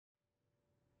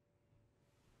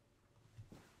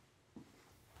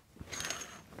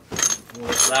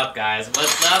What's up, guys?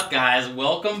 What's up, guys?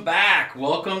 Welcome back.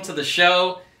 Welcome to the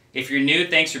show. If you're new,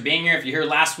 thanks for being here. If you're here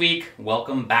last week,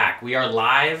 welcome back. We are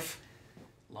live,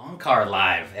 Loncar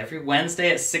live, every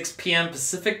Wednesday at 6 p.m.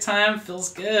 Pacific time.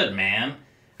 Feels good, man.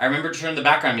 I remember to turn the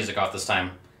background music off this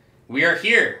time. We are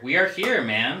here. We are here,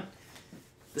 man.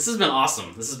 This has been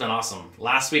awesome. This has been awesome.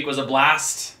 Last week was a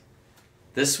blast.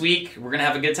 This week, we're going to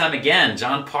have a good time again.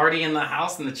 John Party in the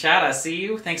house, in the chat. I see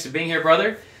you. Thanks for being here,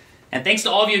 brother. And thanks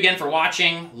to all of you again for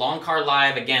watching. Loncar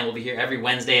Live, again, we'll be here every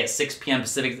Wednesday at 6 p.m.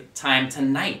 Pacific time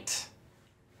tonight.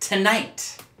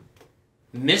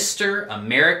 Mr.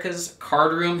 America's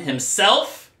Card Room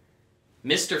himself,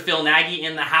 Mr. Phil Nagy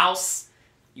in the house.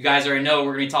 You guys already know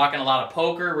we're going to be talking a lot of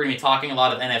poker. We're going to be talking a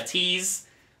lot of NFTs.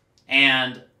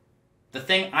 And the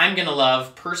thing I'm going to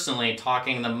love personally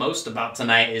talking the most about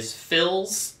tonight is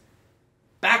Phil's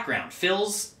background,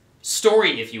 Phil's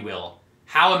story, if you will.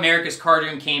 How America's Card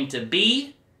Room came to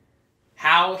be,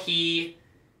 how he,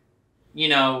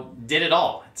 did it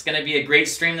all. It's going to be a great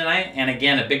stream tonight. And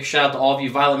again, a big shout out to all of you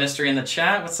Violet Mystery in the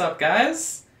chat. What's up,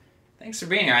 guys? Thanks for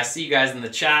being here. I see you guys in the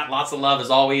chat. Lots of love as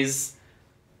always.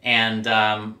 And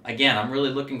again, I'm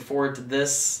really looking forward to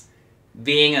this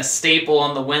being a staple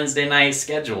on the Wednesday night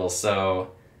schedule.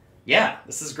 So yeah,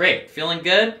 this is great. Feeling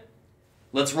good?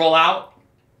 Let's roll out.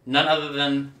 None other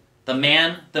than the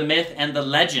man, the myth, and the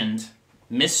legend,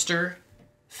 Mr.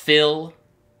 Phil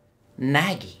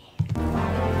Nagy.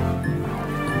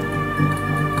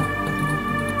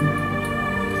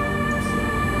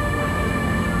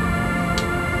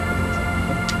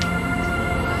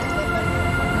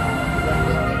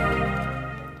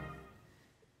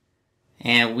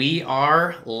 And we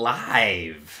are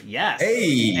live. Yes.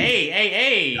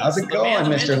 Hey. How's it going,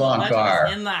 Mr.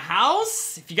 Loncar? In the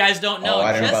house. If you guys don't know,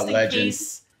 I don't know just about in legends.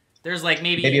 case there's like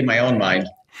maybe in my own mind.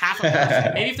 half a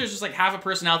person, maybe if there's just like half a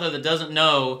person out there that doesn't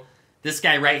know this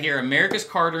guy right here, America's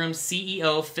Card Room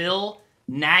CEO Phil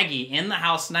Nagy in the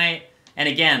house tonight. And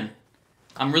again,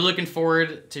 I'm really looking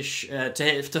forward to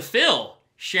Phil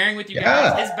sharing with you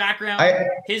guys his background,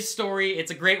 his story. It's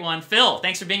a great one. Phil,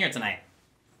 thanks for being here tonight.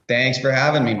 Thanks for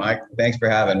having me, Mike. Thanks for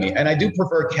having me. And I do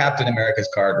prefer Captain America's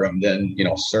Card Room than,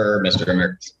 Sir, Mr.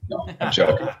 America. No, I'm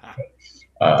joking.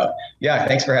 Yeah,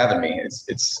 thanks for having me.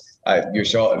 It's your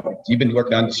show. You've been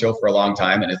working on the show for a long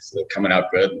time, and it's coming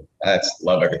out good.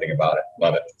 Love everything about it.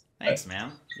 Love it. Thanks,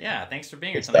 man. Yeah, thanks for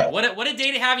being here tonight. What a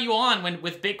day to have you on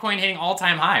with Bitcoin hitting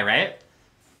all-time high, right?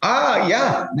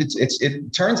 Yeah.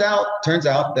 It turns out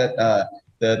that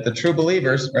the true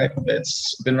believers, right?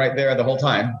 It's been right there the whole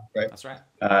time, right? That's right.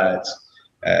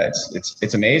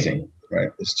 It's amazing, right?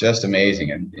 It's just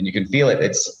amazing, and you can feel it.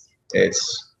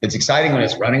 It's exciting when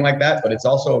it's running like that, but it's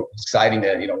also exciting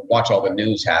to watch all the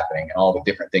news happening and all the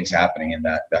different things happening in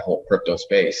that whole crypto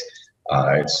space.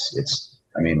 I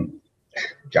mean,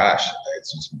 gosh,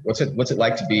 what's it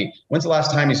like to be? When's the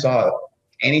last time you saw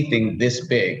anything this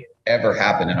big ever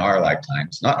happen in our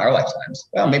lifetimes? Not our lifetimes.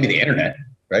 Well, maybe the internet.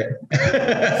 Right.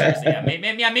 Seriously, yeah,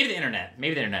 maybe the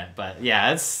internet, but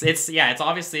yeah, it's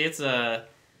obviously it's a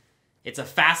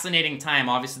fascinating time.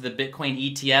 Obviously, the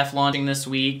Bitcoin ETF launching this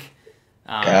week.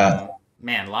 Man,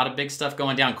 a lot of big stuff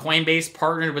going down. Coinbase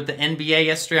partnered with the NBA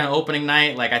yesterday on opening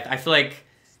night. Like I feel like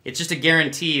it's just a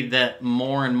guarantee that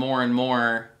more and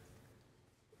more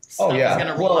stuff is going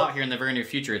to roll out here in the very near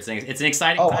future. It's an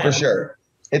exciting time. Oh, for sure.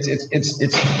 It's.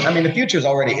 I mean, the future's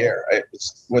already here. Right?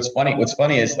 What's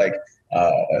funny is like.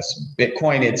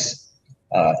 Bitcoin, it's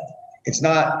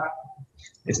not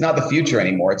the future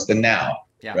anymore. It's the now,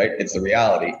 right? It's the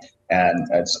reality. And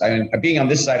being on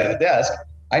this side of the desk,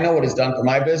 I know what it's done for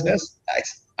my business.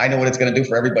 I know what it's going to do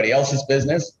for everybody else's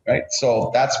business, right?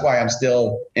 So that's why I'm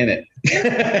still in it.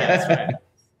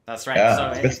 That's right. Yeah,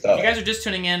 so if you guys are just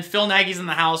tuning in, Phil Nagy's in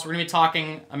the house. We're going to be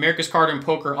talking America's Card Room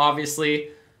Poker,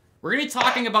 obviously. We're going to be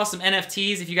talking about some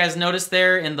NFTs. If you guys notice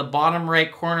there in the bottom right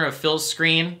corner of Phil's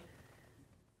screen,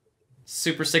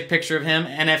 super sick picture of him.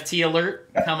 NFT alert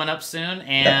coming up soon.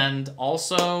 And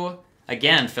also,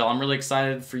 again, Phil, I'm really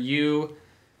excited for you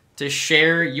to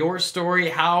share your story,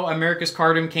 how America's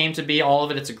Card Room came to be, all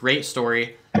of it. It's a great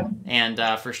story. And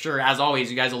for sure, as always,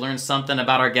 you guys will learn something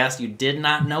about our guest you did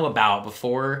not know about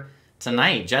before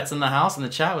tonight. Jet's in the house, in the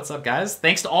chat. What's up, guys?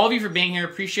 Thanks to all of you for being here.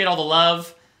 Appreciate all the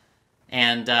love.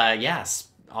 And yes,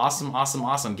 awesome.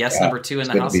 Guest number 2 in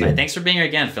the house tonight. Thanks for being here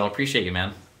again, Phil. Appreciate you,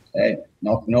 man. Hey,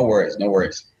 no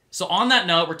worries. So on that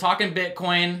note, we're talking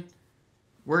Bitcoin.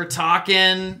 We're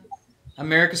talking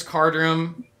America's Card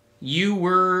Room. You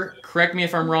were, correct me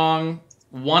if I'm wrong,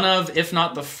 one of, if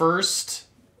not the first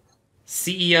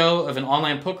CEO of an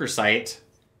online poker site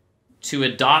to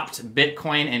adopt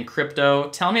Bitcoin and crypto.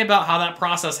 Tell me about how that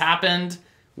process happened,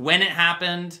 when it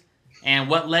happened, and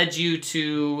what led you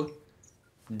to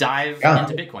dive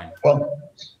into Bitcoin?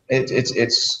 Well,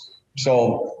 it's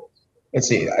so let's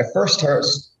see. I first heard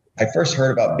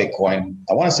about Bitcoin.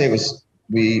 I want to say it was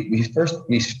we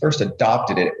first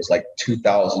adopted it. It was like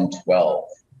 2012,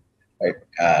 right?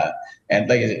 And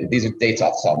like these are dates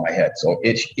off the top of my head, so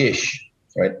ish,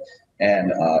 right?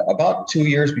 And about 2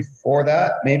 years before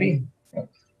that, maybe,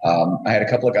 I had a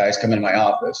couple of guys come into my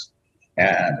office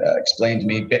and explain to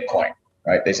me Bitcoin.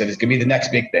 Right? They said it's gonna be the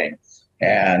next big thing,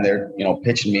 and they're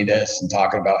pitching me this and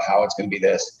talking about how it's gonna be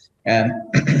this. And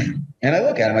and I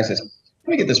look at him. I says, let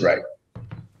me get this right.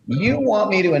 You want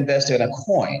me to invest in a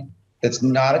coin that's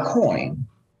not a coin,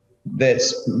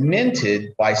 that's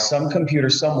minted by some computer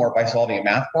somewhere by solving a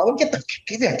math problem? Get out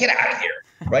of here,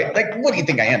 right? Like, what do you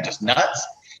think I am, just nuts?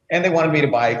 And they wanted me to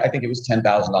buy, I think it was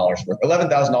 $10,000 worth,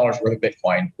 $11,000 worth of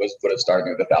Bitcoin was what it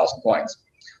started with 1,000 coins.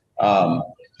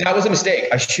 That was a mistake.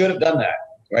 I should have done that,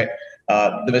 right?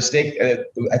 The mistake,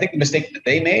 I think the mistake that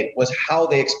they made was how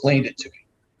they explained it to me,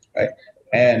 right?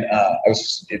 And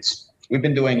we've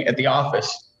been doing at the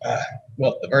office,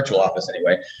 well, the virtual office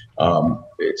anyway.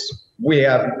 We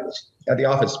have at the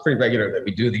office pretty regular that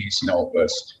we do these,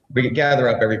 we gather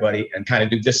up everybody and kind of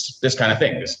do this kind of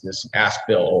thing, this Ask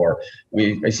Phil, or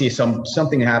I see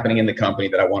something happening in the company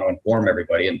that I want to inform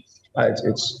everybody, and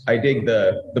I dig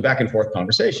the back and forth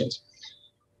conversations.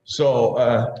 So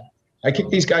I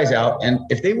kicked these guys out, and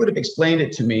if they would have explained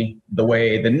it to me the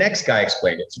way the next guy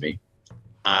explained it to me,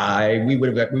 we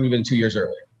would have been 2 years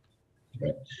earlier.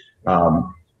 Right?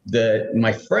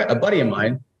 My friend, a buddy of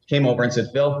mine, came over and said,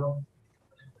 Phil,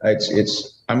 I'm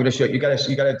going to show you. You got to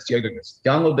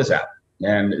download this app,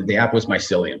 and the app was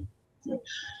Mycelium.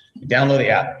 Download the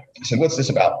app. I said, what's this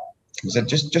about? He said,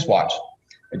 just watch.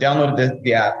 I downloaded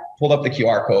the app, pulled up the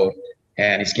QR code,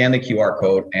 and he scanned the QR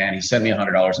code, and he sent me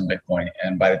 $100 in Bitcoin.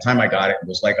 And by the time I got it, it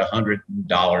was like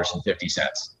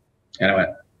 $100.50. And I went,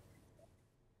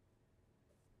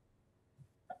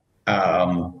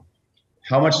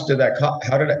 how much did that cost?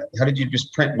 How did you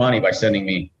just print money by sending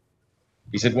me?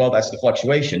 He said, well, that's the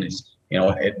fluctuation. It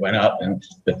went up, and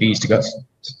the fees to go.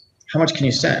 How much can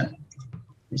you send?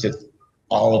 He said,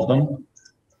 all of them.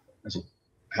 I said,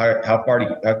 how far do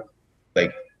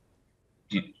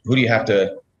you, who do you have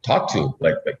to talk to?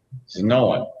 He said, no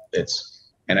one.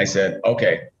 And I said,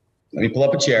 okay, let me pull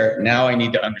up a chair. Now I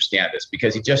need to understand this,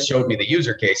 because he just showed me the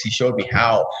user case. He showed me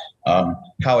how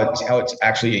it's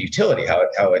actually a utility, how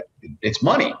it's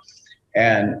money.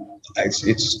 And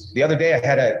it's the other day I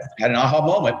had an aha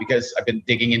moment, because I've been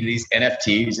digging into these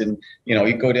NFTs, and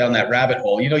you go down that rabbit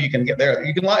hole. You can get there.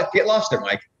 You can get lost there,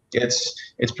 Mike.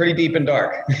 It's pretty deep and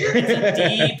dark. It's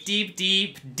a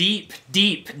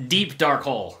deep dark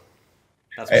hole.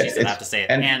 That's what she said. I have to say it.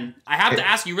 And I have to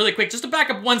ask you really quick, just to back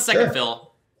up 1 second, sure.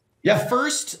 Phil. Yeah. The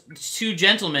first two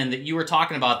gentlemen that you were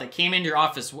talking about that came into your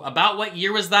office, about what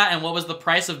year was that, and what was the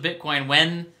price of Bitcoin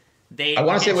when they? I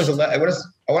want to say it was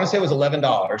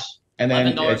 $11, and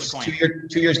then it's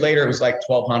 2 years later it was like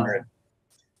 $1,200.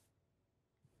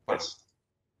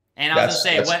 And I was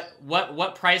gonna say,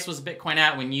 what price was Bitcoin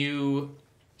at when you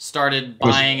started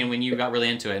buying, and when you got really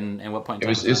into it, and what point?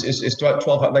 It's 12,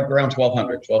 like around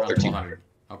 1,200, 1,300.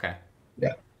 Okay.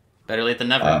 Yeah. Better late than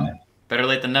never. Better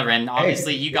late than never. And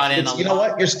obviously you got in a lot. You know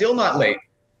what? You're still not late.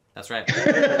 That's right.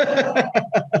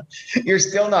 You're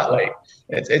still not late.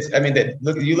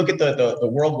 You look at the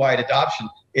worldwide adoption,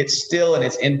 it's still in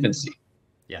its infancy.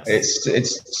 Yes.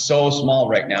 It's so small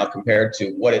right now compared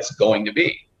to what it's going to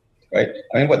be. Right?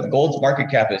 I mean, what the gold's market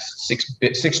cap is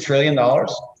 $6 trillion,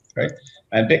 right?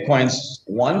 And Bitcoin's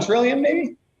 1 trillion,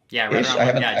 maybe? Yeah, right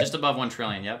around, just above 1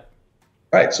 trillion, yep.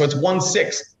 Right. So it's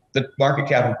 1/6 the market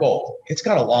cap of gold. It's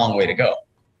got a long way to go.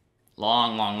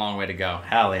 Long way to go.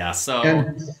 Hell yeah. So,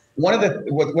 and one of the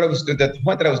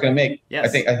point that I was going to make,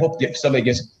 yes. I hope if somebody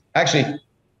gets, actually,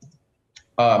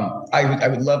 I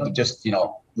would love to just,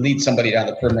 lead somebody down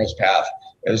the primrose path.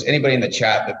 If there's anybody in the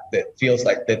chat that feels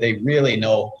like that they really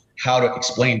know how to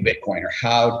explain Bitcoin or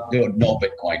how to know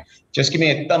Bitcoin, just give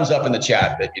me a thumbs up in the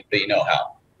chat that you know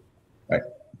how, right?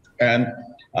 And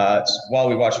while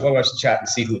we watch the chat and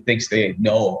see who thinks they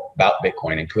know about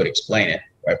Bitcoin and could explain it,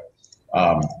 right?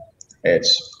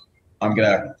 I'm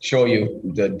gonna show you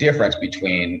the difference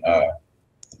between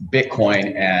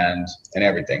Bitcoin and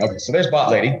everything. Okay, so there's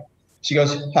Bot Lady. She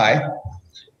goes, hi.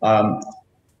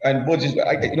 And we'll just,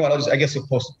 I guess we'll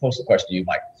post the question to you,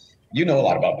 Mike. You know a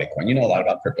lot about Bitcoin. You know a lot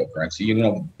about cryptocurrency. You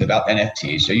know about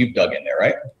NFTs. So you've dug in there,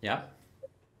 right? Yeah.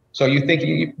 So you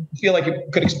feel like you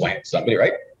could explain it to somebody,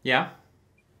 right? Yeah.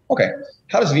 Okay.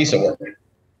 How does Visa work?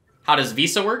 How does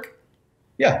Visa work?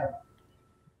 Yeah.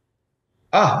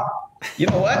 You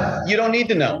know what? You don't need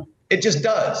to know. It just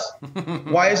does.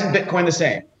 Why isn't Bitcoin the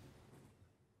same?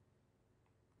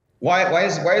 Why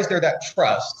is there that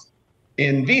trust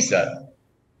in Visa?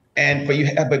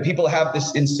 But people have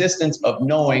this insistence of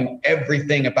knowing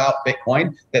everything about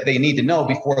Bitcoin that they need to know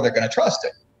before they're going to trust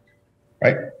it,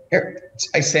 right? Here,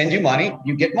 I send you money,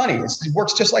 you get money. It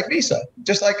works just like Visa,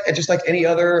 just like any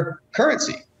other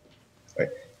currency, right?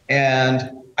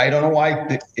 And I don't know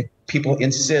why people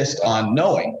insist on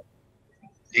knowing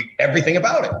everything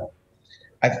about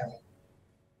it.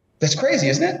 That's crazy,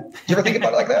 isn't it? Do you ever think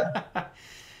about it like that?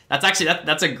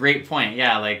 That's a great point.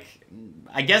 Yeah, like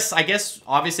I guess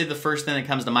obviously the first thing that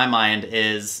comes to my mind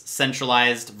is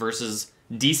centralized versus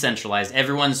decentralized.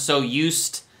 Everyone's so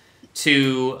used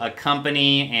to a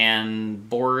company and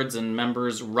boards and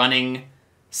members running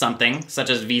something such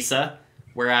as Visa,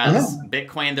 whereas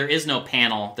Bitcoin, there is no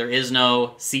panel, there is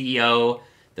no CEO,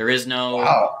 there is no.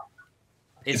 Wow.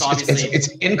 It's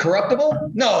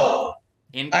incorruptible? No.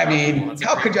 I mean,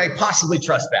 how could I possibly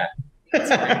trust that?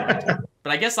 That's a great word.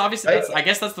 But I guess obviously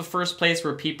that's the first place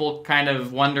where people kind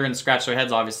of wonder and scratch their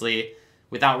heads, obviously,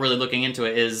 without really looking into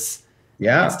it, is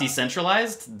it's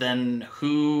decentralized, then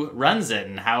who runs it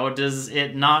and how does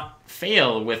it not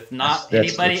fail with not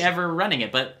anybody ever running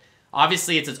it? But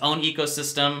obviously it's its own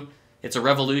ecosystem. It's a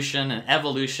revolution, an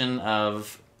evolution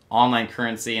of online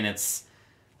currency, and it's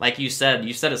like you said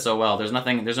it so well. There's no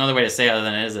other way to say it other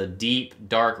than it is a deep,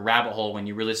 dark rabbit hole when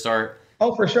you really start.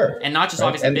 Oh, for sure. And not just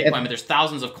obviously Bitcoin, but there's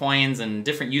thousands of coins and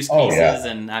different use cases,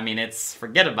 and I mean,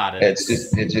 forget about it. It's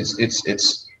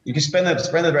you can spend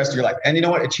the rest of your life, and you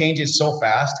know what? It changes so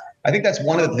fast. I think that's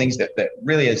one of the things that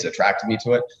really has attracted me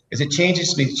to it. Is it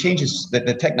changes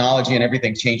the technology and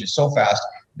everything changes so fast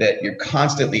that you're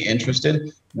constantly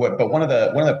interested. But one of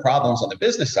the problems on the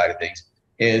business side of things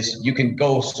is you can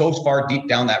go so far deep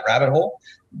down that rabbit hole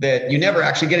that you never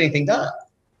actually get anything done.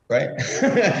 Right?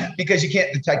 Because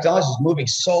the technology is moving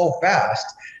so fast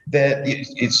that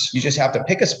you just have to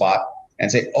pick a spot and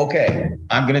say, okay,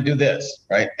 I'm going to do this,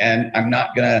 right? And I'm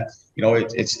not going to,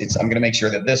 I'm going to make sure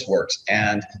that this works.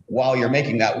 And while you're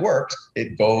making that work,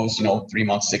 it goes, 3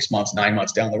 months, 6 months, 9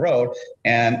 months down the road,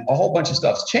 and a whole bunch of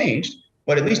stuff's changed,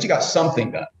 but at least you got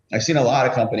something done. I've seen a lot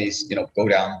of companies, go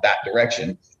down that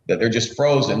direction, that they're just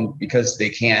frozen because they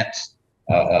can't,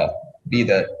 be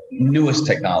the newest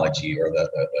technology or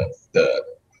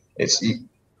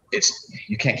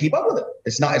you can't keep up with it.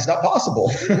 It's not possible.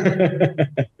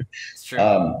 It's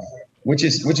true. Which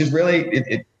is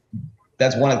really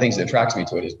that's one of the things that attracts me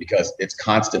to it, is because it's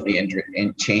constantly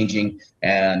in changing,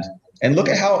 and look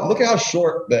at how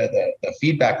short the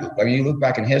feedback loop. I mean, you look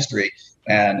back in history,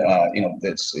 and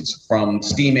it's from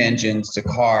steam engines to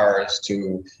cars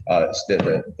to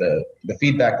the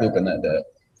feedback loop and the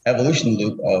evolution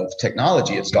loop of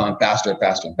technology. It's gone faster and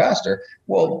faster and faster.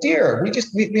 Well, dear,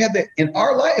 we had in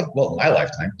our life, well, my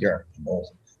lifetime, dear,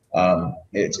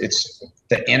 it's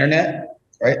the internet,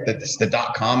 right? It's the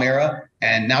 .com era,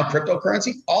 and now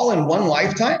cryptocurrency, all in one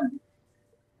lifetime.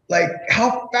 Like,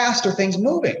 how fast are things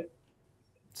moving?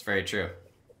 It's very true.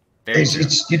 Very true.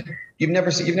 You've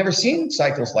never seen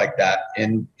cycles like that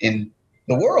in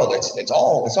the world. It's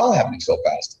all happening so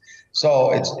fast.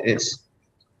 So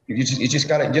you just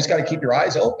gotta keep your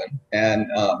eyes open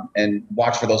and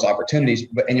watch for those opportunities.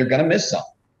 And you're gonna miss some,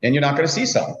 and you're not gonna see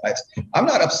some. I'm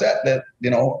not upset that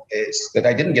that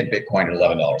I didn't get Bitcoin at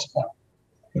 $11 a coin.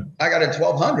 I got it at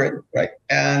 1,200, right?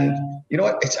 And you know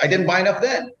what? I didn't buy enough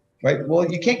then, right? Well,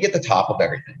 you can't get the top of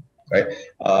everything, right?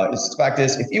 The fact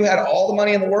is, if you had all the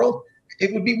money in the world,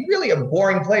 it would be really a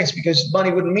boring place, because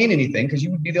money wouldn't mean anything, because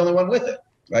you would be the only one with it,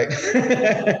 right?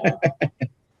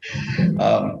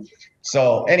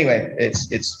 So anyway,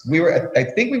 I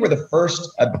think we were the first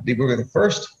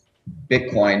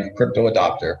Bitcoin crypto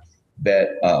adopter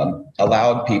that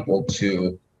allowed people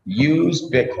to use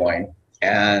Bitcoin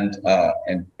and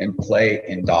play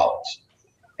in dollars.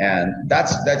 And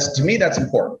that's to me, that's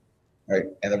important, right?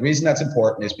 And the reason that's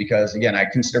important is because, again, I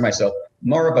consider myself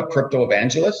more of a crypto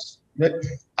evangelist.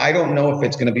 I don't know if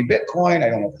it's going to be Bitcoin. I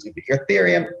don't know if it's going to be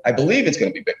Ethereum. I believe it's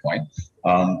going to be Bitcoin,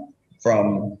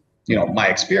 from my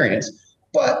experience,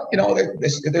 but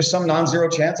there's some non-zero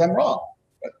chance I'm wrong.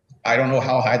 But I don't know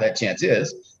how high that chance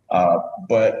is.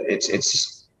 But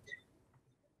it's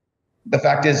the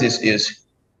fact is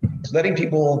letting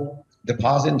people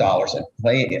deposit in dollars and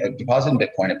deposit in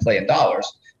Bitcoin and play in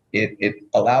dollars. It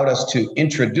allowed us to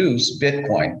introduce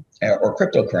Bitcoin or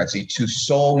cryptocurrency to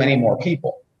so many more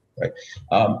people, right?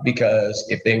 Because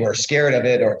if they were scared of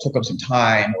it, or it took them some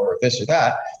time, or this or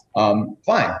that,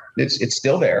 fine, it's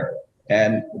still there.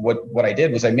 And what I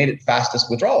did was I made it fastest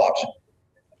withdrawal option,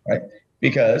 right?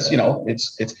 because,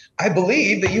 I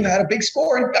believe that you had a big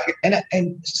score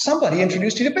and somebody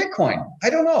introduced you to Bitcoin. I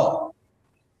don't know.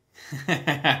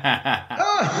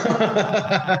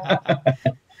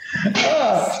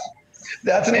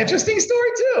 That's an interesting story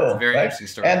too. It's a very interesting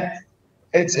story. And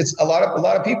it's a lot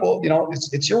of people,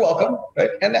 it's you're welcome,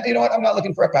 right? And you know what? I'm not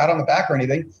looking for a pat on the back or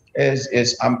anything.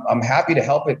 I'm happy to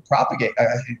help it propagate.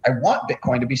 I want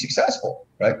Bitcoin to be successful,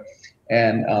 right?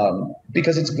 And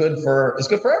because it's good for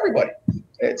everybody.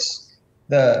 It's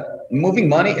the moving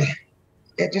money.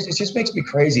 It just makes me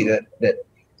crazy that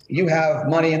you have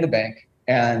money in the bank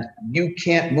and you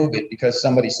can't move it because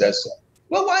somebody says so.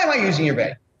 Well, why am I using your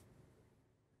bank?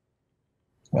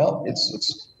 Well,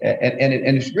 it's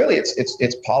really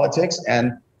politics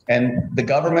and the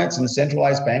governments and the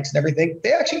centralized banks and everything.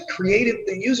 They actually created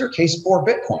the user case for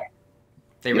Bitcoin.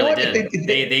 They really did.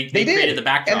 They created the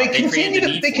backdrop. And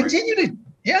they continue to.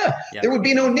 Yeah, there would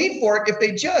be no need for it if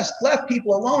they just left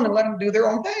people alone and let them do their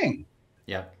own thing.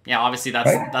 Yeah. Obviously, that's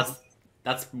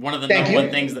one of the number one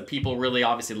things that people really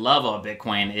obviously love about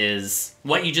Bitcoin is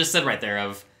what you just said right there.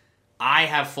 Of I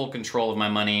have full control of my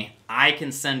money. I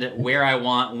can send it where I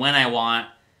want, when I want,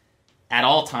 at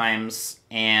all times,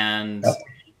 and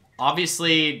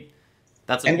obviously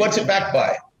that's. And what's it backed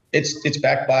by? It's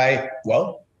backed by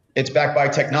it's backed by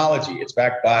technology. It's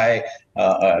backed by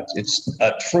it's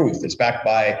truth. It's backed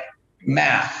by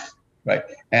math, right?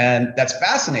 And that's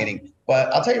fascinating.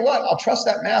 But I'll tell you what, I'll trust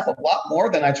that math a lot more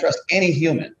than I trust any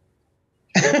human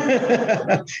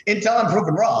until I'm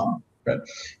proven wrong. Right?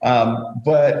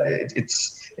 But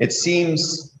it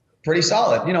seems pretty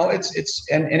solid.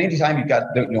 And anytime you've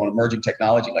got an emerging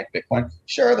technology like Bitcoin,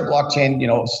 sure, the blockchain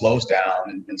slows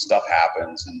down and stuff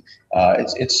happens, and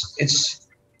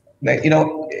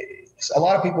a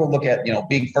lot of people look at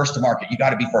being first to market. You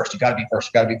got to be first. You got to be first.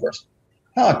 You got to be first.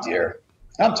 Oh dear,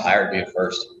 I'm tired of being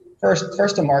first.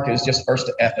 First to market is just first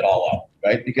to F it all up,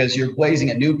 right? Because you're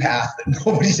blazing a new path that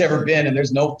nobody's ever been, and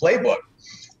there's no playbook,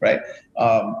 right?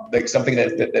 Like something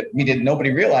that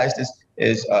nobody realized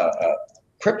is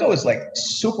crypto is like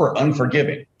super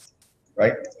unforgiving,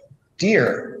 right?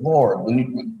 Dear Lord,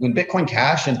 when Bitcoin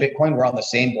Cash and Bitcoin were on the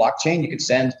same blockchain, you could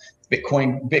send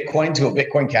Bitcoin to a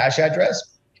Bitcoin Cash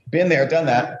address. Been there, done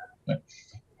that.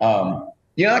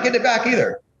 You're not getting it back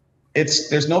either.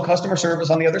 There's no customer service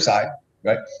on the other side,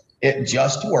 right? It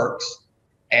just works,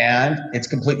 and it's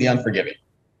completely unforgiving.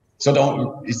 So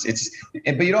but you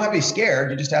don't have to be scared.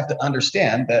 You just have to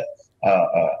understand that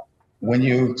when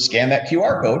you scan that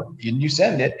QR code and you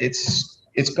send it, it's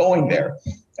going there.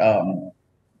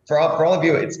 For all of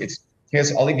you,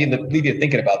 here's I'll leave you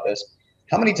thinking about this.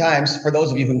 How many times, for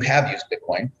those of you who have used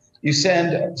Bitcoin, you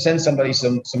send somebody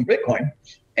some Bitcoin,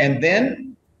 and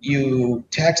then you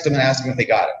text them and ask them if they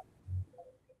got it?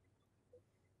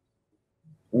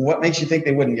 What makes you think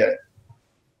they wouldn't get it?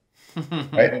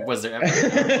 Right? Was there ever?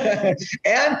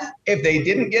 And if they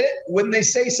didn't get it, wouldn't they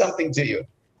say something to you?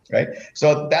 Right.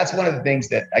 So that's one of the things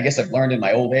that I guess I've learned in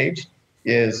my old age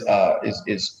is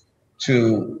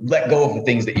to let go of the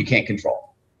things that you can't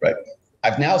control. Right.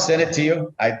 I've now sent it to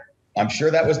you. I'm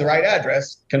sure that was the right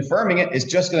address. Confirming it is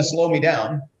just going to slow me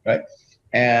down. Right.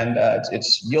 And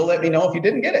you'll let me know if you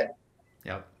didn't get it.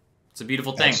 Yep. It's a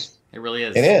beautiful thing. It really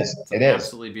is. It is. It's an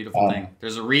absolutely beautiful thing.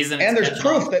 There's a reason. And there's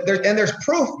proof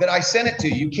that I sent it to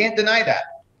you. You can't deny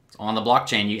that. It's on the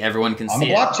blockchain. Everyone can see it. On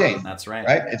the blockchain. That's right.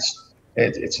 Right.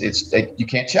 It's you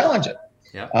can't challenge it.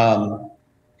 Yeah.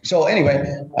 So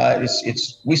anyway,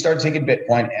 we started taking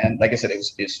Bitcoin, and like I said,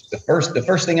 it's the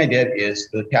first thing I did is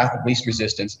the path of least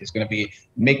resistance is going to be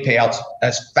make payouts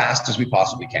as fast as we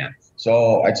possibly can.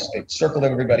 So I circled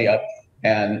everybody up,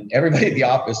 and everybody at the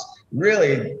office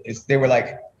really they were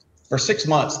like, for 6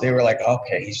 months, they were like,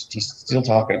 okay, he's still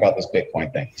talking about this Bitcoin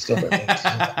thing. He's still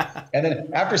and then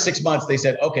after 6 months, they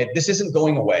said, okay, this isn't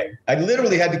going away. I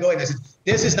literally had to go in and I said,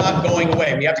 this is not going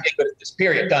away. We have to get good at this,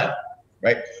 period, done,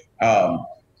 right? Wow,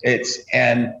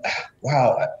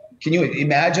 can you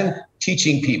imagine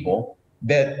teaching people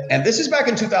and this is back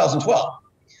in 2012,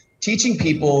 teaching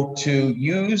people to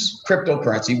use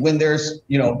cryptocurrency when there's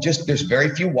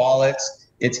very few wallets.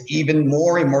 It's even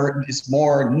more it's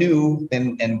more new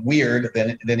and weird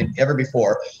than ever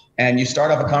before. And you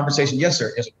start off a conversation. Yes,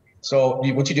 sir. Yes, sir. So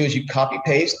what you do is you copy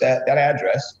paste that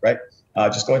address, right?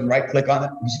 Just go ahead and right click on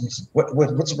it.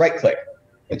 What's right click?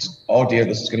 It's, oh dear,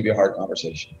 this is going to be a hard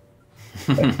conversation.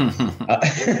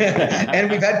 And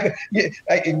we've had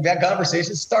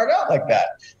conversations start out like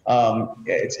that.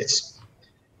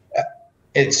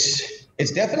 It's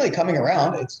definitely coming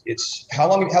around. It's how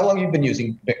long you've been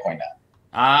using Bitcoin now?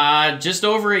 Just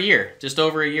over a year,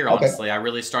 honestly. I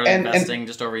really started investing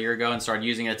just over a year ago and started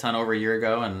using it a ton over a year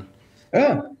ago. And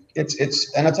Yeah,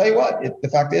 and I'll tell you what, the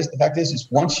fact is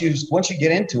once you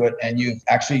get into it and you've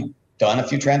actually done a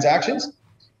few transactions,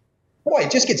 boy,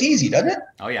 it just gets easy, doesn't it?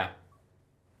 Oh yeah.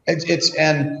 And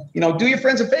do your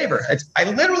friends a favor. I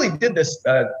literally did this.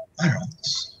 I don't know.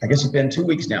 I guess it's been 2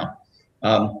 weeks now.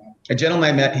 A gentleman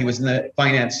I met, he was in the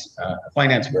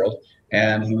finance world,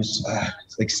 and he was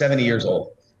like 70 years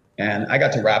old. And I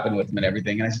got to rapping with him and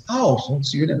everything. And I said, "Oh,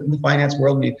 so you're in the finance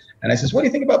world?" And I says, "What do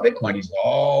you think about Bitcoin?" He's,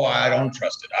 "Oh, I don't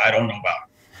trust it. I don't know about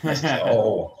it." I said,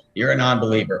 "Oh, you're a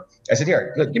non-believer." I said,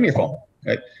 "Here, good, give me your phone."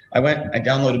 Right? I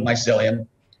downloaded Mycelium,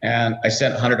 and I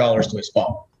sent $100 to his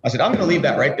phone. I said, "I'm going to leave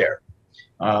that right there.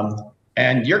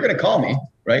 And you're going to call me,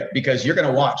 right? Because you're going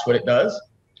to watch what it does,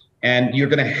 and you're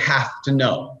going to have to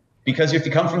know. Because if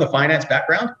you come from the finance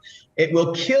background, it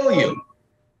will kill you."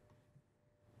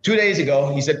 2 days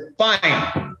ago, he said,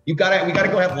 "Fine, we got to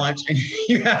go have lunch, and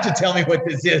you have to tell me what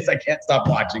this is. I can't stop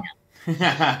watching it."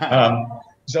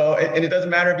 And it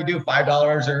doesn't matter if you do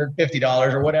 $5 or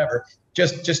 $50 or whatever.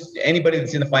 Just anybody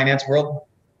that's in the finance world,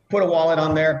 put a wallet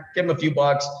on there, give them a few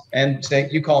bucks, and say,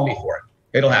 "You call me for it."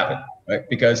 It'll happen, right?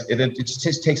 Because it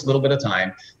just takes a little bit of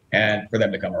time and for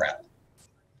them to come around.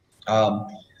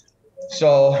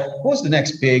 So what was the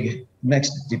next big?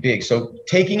 So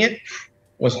taking it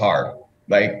was hard.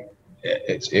 Like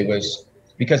it was,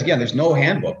 because again, there's no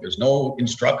handbook, there's no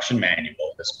instruction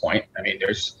manual at this point. I mean,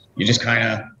 you just kind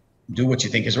of do what you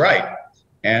think is right.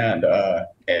 And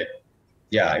it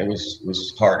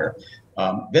was harder.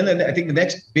 Then I think the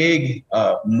next big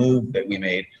move that we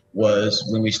made was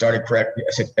when we started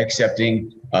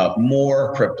accepting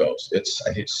more cryptos.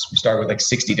 We started with like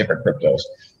 60 different cryptos.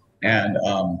 And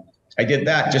I did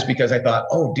that just because I thought,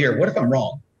 oh dear, what if I'm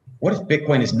wrong? What if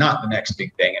Bitcoin is not the next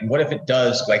big thing? And what if it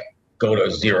does like go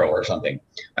to zero or something?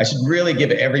 I should really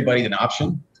give everybody an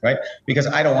option, right? Because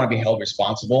I don't want to be held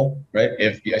responsible, right?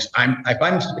 If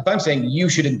I'm saying you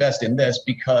should invest in this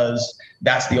because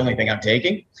that's the only thing I'm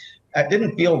taking, that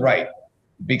didn't feel right,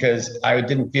 because I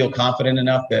didn't feel confident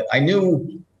enough that I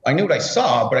knew what I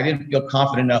saw, but I didn't feel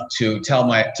confident enough to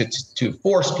to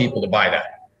force people to buy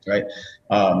that, right?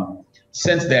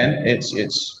 Since then, it's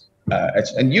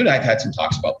and you and I have had some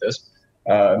talks about this.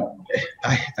 I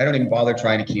don't even bother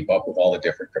trying to keep up with all the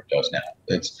different cryptos now.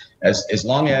 It's as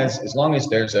long as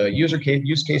there's a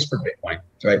use case for Bitcoin,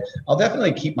 right? I'll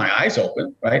definitely keep my eyes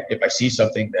open, right? If I see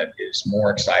something that is more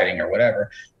exciting or whatever.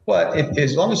 But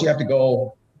as long as you have to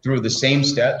go through the same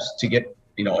steps to get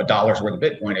 $1 worth of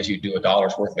Bitcoin as you do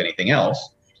 $1 worth of anything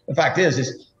else, the fact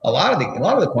is a lot of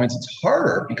the coins, it's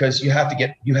harder because you have to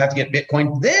get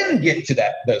Bitcoin, then get to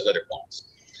those other coins.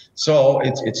 So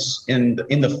it's in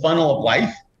the funnel of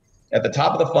life. At the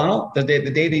top of the funnel, the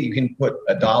day that you can put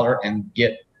 $1 and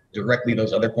get directly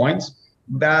those other coins,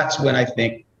 that's when I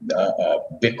think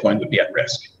Bitcoin would be at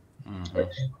risk. Mm-hmm. Right?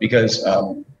 Because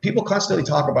people constantly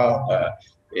talk about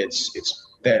it's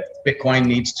that Bitcoin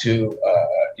needs to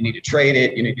you need to trade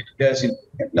it, you need to do this.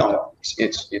 No,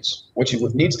 it's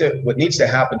what needs to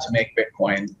happen to make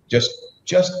Bitcoin just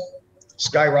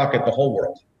skyrocket the whole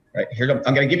world. Right here,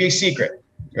 I'm going to give you a secret.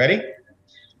 Ready?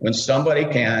 When somebody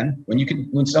can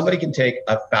take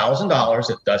 $1,000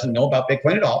 that doesn't know about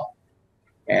Bitcoin at all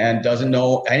and doesn't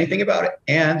know anything about it,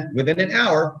 and within an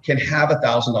hour can have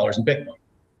 $1,000 in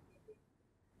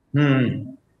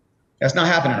Bitcoin. That's not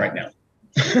happening right now.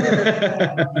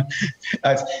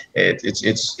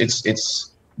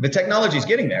 It's the technology is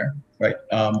getting there, right?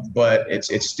 But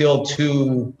it's still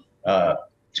too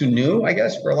new, I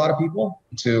guess, for a lot of people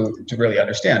to really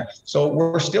understand. So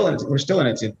we're still in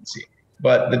its infancy.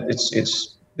 But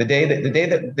it's the day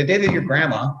that your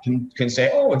grandma can say,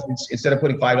 oh, instead of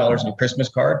putting $5 in your Christmas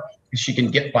card, she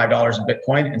can get $5 in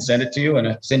Bitcoin and send it to you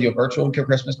and send you a virtual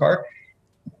Christmas card.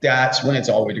 That's when it's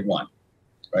already won,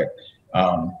 right?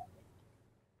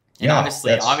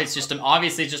 Obviously, it's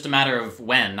just a matter of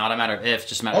when, not a matter of if,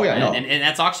 just a matter of when. No. And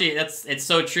that's actually it's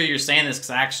so true you're saying this, because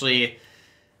actually,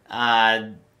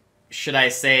 should I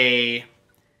say,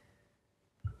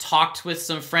 talked with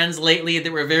some friends lately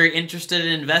that were very interested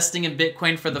in investing in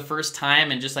Bitcoin for the first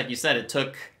time, and just like you said, it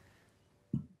took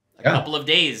a couple of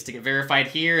days to get verified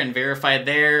here and verified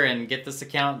there and get this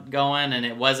account going, and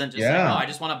it wasn't just like, oh, I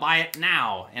just want to buy it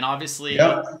now. And obviously,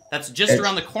 that's just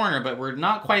around the corner, but we're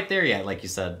not quite there yet, like you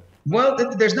said. Well,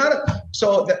 there's not a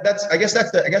that's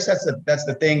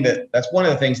the thing that's one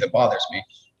of the things that bothers me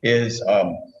is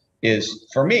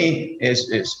for me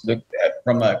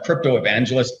from a crypto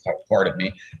evangelist part of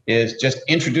me is just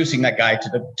introducing that guy to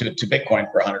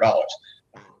Bitcoin for $100.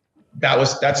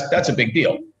 That's a big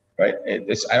deal, right?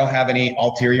 I don't have any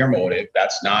ulterior motive.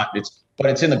 But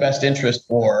it's in the best interest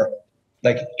for,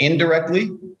 like,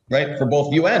 indirectly, right, for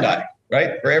both you and I,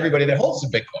 right? For everybody that holds the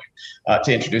Bitcoin,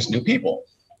 to introduce new people.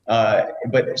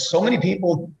 But so many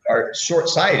people are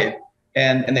short-sighted,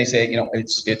 and they say,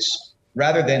 it's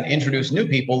rather than introduce new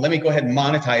people, let me go ahead and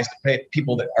monetize the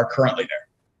people that are currently there,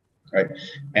 right?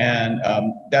 And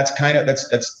that's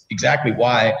exactly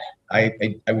why I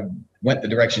went the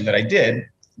direction that I did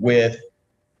with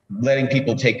letting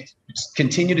people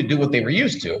continue to do what they were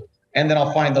used to, and then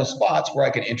I'll find those spots where I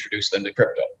can introduce them to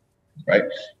crypto, right?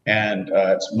 And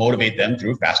motivate them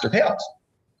through faster payouts.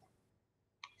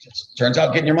 It turns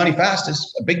out getting your money fast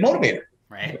is a big motivator,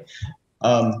 right?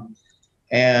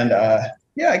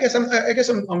 I guess I'm.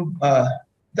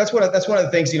 That's one of the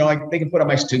things, they can put on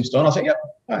my tombstone. I'll say, yep,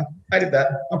 I did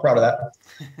that. I'm proud of that.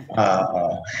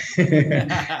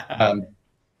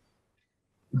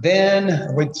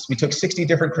 Then we took 60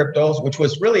 different cryptos, which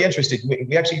was really interesting.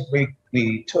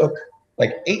 We took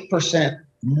like 8%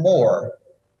 more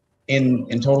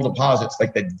in total deposits,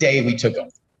 like the day we took them,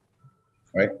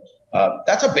 right?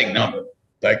 That's a big number.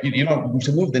 Like,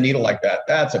 to move the needle like that,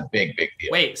 that's a big deal.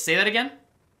 Wait, say that again?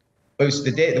 It was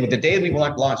the day we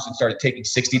launched and started taking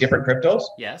 60 different cryptos.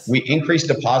 Yes. We increased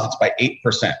deposits by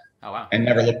 8%. Oh, wow. And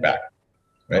never looked back.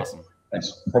 Right? Awesome.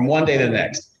 That's from one day to the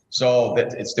next. So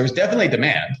there was definitely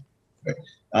demand. Right?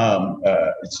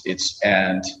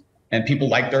 And people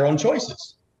like their own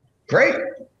choices. Great.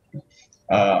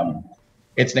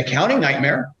 It's an accounting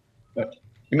nightmare. But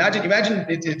imagine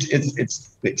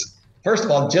it's first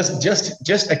of all,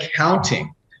 just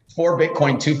accounting for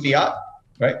Bitcoin to fiat,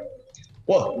 right?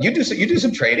 Well, you do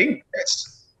some trading.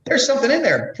 There's something in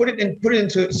there. Put it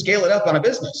into, scale it up on a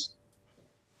business.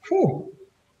 Whew,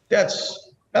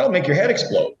 that'll make your head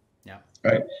explode. Yeah.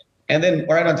 Right. And then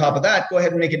right on top of that, go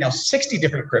ahead and make it now 60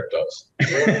 different cryptos,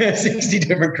 60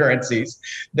 different currencies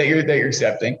that you're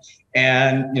accepting.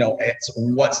 And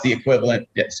what's the equivalent?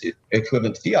 It's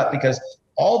equivalent to fiat, because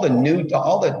all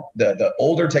the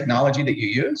older technology that you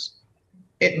use,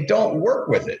 it don't work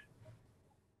with it.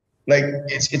 Like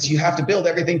it's you have to build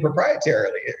everything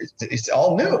proprietarily. It's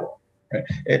all new. Right?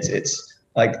 It's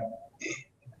like,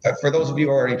 for those of you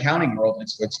who are in accounting world,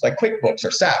 it's like QuickBooks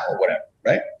or SAP or whatever,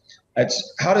 right?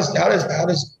 It's how does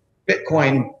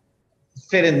Bitcoin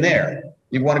fit in there?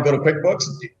 You want to go to QuickBooks?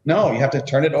 No, you have to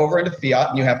turn it over into fiat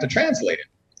and you have to translate it.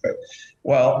 Right?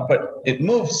 Well, but it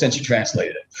moves since you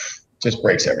translated it. Just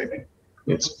breaks everything.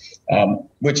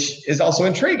 Which is also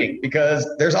intriguing because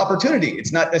there's opportunity.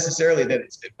 It's not necessarily that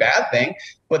it's a bad thing,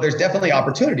 but there's definitely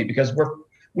opportunity because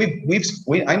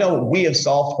I know we have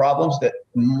solved problems that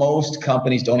most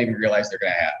companies don't even realize they're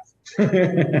going to have.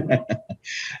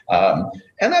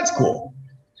 And that's cool.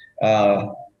 I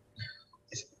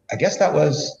guess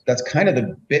that's kind of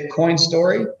the Bitcoin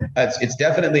story. It's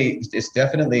definitely,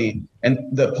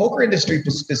 and the poker industry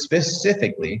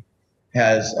specifically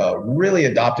has really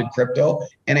adopted crypto,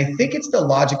 and I think it's the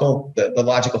logical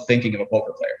thinking of a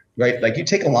poker player, right? Like you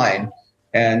take a line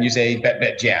and you say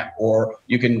bet jam, or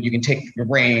you can take your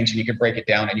range and you can break it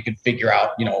down and you can figure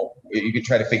out, you can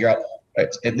try to figure out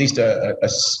at least a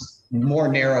more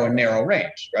narrow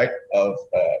range, right, of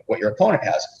what your opponent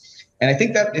has. And I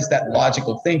think that is that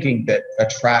logical thinking that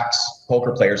attracts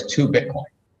poker players to Bitcoin,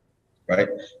 right?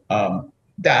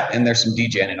 That, and there's some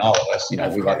degen in all of us, we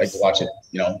like to watch it,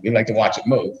 we like to watch it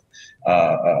move.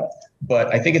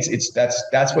 But I think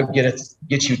that's what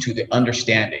gets you to the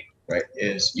understanding, right?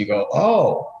 Is you go,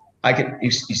 oh,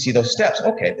 you see those steps.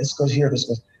 Okay, this goes here, this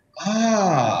goes,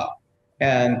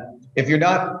 and if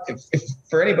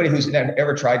for anybody who's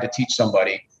ever tried to teach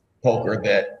somebody poker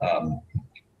that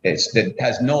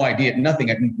has no idea,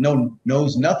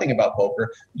 knows nothing about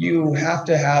poker, you have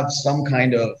to have some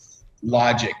kind of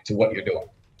logic to what you're doing,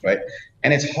 right?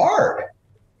 And it's hard.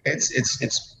 It's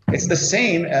the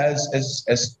same as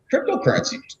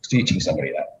cryptocurrency, teaching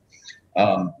somebody that.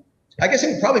 I guess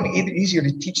it would probably be even easier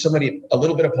to teach somebody a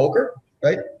little bit of poker,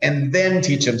 right, and then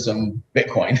teach them some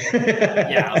Bitcoin.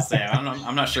 Yeah, I'll say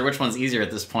I'm not sure which one's easier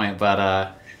at this point,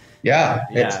 but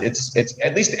it's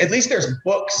at least there's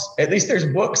books. At least there's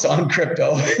books on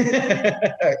crypto,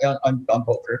 on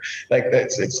poker. Like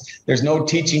there's no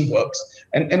teaching books.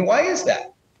 And why is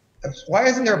that? Why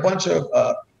isn't there a bunch of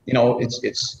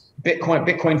it's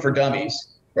Bitcoin for dummies,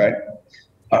 right?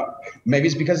 Maybe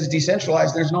it's because it's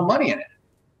decentralized. There's no money in it.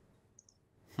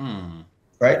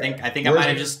 Right. I think I might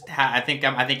have just. I think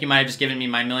you might have just given me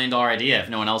my $1 million idea. If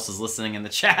no one else is listening in the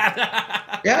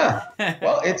chat. Yeah.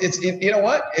 Well, you know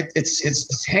what?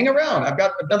 It's hang around. I've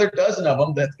got another dozen of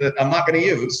them that I'm not going to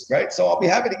use. Right. So I'll be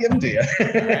happy to give them to you. All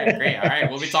right. Great. All right.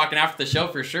 We'll be talking after the show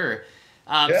for sure.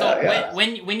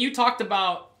 When you talked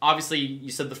about, obviously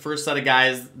you said the first set of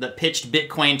guys that pitched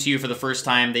Bitcoin to you for the first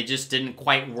time, they just didn't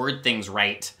quite word things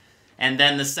right. And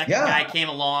then the second guy came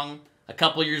along a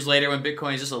couple years later when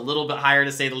Bitcoin is just a little bit higher,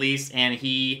 to say the least, and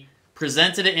he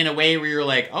presented it in a way where you're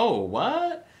like, oh,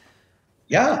 what?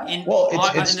 Yeah. And, well,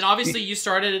 and then obviously you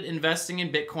started investing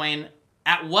in Bitcoin.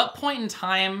 At what point in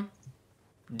time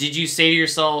did you say to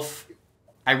yourself,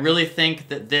 I really think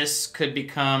that this could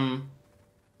become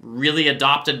really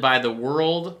adopted by the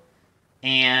world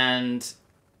and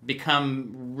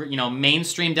become,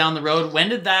 mainstream down the road? When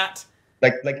did that?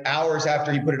 Like hours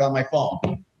after you put it on my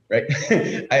phone, right?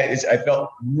 I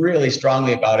felt really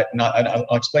strongly about it.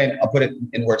 I'll explain. I'll put it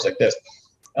in words like this.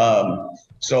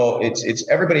 So it's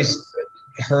everybody's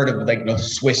heard of like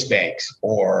Swiss banks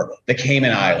or the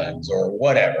Cayman Islands or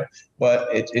whatever, but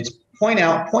it's point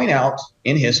out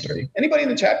in history. Anybody in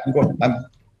the chat can go.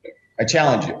 I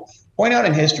challenge you. Point out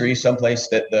in history someplace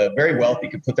that the very wealthy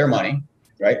could put their money,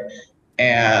 right?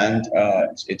 And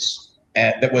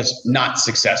that was not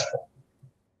successful.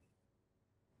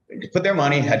 They could put their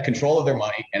money, had control of their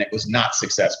money, and it was not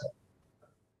successful.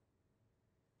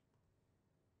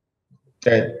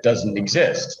 That doesn't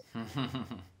exist.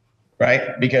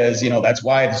 Right? Because, that's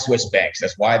why the Swiss banks,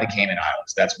 that's why the Cayman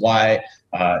Islands, that's why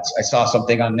I saw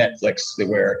something on Netflix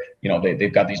where,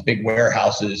 they've got these big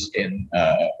warehouses in,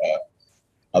 I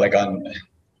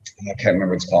can't remember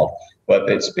what it's called, but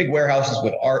it's big warehouses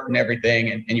with art and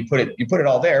everything. And you put it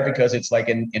all there because it's like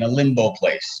in a limbo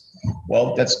place.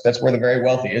 Well, that's where the very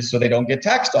wealthy is. So they don't get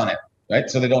taxed on it, right?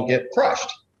 So they don't get crushed.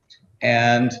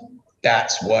 And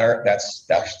that's what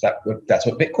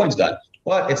Bitcoin's done.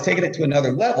 But it's taken it to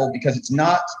another level because it's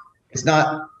not.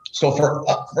 So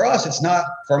for us, it's not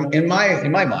in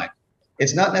my mind.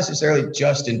 It's not necessarily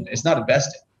it's not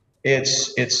investing.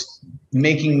 It's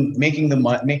making the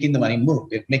money move.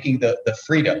 It's making the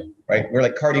freedom, right? We're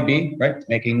like Cardi B, right?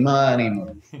 Making money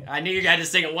move. I knew you had to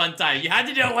sing it one time. You had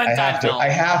to do it one time, Phil. I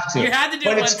have to. You had to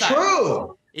do it one time. But it's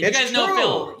true. If you guys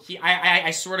know Phil, I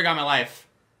swear to God, my life.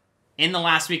 In the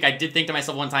last week, I did think to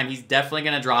myself one time, he's definitely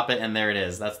going to drop it, and there it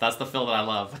is. That's the Phil that I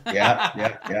love. Yeah.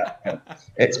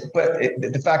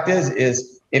 The fact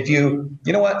is if you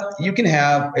know what you can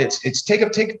have,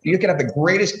 you can have the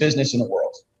greatest business in the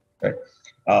world, right?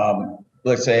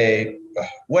 Let's say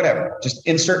whatever, just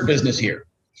insert business here.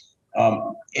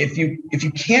 If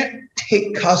you can't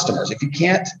take customers, if you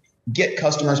can't get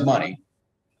customers money,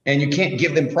 and you can't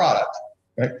give them product,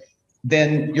 right?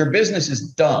 Then your business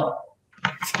is dumb.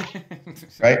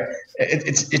 Right?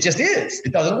 It just is.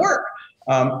 It doesn't work.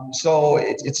 So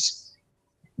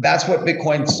that's what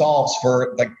Bitcoin solves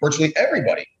for like virtually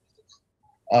everybody.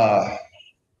 At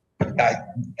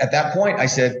that point, I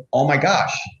said, "Oh my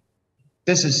gosh,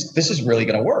 this is really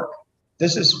going to work.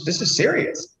 This is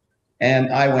serious."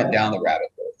 And I went down the rabbit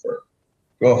hole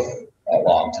for a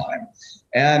long time.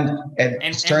 And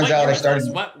it turns out I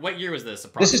started. What year was this?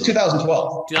 This is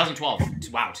 2012. 2012.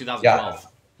 Wow, 2012. Yeah.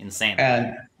 Insane.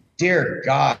 And dear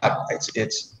God,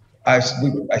 I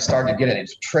started getting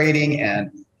into trading, and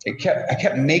I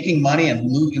kept making money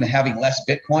and losing and having less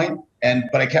Bitcoin,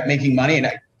 but I kept making money, and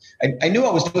I knew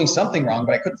I was doing something wrong,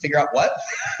 but I couldn't figure out what.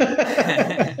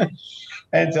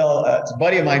 Until a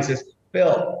buddy of mine says,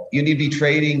 "Phil, you need to be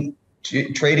trading to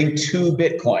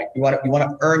Bitcoin. You want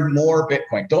to earn more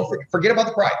Bitcoin. Don't forget about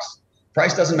the price.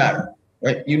 Price doesn't matter,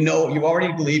 right? You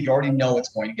already believe, you already know it's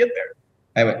going to get there."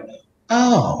 I went,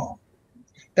 "Oh,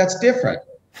 that's different,"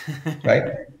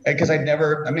 right? Because I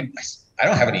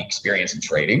don't have any experience in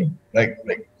trading. Like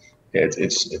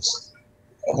it's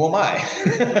who am I?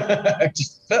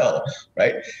 Just Phil,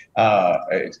 right?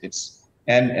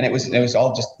 And it was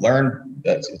all just learn.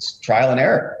 It's trial and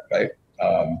error, right?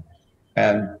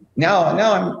 And now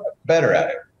I'm better at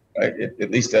it. Right?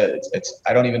 At least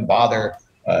I don't even bother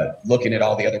looking at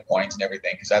all the other coins and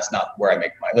everything, because that's not where I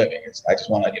make my living. I just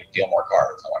want to deal more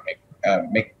cards. I want to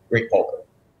make great poker,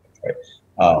 right?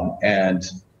 And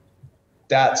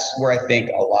that's where I think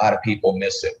a lot of people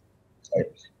miss it. Right?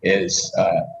 Is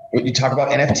when you talk about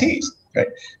NFTs, right?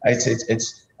 I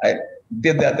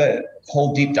did the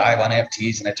whole deep dive on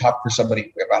NFTs, and I talked for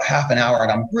somebody about half an hour,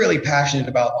 and I'm really passionate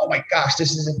about, oh my gosh,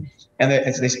 this is, and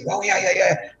they say, oh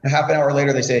yeah. And half an hour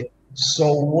later, they say,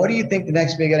 so what do you think the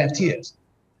next big NFT is?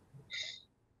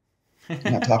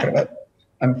 I'm not talking about.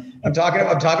 I'm talking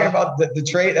about the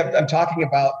trade. I'm talking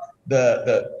about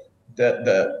the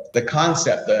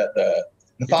concept, the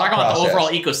thought talking about process. the overall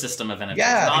ecosystem of NFTs.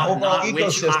 Yeah, the overall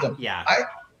ecosystem. Yeah.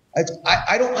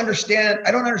 I don't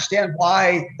understand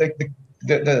why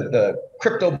the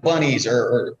crypto bunnies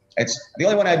or it's the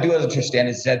only one I do understand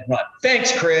is Zed Run.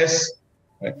 Thanks, Chris.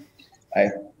 I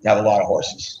have a lot of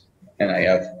horses, and I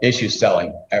have issues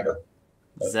selling ever.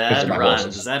 Zed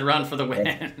run. Zed run for the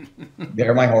win.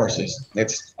 They're my horses.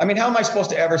 I mean, how am I supposed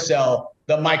to ever sell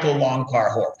the Michael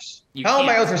Loncar horse? How am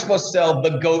I ever supposed to sell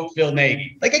the GOAT Phil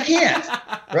Nagy? Like, I can't,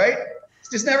 right? It's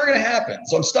just never going to happen.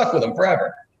 So I'm stuck with them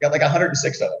forever. Got like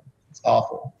 106 of them. It's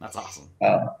awful. That's awesome.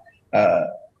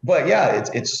 But yeah,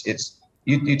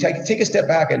 you take a step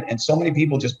back, and so many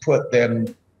people just put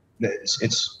them.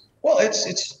 It's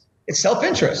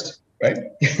self-interest, right?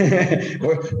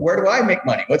 where do I make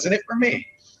money? What's in it for me?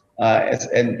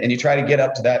 And you try to get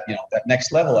up to that, that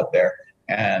next level up there,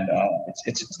 and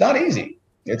it's not easy.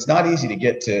 It's not easy to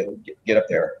get up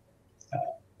there.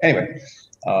 Anyway,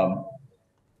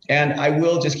 and I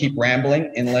will just keep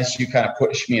rambling unless you kind of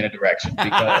push me in a direction,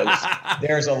 because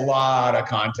there's a lot of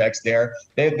context there.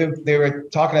 They were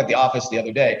talking at the office the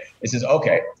other day. It says,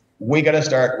 okay, we're going to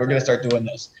start doing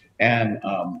this. And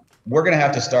we're going to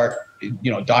have to start,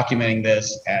 documenting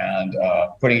this and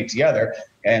putting it together.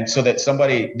 And so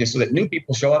that new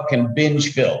people show up can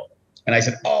binge Phil. And I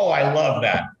said, oh, I love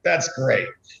that. That's great.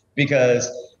 Because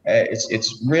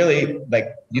it's really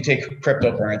like, you take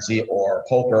cryptocurrency or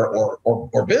poker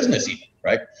or business even,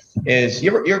 right?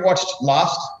 You ever watched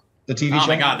Lost, the TV show? Oh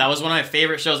my God, that was one of my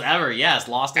favorite shows ever. Yes,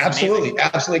 Lost is absolutely,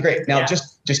 amazing. Absolutely great. Now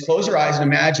just close your eyes and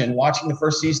imagine watching the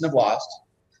first season of Lost,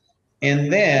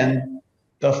 and then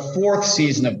the fourth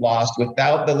season of Lost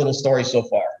without the little story so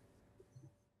far.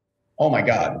 Oh my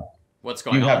God. What's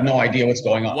going on? You have no idea what's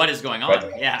going on. What is going on?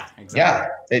 Right? Yeah, Yeah,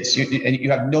 exactly. and you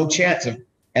have no chance of,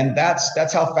 and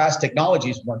that's how fast technology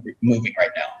is moving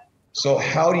right now. So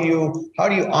how do you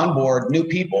onboard new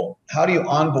people? How do you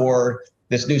onboard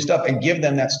this new stuff and give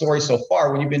them that story so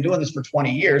far when you've been doing this for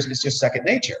 20 years and it's just second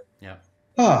nature? Yeah.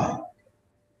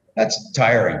 That's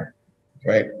tiring,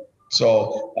 right?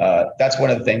 So that's one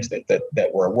of the things that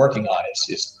we're working on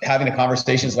is having the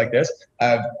conversations like this.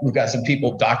 We've got some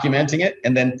people documenting it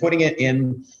and then putting it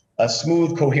in a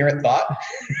smooth, coherent thought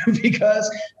because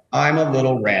I'm a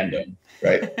little random,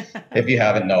 right? If you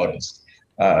haven't noticed.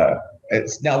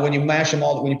 It's now when you mash them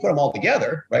all, when you put them all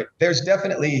together, right? There's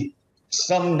definitely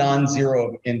some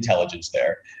non-zero intelligence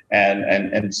there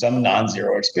and some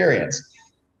non-zero experience.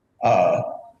 I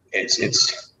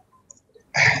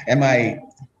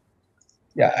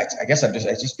guess I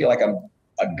just feel like I'm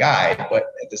a guy, but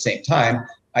at the same time,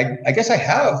 I guess I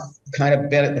have kind of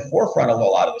been at the forefront of a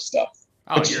lot of this stuff.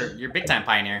 Oh, you're big time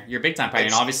pioneer. You're a big time pioneer.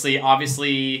 And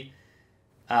obviously,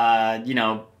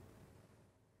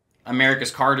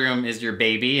 America's Card Room is your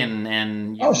baby,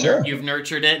 and you've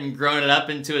nurtured it and grown it up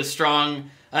into a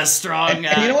strong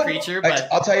creature. But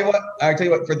I'll tell you what.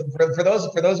 For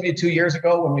those of you 2 years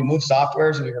ago when we moved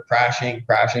softwares and we were crashing.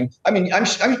 I mean,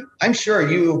 I'm sure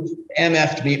you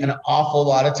MF'd me an awful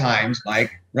lot of times,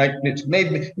 Mike. Right? It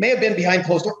may have been behind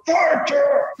closed doors.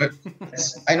 But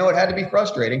I know it had to be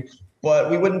frustrating,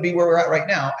 but we wouldn't be where we're at right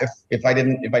now if I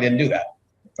didn't do that.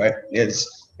 Right? You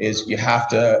have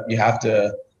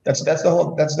to. That's the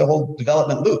whole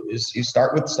development loop. Is you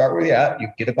start where you're at. You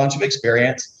get a bunch of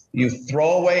experience. You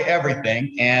throw away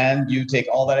everything, and you take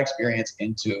all that experience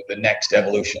into the next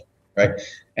evolution, right?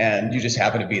 And you just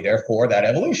happen to be there for that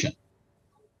evolution.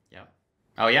 Yeah.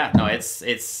 Oh yeah. No,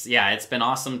 it's been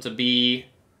awesome to be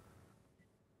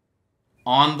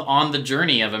on the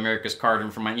journey of America's Card Room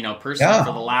for my personally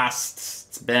for the last,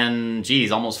 it's been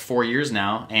almost 4 years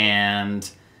now,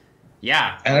 and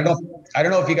yeah. And I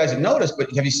don't know if you guys have noticed,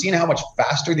 but have you seen how much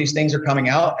faster these things are coming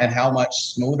out and how much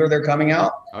smoother they're coming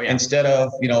out? Oh, yeah. Instead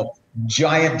of,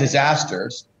 giant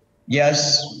disasters.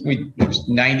 Yes,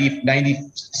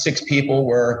 96 people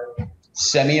were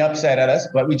semi upset at us,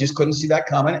 but we just couldn't see that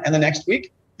coming. And the next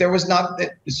week it was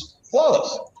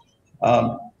flawless.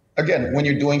 Again, when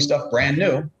you're doing stuff brand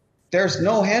new, there's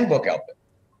no handbook out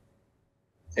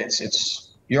there.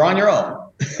 You're on your own.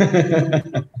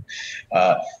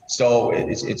 So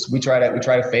we try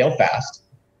to fail fast,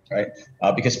 right?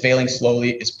 Because failing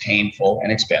slowly is painful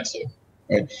and expensive,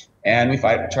 right? And we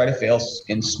try to fail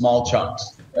in small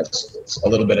chunks. That's a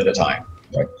little bit at a time,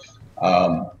 right?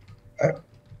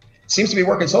 Seems to be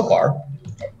working so far.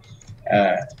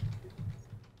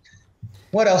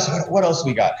 What else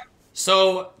we got?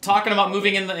 So talking about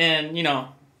moving in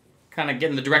kind of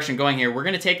getting the direction going here, we're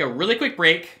going to take a really quick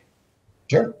break.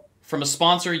 Sure. From a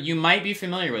sponsor you might be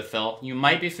familiar with, Phil. You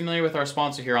might be familiar with our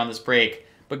sponsor here on this break.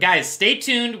 But guys, stay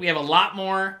tuned. We have a lot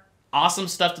more awesome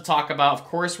stuff to talk about. Of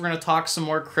course, we're going to talk some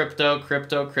more crypto.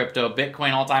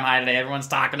 Bitcoin all-time high today. Everyone's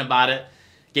talking about it.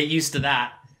 Get used to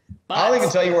that. But I'll even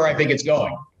tell you where I think it's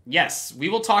going. Yes, we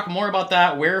will talk more about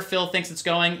that, where Phil thinks it's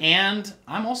going, and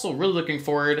I'm also really looking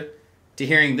forward to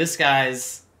hearing this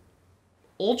guy's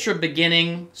ultra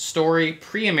beginning story,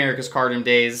 pre-America's Card Room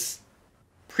days,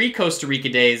 pre-Costa Rica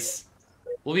days.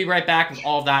 We'll be right back with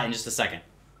all of that in just a second.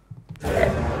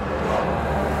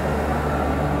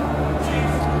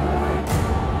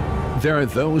 There are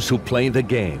those who play the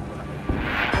game.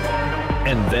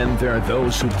 And then there are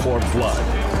those who pour blood,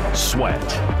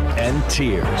 sweat, and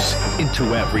tears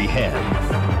into every hand.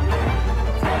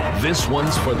 This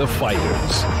one's for the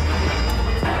fighters.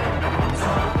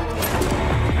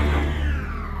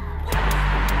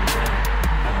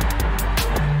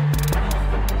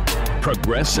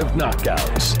 Progressive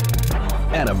Knockouts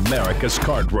at America's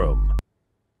Card Room.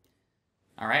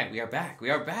 All right, we are back. We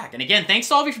are back. And again, thanks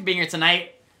to all of you for being here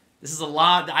tonight. This is a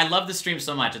lot. I love this stream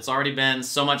so much. It's already been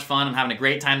so much fun. I'm having a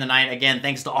great time tonight. Again,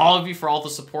 thanks to all of you for all the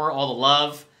support, all the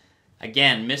love.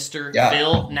 Again, Mr.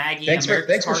 Phil Nagy. Thanks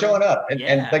for showing up.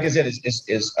 And like I said,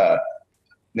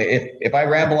 if I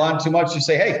ramble on too much, you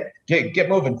say, hey, get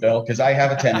moving, Phil, because I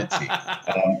have a tendency.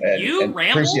 You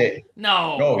ramble?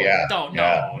 No. Oh, yeah. Don't.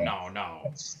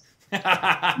 No.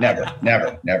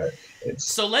 Never.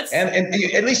 So let's. And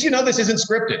at least you know this isn't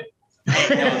scripted.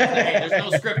 Hey, there's no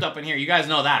script up in here. You guys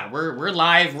know that. We're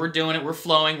live. We're doing it. We're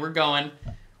flowing. We're going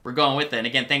with it. And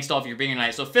again, thanks to all of you for being here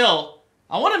tonight. So Phil,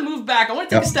 I want to move back. I want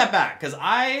to take a step back because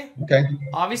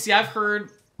obviously I've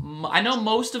heard. I know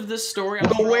most of this story.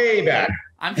 Go way back.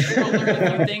 I'm sure I'll learn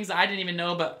a few things I didn't even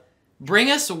know, but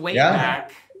bring us way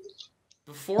back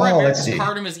before America's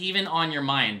Card Room is even on your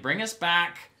mind. Bring us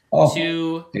back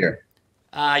to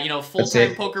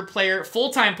full-time poker player,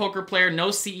 no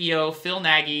CEO, Phil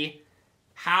Nagy.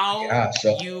 How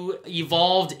you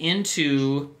evolved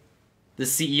into the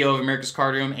CEO of America's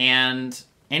Card Room, and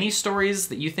any stories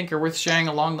that you think are worth sharing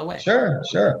along the way. Sure.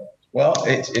 Well,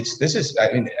 I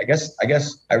guess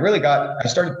I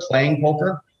started playing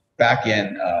poker back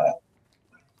in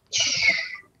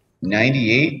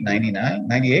 98, 99,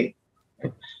 98.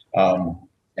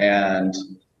 And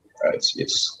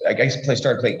I guess I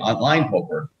started playing online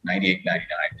poker 98, 99.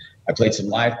 I played some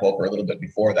live poker a little bit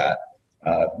before that.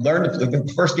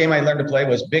 The first game I learned to play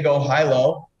was Big O High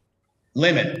Low,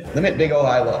 Limit Big O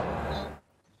High Low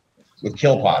with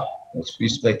Kill Pot. We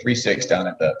used to play 3-6 down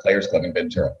at the Players Club in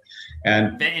Ventura.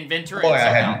 And in Ventura,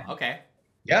 okay.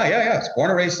 Yeah. I was born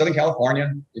and raised Southern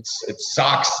California. It's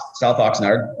South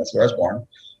Oxnard. That's where I was born.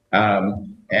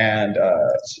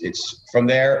 It's from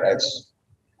there.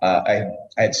 I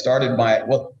had started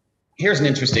here's an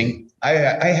interesting. I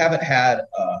haven't had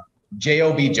a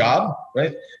job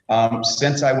right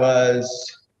since I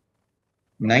was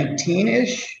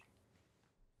 19-ish.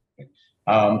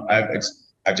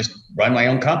 I've just run my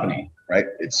own company, right?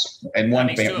 It's in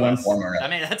one form or another. I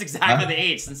mean, that's exactly the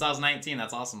age since I was 19.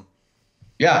 That's awesome.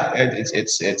 Yeah,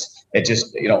 it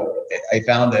just I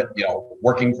found that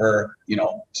working for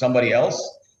somebody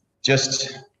else,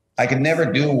 I could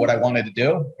never do what I wanted to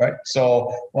do, right?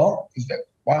 So why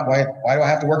do I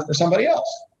have to work for somebody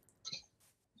else?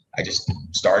 I just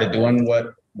started doing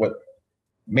what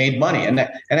made money, and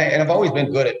I've always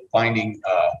been good at finding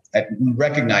at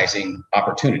recognizing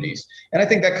opportunities, and I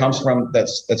think that comes from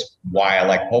that's why I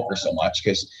like poker so much,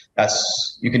 because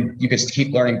you can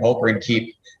keep learning poker and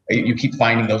you keep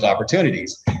finding those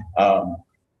opportunities.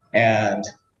 And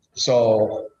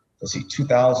so let's see,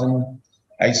 2000,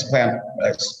 I used to play on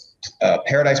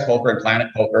Paradise Poker and Planet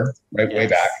Poker way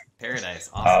back. Paradise,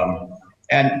 awesome.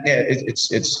 And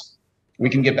it's we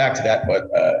can get back to that, but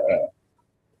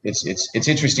it's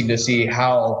interesting to see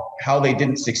how they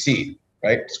didn't succeed,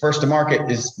 right? First to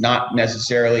market is not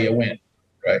necessarily a win,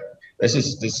 right?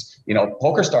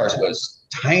 Poker Stars was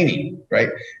tiny, right?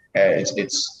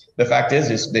 The fact is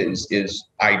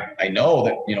I know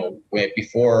that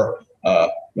before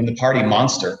when the party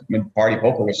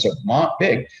poker was so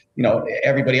big,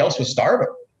 everybody else was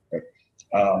starving, right?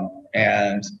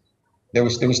 And there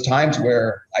was times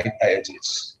where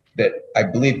I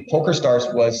believe Poker Stars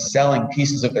was selling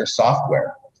pieces of their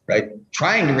software, right?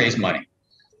 Trying to raise money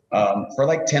for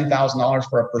like $10,000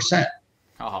 for 1%.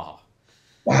 Oh,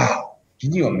 wow!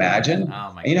 Can you imagine?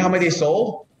 Oh my! And you know how many they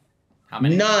sold? How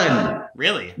many? None.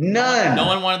 Really? None. No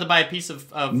one wanted to buy a piece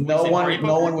of no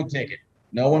one would take it.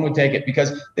 No one would take it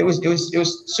because it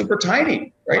was super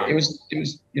tiny, right? Wow. It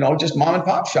was just mom and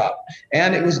pop shop,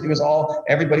 and it was all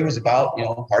everybody was about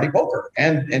party poker,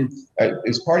 and it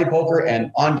was party poker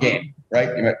and on game, right?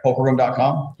 You're at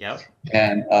pokerroom.com. Yep.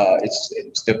 And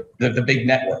it's the big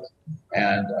network,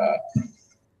 and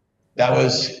that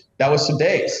was some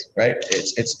days, right?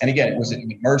 And again, it was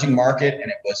an emerging market, and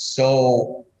it was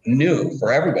so new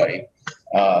for everybody.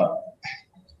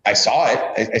 I saw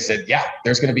it. I said, yeah,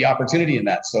 there's going to be opportunity in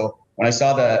that. So when I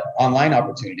saw the online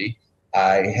opportunity,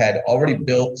 I had already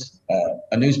built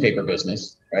a newspaper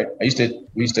business, right? I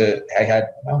had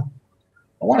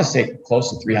want to say close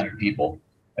to 300 people.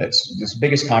 It's the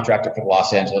biggest contractor for the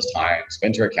Los Angeles Times,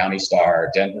 Ventura County Star,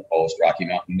 Denver Post, Rocky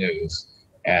Mountain News,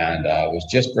 and was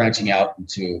just branching out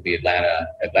into the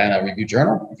Atlanta Review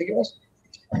Journal, I think it was.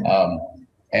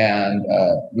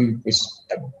 We was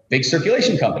a big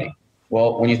circulation company.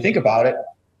 Well, when you think about it,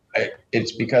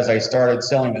 it's because I started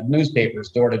selling the newspapers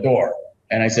door to door.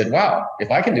 And I said, wow, if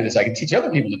I can do this, I can teach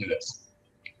other people to do this.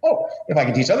 Oh, if I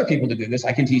can teach other people to do this,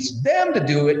 I can teach them to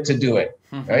do it,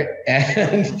 right?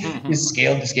 And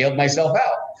scaled myself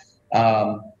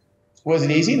out. Was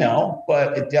it easy? No,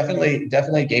 but it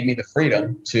definitely gave me the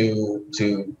freedom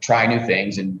to try new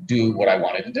things and do what I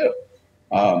wanted to do.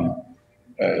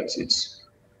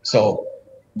 So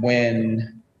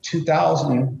when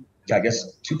 2000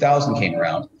 came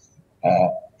around,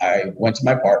 I went to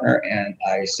my partner and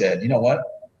I said, you know what?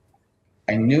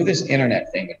 I knew this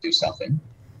internet thing would do something.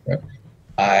 Right?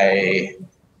 I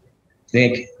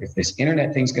think if this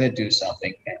internet thing's going to do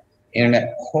something,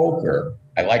 internet poker,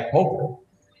 I like poker,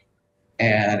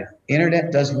 and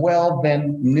internet does well,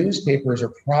 then newspapers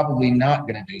are probably not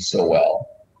going to do so well.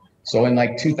 So in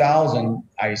like 2000,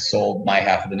 I sold my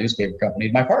half of the newspaper company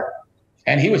to my partner,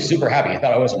 and he was super happy. He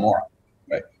thought I was a moron,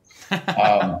 right?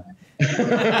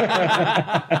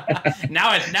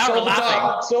 Now we're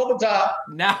laughing. Sold the top.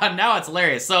 Now it's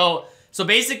hilarious. So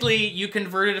basically, you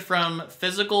converted from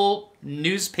physical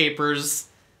newspapers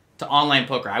to online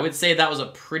poker. I would say that was a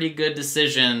pretty good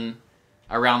decision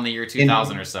around the year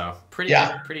 2000 or so. Pretty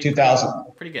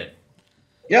 2000. Pretty good.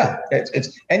 Yeah,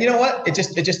 it's and you know what? It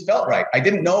just felt right. I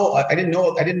didn't know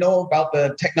about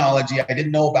the technology. I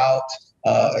didn't know about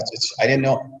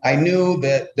I knew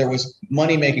that there was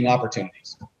money making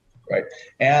opportunities, right?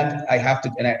 And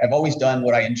I've always done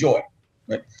what I enjoy,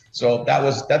 right? So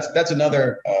that's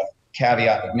another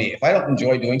caveat of me. If I don't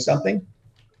enjoy doing something,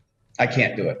 I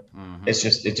can't do it. Mm-hmm.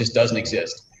 It just doesn't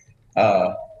exist.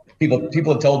 People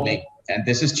have told me, and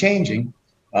this is changing.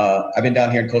 I've been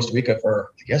down here in Costa Rica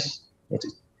for, I guess,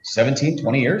 17,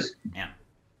 20 years. Yeah.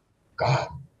 God,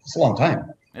 it's a long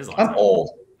time. It is a long time.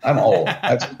 I'm old.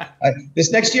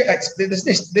 This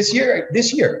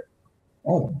year.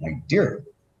 Oh my dear.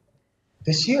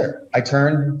 This year I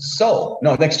turned so.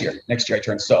 No, next year I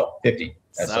turned 50.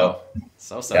 So.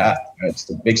 Yeah, it's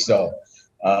the big so.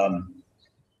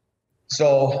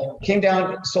 So came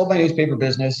down, sold my newspaper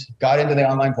business, got into the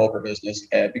online poker business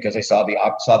because I saw there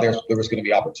was going to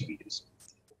be opportunities.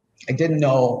 I didn't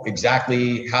know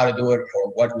exactly how to do it or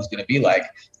what it was going to be like,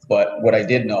 but what I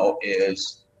did know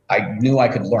is I knew I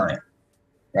could learn it.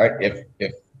 Right?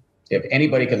 If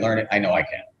anybody can learn it, I know I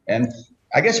can. And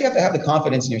I guess you have to have the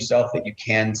confidence in yourself that you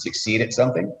can succeed at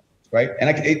something. Right. And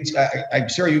I'm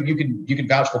sure you can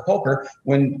vouch for poker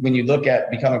when you look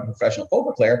at becoming a professional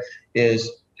poker player.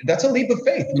 That's a leap of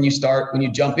faith when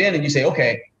you jump in and you say,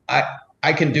 okay,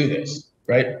 I can do this.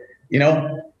 Right. You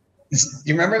know,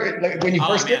 you remember when you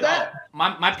first did that?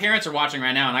 My parents are watching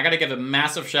right now, and I got to give a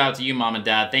massive shout out to you, Mom and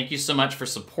Dad. Thank you so much for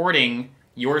supporting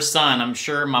your son. I'm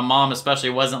sure my mom especially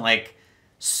wasn't like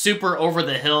super over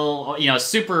the hill,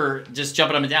 super just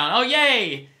jumping up and down. Oh,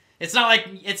 yay. It's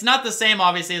not the same,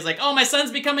 obviously, as like, oh, my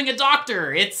son's becoming a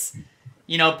doctor. It's,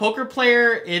 poker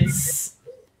player. It's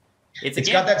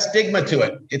got that stigma to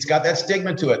it. It's got that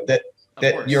stigma to it that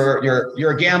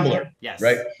you're a gambler. Yes.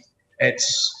 Right.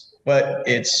 But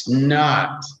it's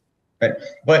not. Right.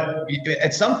 But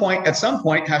at some point,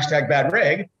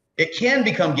 #BadReg, it can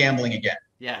become gambling again.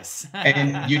 Yes.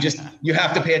 And you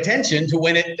have to pay attention to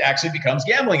when it actually becomes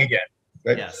gambling again.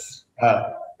 Right? Yes.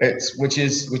 It's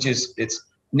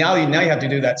now you have to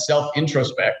do that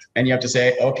self-introspect, and you have to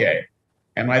say, okay,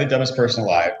 am I the dumbest person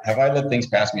alive? Have I let things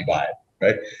pass me by?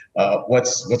 Right?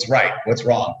 What's right? What's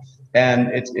wrong? And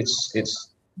it's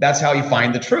that's how you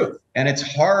find the truth. And it's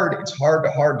hard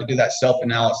to do that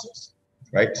self-analysis,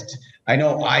 right? I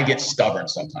know I get stubborn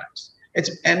sometimes.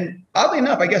 And oddly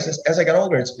enough, I guess as I got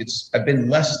older, I've been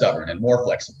less stubborn and more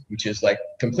flexible, which is like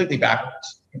completely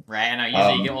backwards. Right. I know.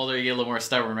 Usually you get older, you get a little more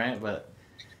stubborn, right? But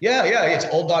yeah. It's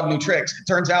old dog, new tricks. It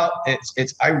turns out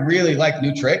I really like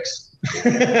new tricks.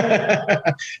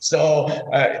 So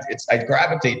I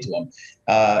gravitate to them.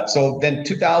 So then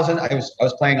 2000, I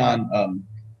was playing on.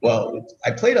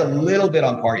 I played a little bit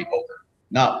on party poker,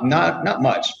 not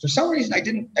much. For some reason, I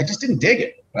just didn't dig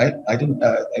it. Right? I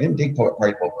didn't dig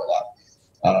party poker a lot.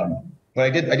 But I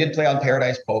did play on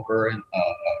Paradise Poker, and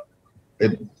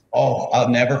I'll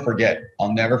never forget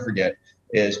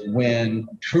is when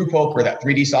True Poker, that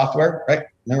 3D software, right?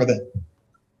 Remember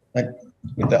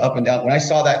with the up and down. When I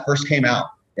saw that first came out,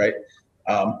 right?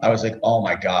 I was like, oh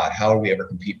my God, how do we ever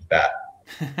compete with that?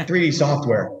 3D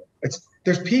software.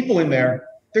 There's people in there.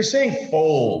 They're saying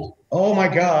fold. Oh my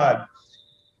God.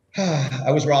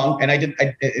 I was wrong. And I didn't,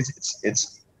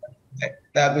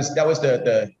 that was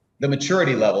the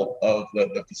maturity level of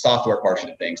the software portion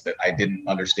of things that I didn't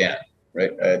understand.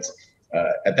 Right. At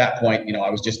that point, I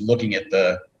was just looking at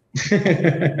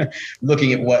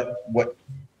looking at what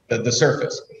the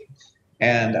surface.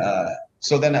 And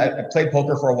so then I played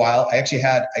poker for a while. I actually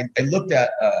I looked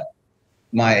at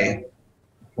my,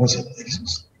 what was it?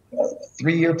 A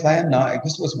 3-year plan? No, I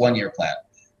guess it was 1-year plan.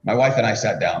 My wife and I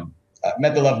sat down,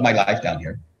 met the love of my life down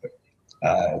here.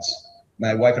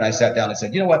 My wife and I sat down and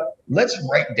said, you know what, let's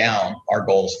write down our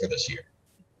goals for this year.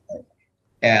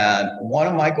 And one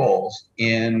of my goals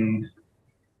I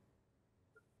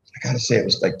got to say, it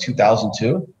was like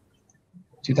 2002,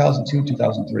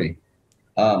 2003,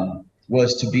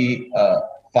 was to be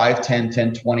 5, 10,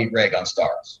 10, 20 reg on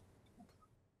stars.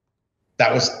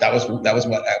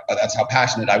 That's how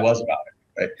passionate I was about it.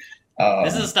 Right?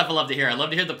 This is the stuff I love to hear. I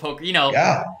love to hear the poker,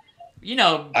 Yeah.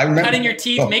 Cutting your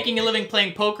teeth, making a living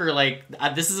playing poker. Like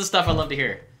this is the stuff I love to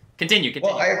hear. Continue.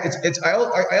 Well, I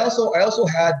also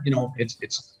had,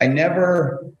 I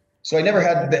never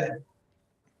had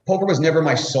poker was never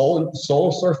my sole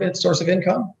source of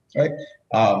income. Right.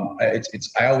 I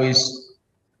always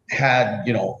had,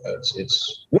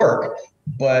 it's work,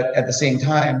 but at the same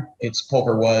time,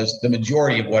 poker was the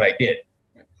majority of what I did.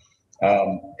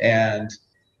 And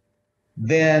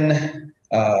then,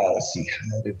 let's see,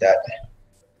 how did that?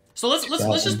 So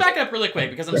let's just back up really quick,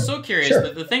 because I'm so curious. Sure.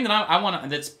 The thing that I want to,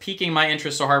 that's piquing my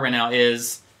interest so hard right now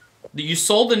is that you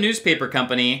sold the newspaper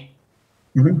company.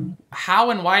 Mm-hmm.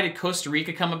 How and why did Costa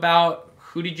Rica come about?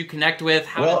 Who did you connect with?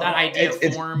 How did that idea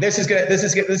form? This is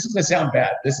gonna sound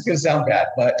bad.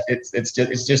 But it's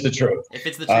just the truth. If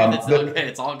it's the truth,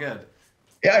 it's all good.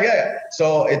 Yeah.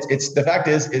 So it's the fact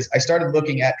is I started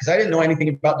looking at, because I didn't know anything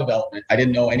about development. I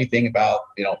didn't know anything about,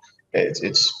 I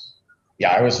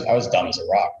was dumb as a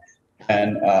rock.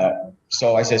 And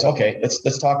so I says, okay,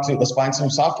 let's find some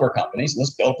software companies.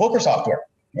 Let's build poker software.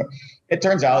 It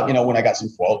turns out, when I got some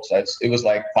quotes, it was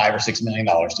like $5 or $6 million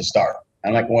to start.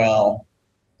 I'm like, well,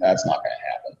 that's not going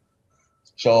to happen.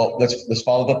 So let's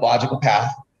follow the logical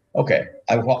path. Okay,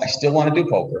 I still want to do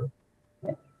poker.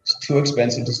 It's too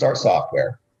expensive to start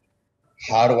software.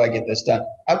 How do I get this done?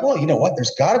 Well, you know what?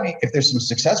 There's got to be, if there's some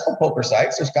successful poker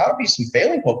sites, there's got to be some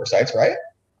failing poker sites, right?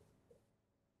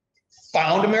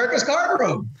 Found America's Card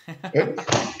Room.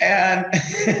 And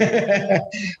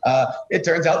it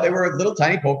turns out they were a little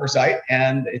tiny poker site,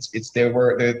 and they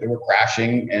were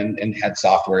crashing and had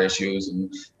software issues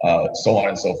and so on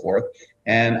and so forth.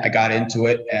 And I got into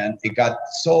it, and it got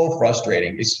so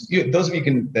frustrating. Those of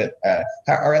you that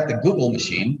are at the Google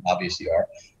machine, obviously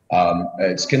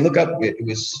can look up.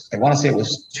 I want to say it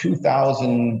was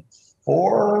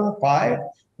 2004 or 5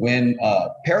 when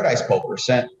Paradise Poker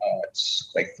sent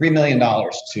like $3 million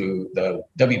to the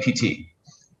WPT,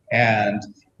 and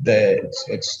the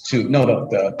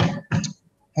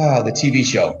TV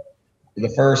show, the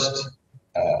first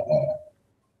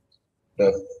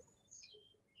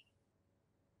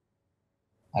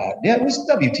it was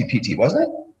WTPT, wasn't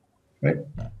it? Right.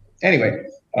 Anyway,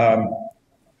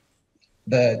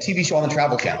 the TV show on the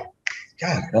Travel Channel.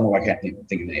 God, I don't know why I can't even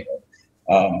think of the name of it.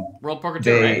 World Poker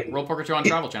Tour, right? World Poker Tour on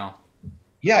Travel Channel.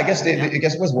 Yeah, I guess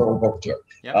it was World Poker Tour.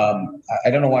 Yep. I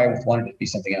don't know why I wanted it to be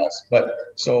something else, but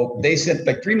so they sent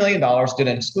like $3 million, did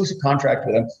an exclusive contract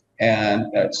with them,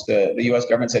 and the U.S.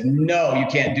 government said, no, you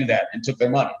can't do that, and took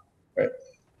their money. Right.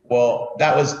 Well,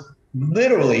 that was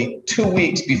literally 2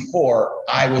 weeks before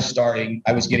I was getting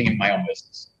in my own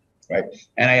business, right?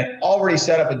 And I had already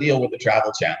set up a deal with the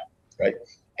Travel Channel, right?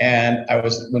 And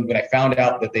when I found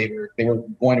out that they were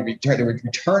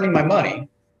returning my money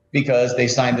because they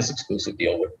signed this exclusive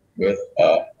deal with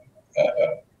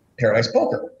Paradise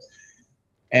Poker.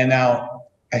 And now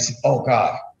I said, oh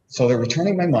God, so they're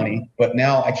returning my money, but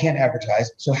now I can't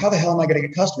advertise. So how the hell am I going to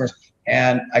get customers?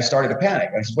 And I started to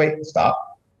panic. I said, wait,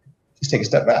 stop, just take a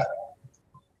step back.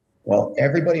 Well,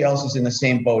 everybody else is in the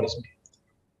same boat as me.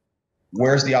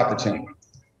 Where's the opportunity?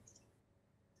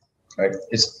 Right?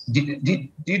 Do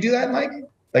you do that, Mike?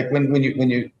 Like when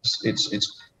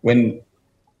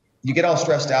you get all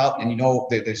stressed out and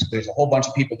there's a whole bunch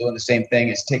of people doing the same thing,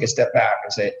 is take a step back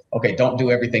and say, okay, don't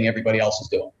do everything everybody else is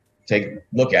doing. Take a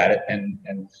look at it and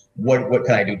what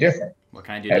can I do different? What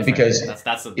can I do different? Because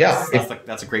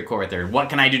that's a great quote right there. What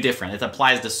can I do different? It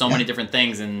applies to so many different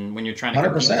things, and when you're trying to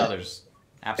compete with others.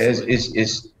 Absolutely.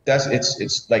 It's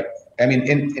like, I mean,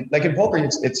 in poker,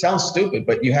 it sounds stupid,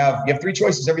 but you have 3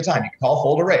 choices every time. You can call,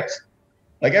 fold, or raise,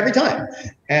 like every time.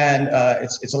 And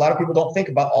it's a lot of people don't think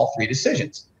about all 3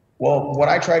 decisions. Well, what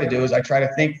I try to do is I try to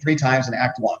think 3 times and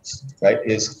act once, right?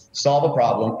 Is solve a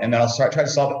problem, and then I'll try to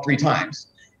solve it 3 times,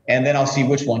 and then I'll see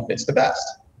which one fits the best.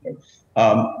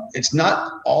 It's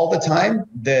not all the time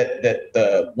that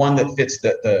the one that fits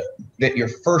that your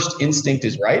first instinct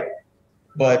is right,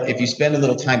 but if you spend a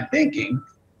little time thinking,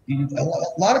 a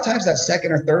lot of times that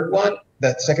second or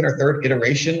third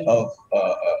iteration of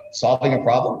solving a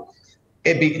problem,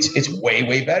 it's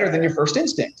way better than your first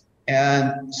instinct.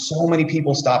 And so many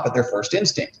people stop at their first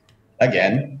instinct.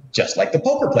 Again, just like the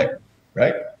poker player,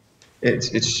 right?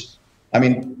 I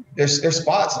mean, there's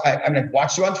spots. I mean, I've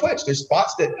watched you on Twitch. There's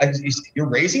spots that you're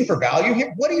raising for value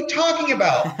here. What are you talking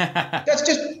about? That's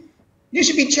just, you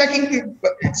should be checking,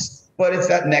 but it's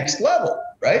that next level,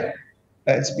 right?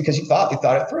 It's because you thought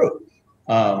it through.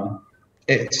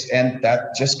 And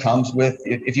that just comes with,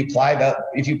 if you apply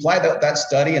that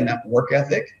study and that work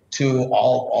ethic to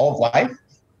all of life,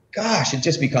 gosh, it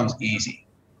just becomes easy,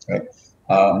 right?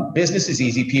 Business is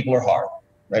easy. People are hard,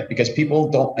 right? Because people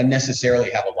don't necessarily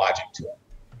have a logic to it,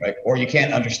 right? Or you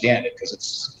can't understand it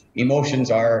because emotions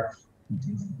are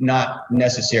not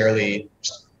necessarily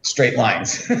straight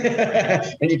lines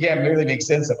and you can't really make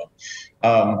sense of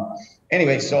them.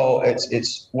 Anyway, so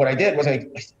it's what I did was I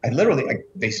literally,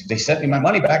 they sent me my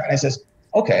money back and I says,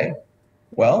 okay,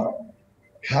 well,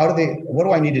 what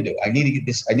do I need to do? I need to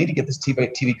get this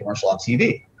TV commercial on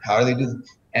TV. How do they do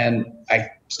this? And I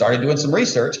started doing some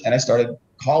research and I started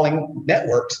calling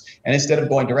networks, and instead of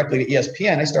going directly to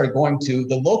ESPN, I started going to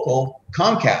the local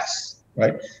Comcast,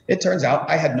 right? It turns out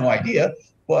I had no idea,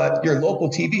 but your local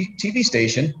TV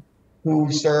station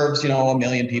who serves, 1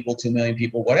 million people, 2 million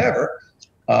people, whatever,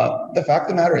 the fact of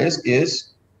the matter is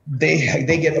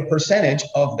they get a percentage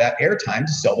of that airtime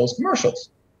to sell those commercials,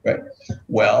 right?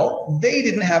 Well, they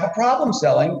didn't have a problem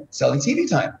selling TV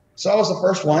time. So I was the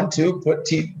first one to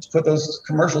put those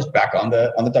commercials back on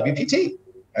the WPT,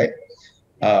 right?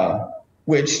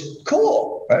 Which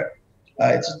cool, right?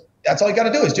 That's all you got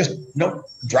to do is just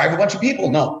drive a bunch of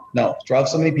people. No, drive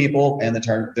so many people, and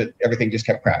that everything just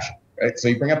kept crashing, right? So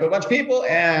you bring up a bunch of people,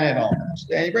 and it all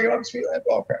crashed. And you bring up a bunch of people, and it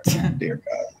all crashed. Dear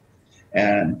God.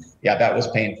 And yeah, that was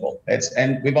painful.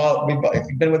 We've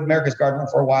been with America's Garden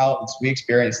for a while. We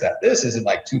experienced that. This is in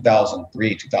like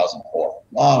 2003, 2004,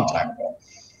 long time ago.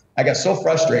 I got so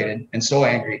frustrated and so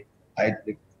angry. I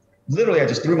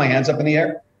just threw my hands up in the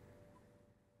air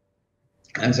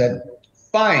and said,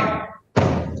 fine,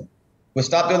 we'll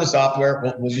stop doing the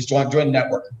software. We'll just join the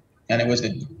network. And it was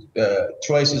the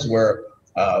choices were,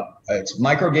 it's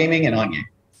micro gaming and on game,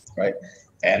 right?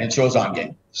 And it chose on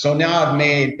game. So now I've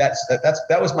made,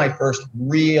 that was my first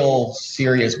real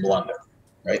serious blunder,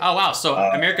 right? Oh, wow. So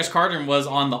America's Cardroom was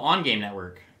on the on game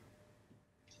network.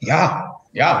 Yeah.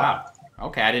 Wow.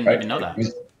 Okay. I didn't even know that.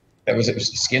 It was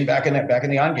skin back in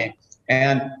the on game.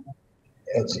 And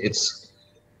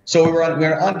so we were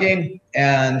on game,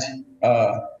 and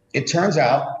it turns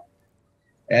out,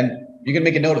 and you can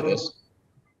make a note of this,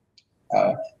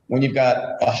 when you've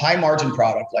got a high margin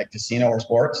product like casino or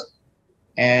sports,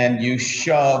 and you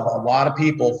shove a lot of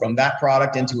people from that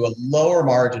product into a lower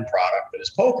margin product that is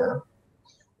poker,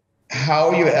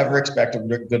 how you ever expect a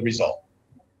good result?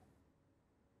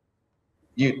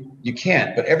 You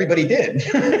can't, but everybody did.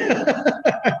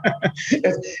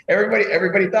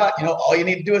 everybody thought, all you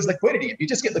need to do is liquidity. If you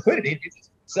just get liquidity, if you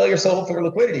sell your soul for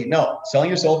liquidity. No, selling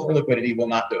your soul for liquidity will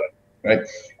not do it,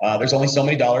 right? There's only so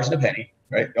many dollars in a penny,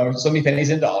 right? Or so many pennies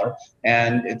in a dollar,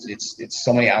 and it's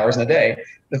so many hours in a day.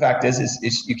 The fact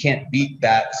is you can't beat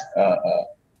that.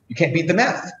 You can't beat the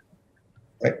math,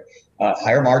 right?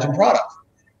 Higher margin product.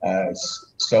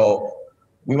 So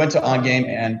we went to on game,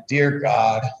 and dear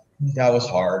God, that was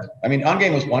hard. I mean, on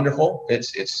game was wonderful.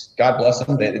 It's God bless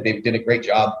them. They did a great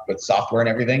job with software and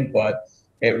everything, but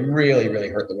it really, really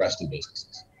hurt the rest of the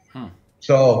businesses.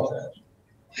 So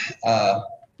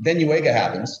then UEGA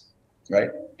happens,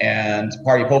 right? And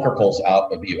Party Poker pulls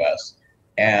out of the U.S.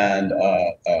 and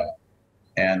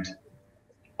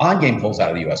on game pulls out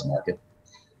of the U.S. market.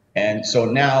 And so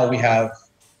now we have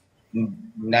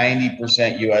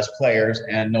 90% U.S. players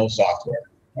and no software.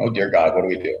 Oh dear God, what do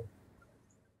we do?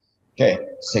 Okay,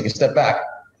 let's take a step back.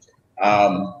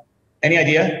 Any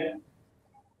idea?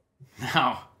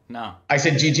 No. I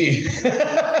said GG.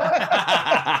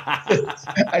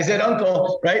 I said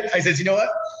uncle, right? I said, you know what?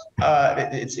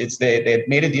 They had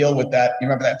made a deal with that. You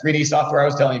remember that 3D software I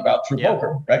was telling you about, True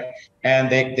Poker, right? And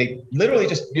they literally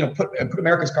just put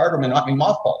America's Cardroom in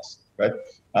mothballs, right?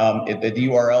 The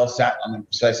URL sat on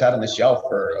the shelf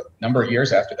for a number of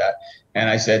years after that. And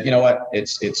I said, you know what?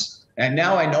 And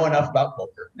now I know enough about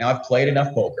poker. Now I've played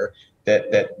enough poker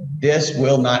that this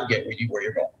will not get you where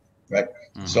you're going, right?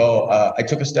 So I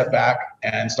took a step back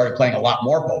and started playing a lot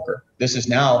more poker. This is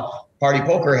now, party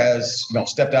poker has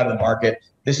stepped out of the market.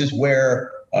 This is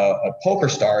where Poker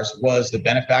Stars was the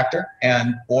benefactor,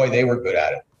 and boy, they were good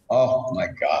at it. Oh my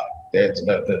God, it's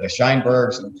the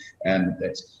Scheinbergs, and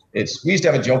it's. We used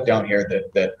to have a joke down here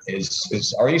that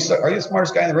is. Are you the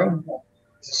smartest guy in the room?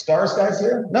 Stars guys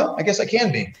here? No, I guess I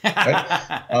can be.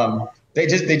 Right? They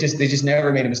just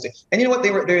never made a mistake. And you know what?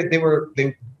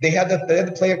 They had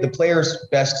the player's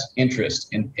best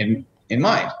interest in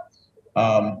mind.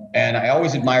 And I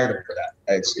always admired him for that.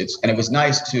 And it was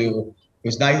nice to.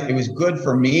 It was good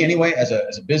for me anyway, as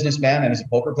a businessman and as a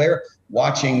poker player,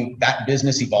 watching that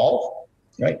business evolve,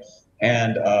 right?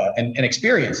 And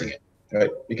experiencing it,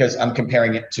 right? Because I'm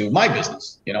comparing it to my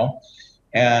business,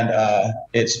 and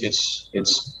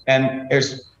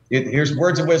here's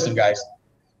words of wisdom, guys.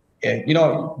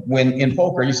 When in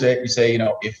poker you say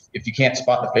if you can't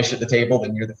spot the fish at the table,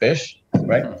 then you're the fish,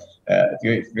 right? If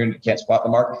you can't spot the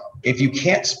mark, if you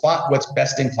can't spot what's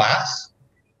best in class.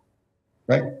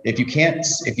 Right. If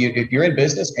you're in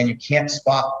business and you can't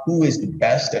spot who is the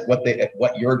best at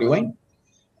what you're doing,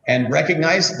 and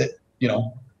recognize that,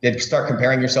 then start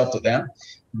comparing yourself to them,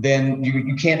 then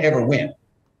you can't ever win.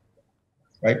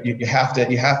 Right. You have to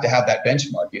have that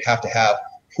benchmark. You have to have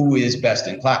who is best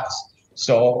in class.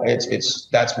 So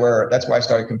that's why I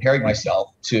started comparing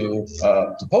myself to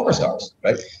Poker Stars,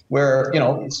 right? Where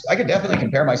I could definitely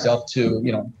compare myself to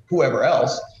whoever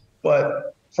else,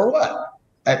 but for what?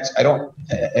 I don't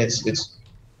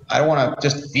want to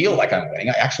just feel like I'm winning.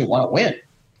 I actually want to win.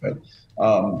 Right?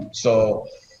 So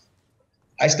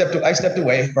I stepped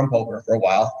away from poker for a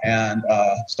while and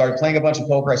started playing a bunch of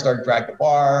poker. I started Drag the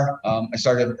Bar. I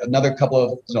started another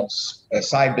couple of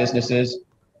side businesses,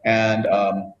 and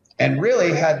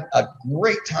really had a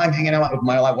great time hanging out with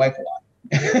my wife a lot.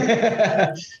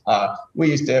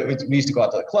 We used to go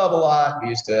out to the club a lot. We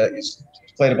used to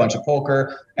play a bunch of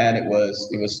poker, and it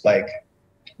was like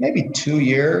maybe 2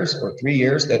 years or 3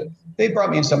 years that they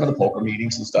brought me in some of the poker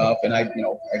meetings and stuff, and I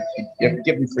give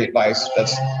them free advice.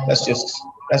 That's just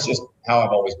how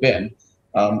I've always been,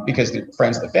 because they're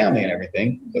friends of the family and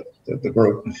everything, the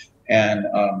group, and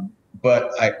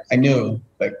but I knew,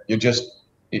 like, if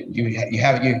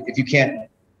you can't.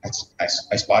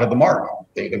 I spotted the mark.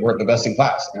 They weren't the best in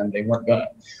class, and they weren't gonna.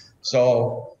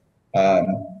 So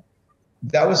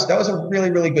that was a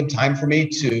really, really good time for me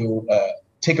to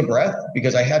take a breath,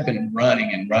 because I had been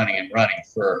running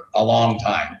for a long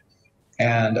time,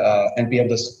 and be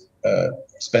able to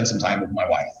spend some time with my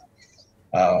wife.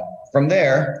 From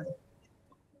there,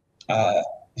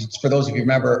 for those of you who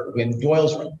remember when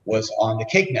Doyle's Room was on the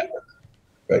Cake Network,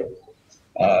 right?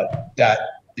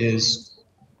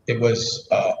 It was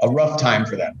a rough time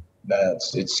for them.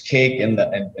 It's Cake and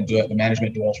the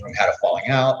management of Doyle's Room had a falling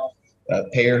out.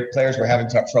 Players were having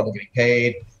trouble getting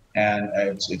paid. And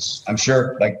I'm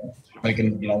sure, like, we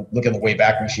can, look at the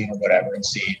Wayback Machine or whatever and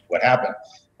see what happened.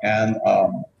 And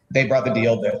they brought the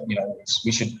deal that,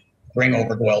 we should bring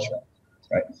over Doyle's Room,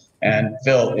 right? And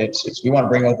Phil, we want to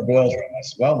bring over Doyle's Room. I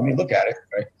said, well, let me look at it,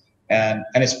 right? And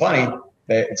it's funny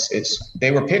that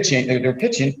they were pitching,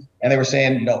 and they were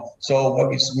saying, so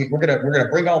we're gonna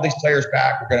bring all these players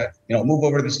back. We're gonna, move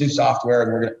over to this new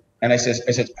software, and I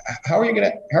said, how are you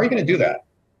gonna do that?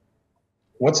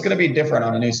 What's going to be different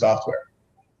on a new software?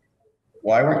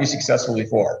 Why weren't you successful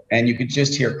before? And you could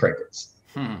just hear crickets,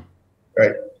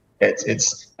 right?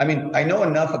 I mean, I know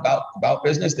enough about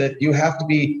business that you have to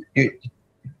be,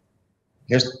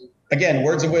 here's, again,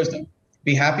 words of wisdom.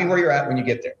 Be happy where you're at when you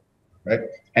get there, right?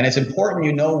 And it's important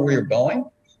where you're going,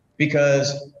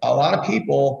 because a lot of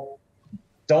people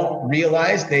don't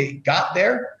realize they got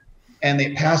there and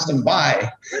they passed them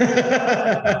by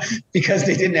because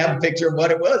they didn't have a picture of what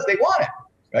it was they wanted.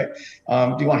 Right?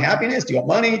 Do you want happiness? Do you want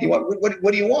money? Do you want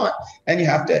what do you want? And you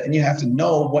have to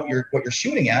know what you're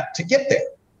shooting at to get there.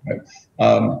 Right?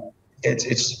 And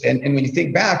when you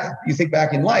think back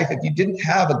in life, if you didn't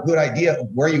have a good idea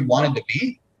of where you wanted to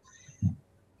be,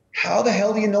 how the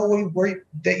hell do you know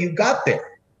that you got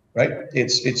there? Right?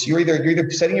 You're either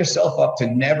setting yourself up to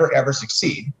never ever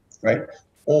succeed, right?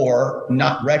 Or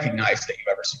not recognize that you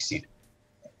ever succeeded.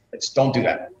 Don't do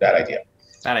that idea.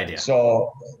 Bad idea.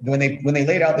 So when they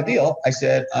laid out the deal, I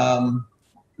said,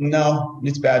 no,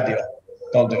 it's a bad deal.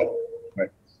 Don't do it. Right?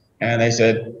 And they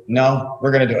said, no, we're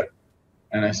going to do it.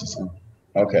 And I said,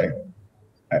 okay.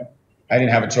 I didn't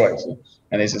have a choice.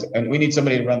 And they said, and we need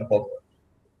somebody to run the poker.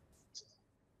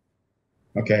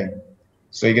 Okay.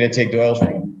 So you're going to take Doyle's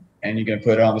Room and you're going to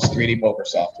put it on this 3D poker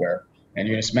software, and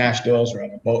you're going to smash Doyle's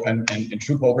Room and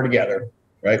True Poker together.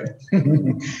 Right.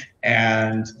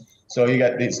 And So you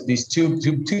got these two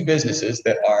businesses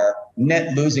that are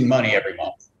net losing money every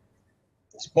month.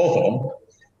 It's both of them.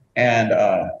 And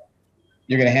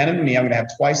you're going to hand them to me. I'm going to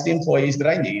have twice the employees that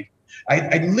I need.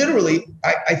 I literally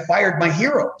fired my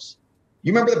heroes.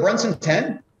 You remember the Brunson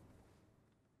 10?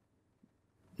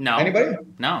 No. Anybody?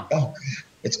 No. Oh,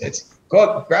 it's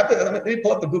go grab the. Let me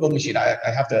pull up the Google machine. I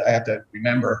have to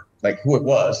remember like who it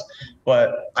was.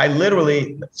 But I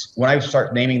literally, when I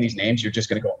start naming these names, you're just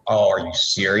going to go, oh, are you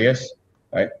serious?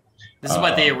 Right. This is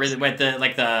what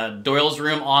the Doyle's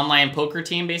Room online poker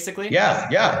team, basically.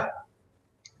 Yeah.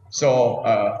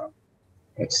 So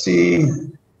let's see.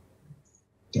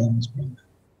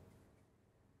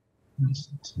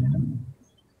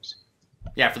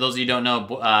 Yeah, for those of you who don't know,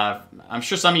 I'm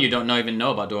sure some of you don't even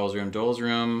know about Doyle's Room. Doyle's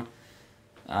Room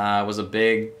was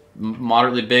a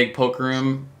moderately big poker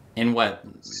room in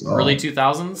early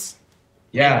 2000s.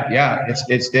 Yeah.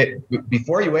 It's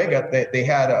before Uega, they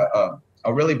had a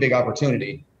really big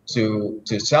opportunity to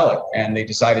sell it, and they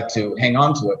decided to hang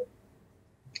on to it,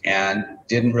 and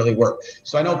didn't really work.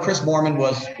 So I know Chris Moorman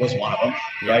was one of them,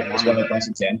 right? Was one of the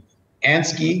Brunson 10.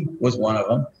 Ansky was one of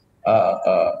them.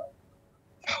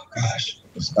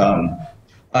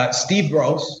 Steve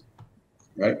Gross,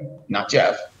 right? Not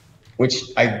Jeff,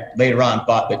 which I later on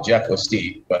thought that Jeff was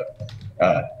Steve, but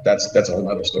that's a whole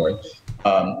other story.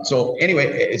 So anyway,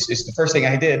 it's the first thing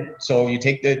I did. So you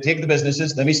take the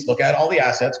businesses. Let me look at all the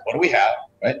assets. What do we have?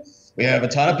 Right? We have a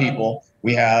ton of people.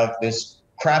 We have this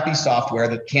crappy software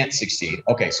that can't succeed.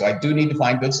 Okay, so I do need to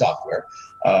find good software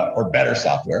or better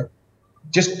software.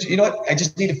 Just, you know what? I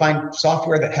just need to find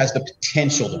software that has the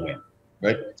potential to win.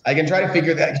 Right? I can try to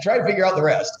figure out the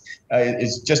rest.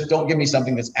 Is just don't give me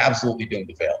something that's absolutely doomed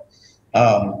to fail.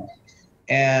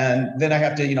 And then I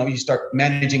have to, you start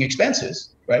managing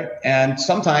expenses, right? And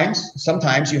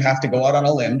sometimes you have to go out on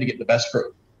a limb to get the best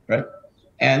fruit, right?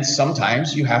 And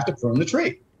sometimes you have to prune the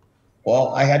tree. Well,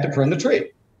 I had to prune the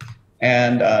tree.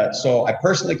 And so I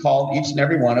personally called each and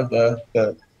every one of the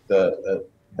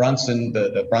Brunson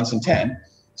 10.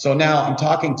 So now I'm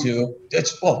talking to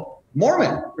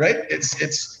Mormon, right?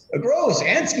 It's Gross,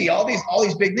 Ansky, all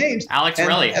these big names. Alex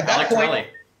Torelli. Torelli.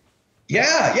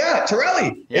 Yeah,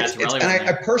 Torelli. Yeah, Torelli. And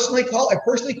I personally called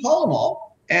them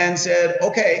all and said,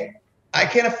 okay, I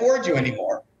can't afford you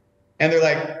anymore. And they're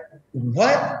like,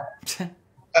 what?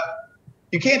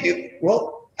 You can't do.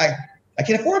 Well, I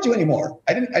can't afford you anymore.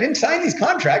 I didn't sign these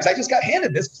contracts. I just got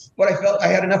handed this. But I felt I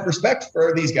had enough respect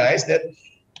for these guys that,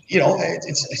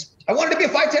 I wanted to be a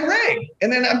 510 reg.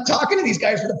 And then I'm talking to these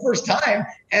guys for the first time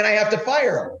and I have to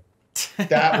fire them.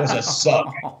 That was a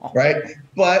suck, right?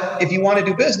 But if you want to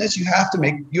do business, you have to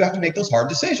make those hard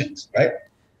decisions, right?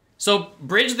 So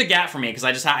bridge the gap for me, because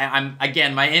I'm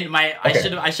again okay.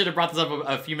 I should have brought this up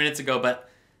a few minutes ago, but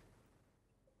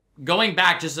going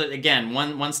back just again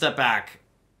one step back.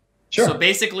 Sure. So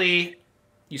basically,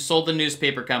 you sold the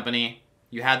newspaper company.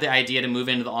 You had the idea to move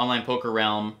into the online poker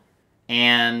realm,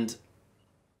 and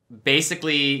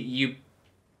basically you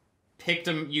picked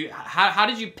them. How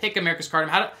did you pick America's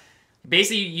Cardroom?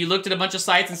 Basically, you looked at a bunch of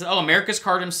sites and said, "Oh, America's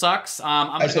Cardroom sucks."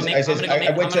 I went to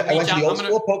the old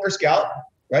school Poker Scout,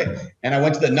 right? And I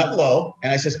went to the Nut Low,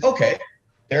 and I says, "Okay,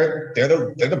 they're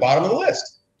the bottom of the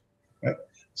list." Right?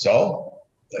 So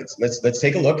let's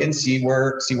take a look and see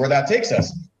where that takes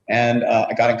us. And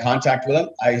I got in contact with them.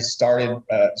 I started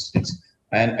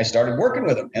working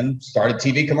with them and started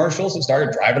TV commercials and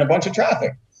started driving a bunch of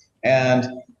traffic. And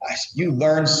you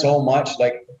learn so much.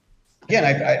 Like, again,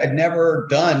 I'd never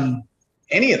done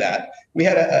any of that.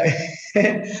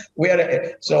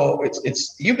 So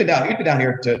you've been down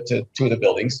here to two of the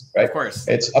buildings, right? Of course.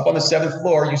 It's up on the 7th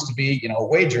floor. Used to be,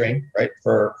 wagering, right,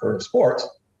 for sports.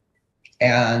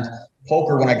 And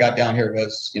poker, when I got down here,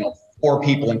 was, 4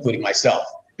 people, including myself.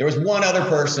 There was one other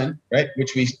person, right,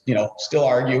 which we, still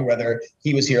argue whether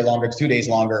he was here longer, 2 days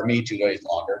longer, or me 2 days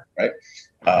longer, right?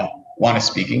 Juan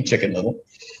speaking, Chicken Little.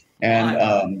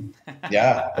 And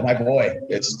yeah, my boy,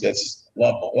 it's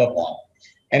love Juan.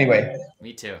 Anyway.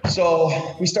 Me too. So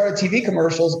we started TV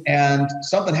commercials, and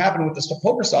something happened with the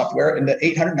poker software, and the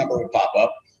 800 number would pop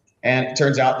up. And it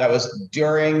turns out that was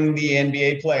during the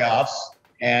NBA playoffs,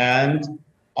 and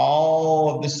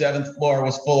all of the 7th floor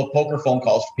was full of poker phone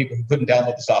calls for people who couldn't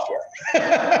download the software.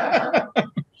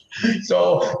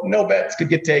 So no bets could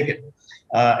get taken.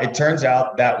 It turns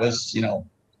out that was,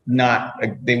 not,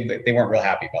 they weren't real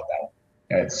happy about that.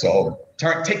 And so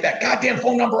take that goddamn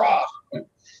phone number off.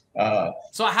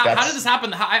 So how did this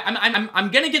happen?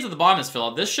 I'm going to get to the bottom of this,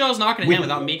 Phil. This show is not going to end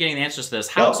without me getting the answers to this.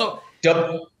 So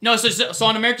No, so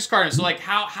on America's Card Room, so like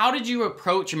how did you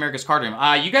approach America's Card Room?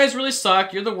 You guys really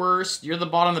suck. You're the worst. You're the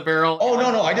bottom of the barrel. Oh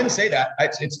no, I didn't say that. I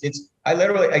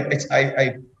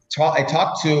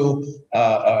talked to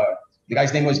the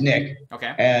guy's name was Nick.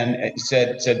 Okay. And it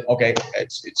said okay,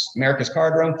 it's America's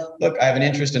Card Room. Look, I have an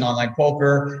interest in online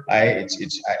poker. I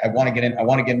want to get in. I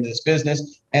want to get into this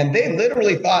business. And they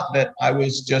literally thought that I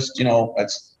was just and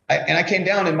I came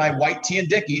down in my white tee and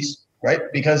Dickies. Right,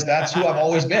 because that's who I've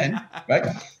always been, right?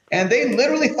 And they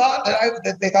literally thought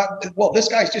well, this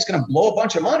guy's just going to blow a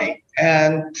bunch of money,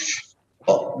 and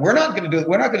well, we're not going to do a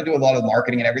lot of the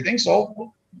marketing and everything.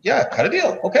 So yeah, cut a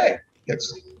deal. Okay,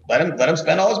 let him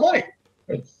spend all his money.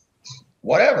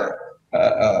 Whatever.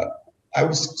 I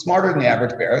was smarter than the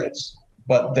average bear.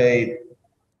 But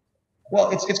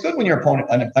it's good when your opponent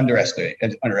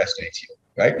underestimates you,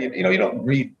 right?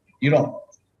 You don't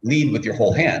lead with your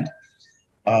whole hand.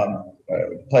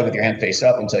 Play with your hand face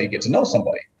up until you get to know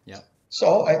somebody. Yeah.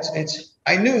 So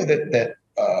I knew that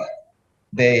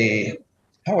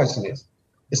how do I say this?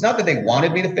 It's not that they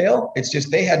wanted me to fail. It's just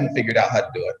they hadn't figured out how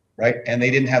to do it, right? And they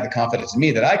didn't have the confidence in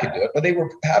me that I could do it, but they were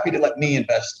happy to let me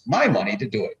invest my money to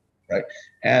do it, right?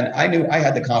 And I knew I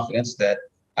had the confidence that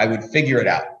I would figure it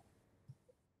out.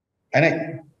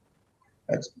 And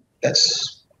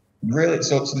that's really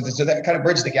so that kind of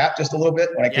bridged the gap just a little bit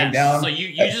when I came down. So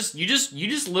you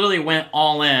just literally went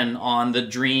all in on the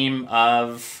dream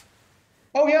of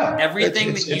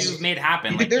everything that you've made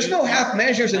happen. There's no half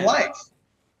measures in life.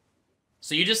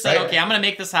 So you just said, okay, I'm going to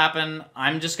make this happen.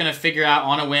 I'm just going to figure out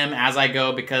on a whim as I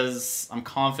go because I'm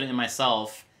confident in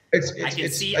myself. I can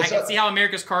see how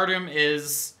America's Card Room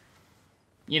is,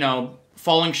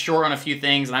 falling short on a few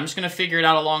things, and I'm just going to figure it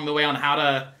out along the way on how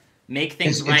to make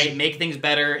things make things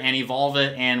better, and evolve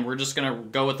it, and we're just going to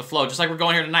go with the flow. Just like we're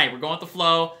going here tonight. We're going with the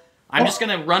flow. I'm just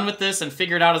going to run with this and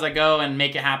figure it out as I go and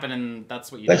make it happen, and that's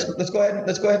what you did. Let's go ahead and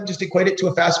just equate it to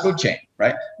a fast food chain,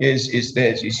 right? Is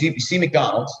this you see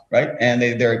McDonald's, right? And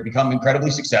they're become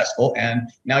incredibly successful, and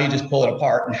now you just pull it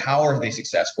apart, and how are they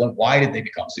successful, and why did they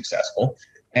become successful?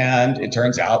 And it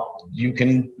turns out you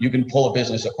can pull a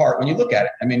business apart when you look at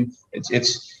it. I mean,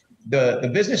 it's the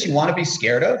business you want to be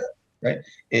scared of, right?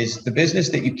 Is the business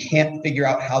that you can't figure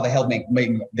out how the hell they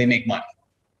make money.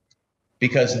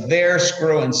 Because they're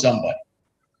screwing somebody.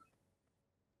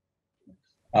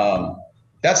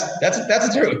 That's the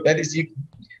truth. That is, you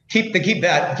keep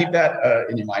that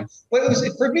in your mind. Well,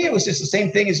 for me, it was just the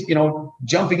same thing as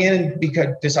jumping in and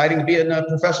deciding to be a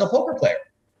professional poker player.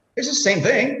 It's the same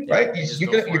thing, right?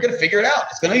 You're gonna figure it out.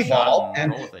 It's gonna evolve,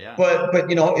 but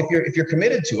if you're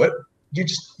committed to it, you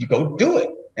go do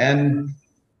it, and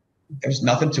there's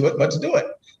nothing to it but to do it.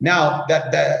 Now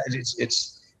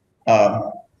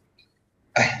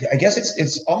I guess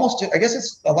it's a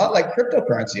lot like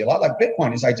cryptocurrency, a lot like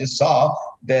Bitcoin. Is I just saw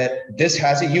that this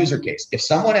has a user case. If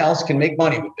someone else can make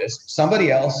money with this,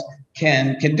 somebody else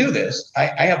can do this.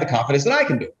 I have the confidence that I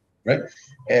can do it, right?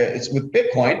 It's with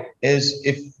Bitcoin is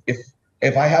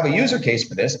if I have a user case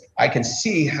for this, I can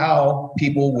see how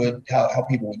people would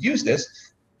use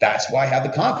this. That's why I have the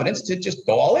confidence to just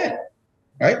go all in,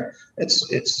 right?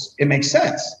 It makes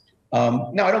sense.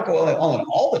 Now I don't go all in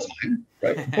all the time,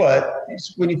 right? But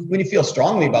when you feel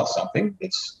strongly about something,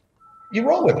 you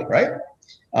roll with it, right?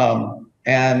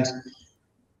 And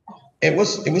it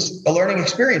was a learning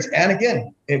experience. And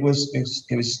again, it was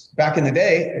back in the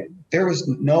day.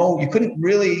 You couldn't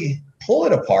really pull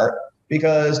it apart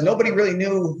because nobody really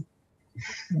knew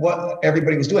what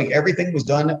everybody was doing. Everything was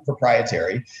done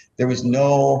proprietary. There was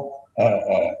no,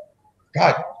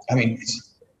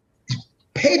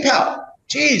 PayPal.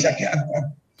 Geez, I can't.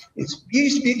 You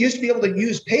used to be able to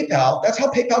use PayPal. That's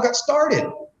how PayPal got started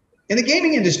in the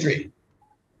gaming industry.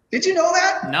 Did you know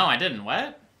that? No, I didn't.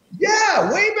 What?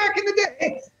 Yeah, way back in the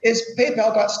day,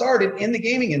 PayPal got started in the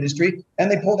gaming industry,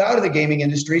 and they pulled out of the gaming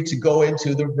industry to go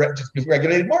into the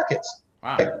regulated markets.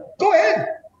 Wow. Go ahead.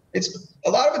 It's a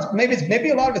lot of it's maybe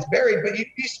a lot of it's buried, but you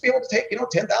used to be able to take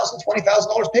 $10,000,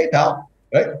 $20,000 PayPal,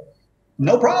 right?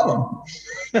 No problem.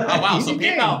 Oh wow! So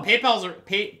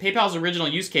PayPal's original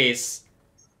use case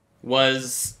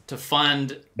was to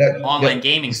fund online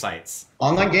gaming sites.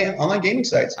 Online gaming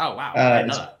sites. Oh wow! I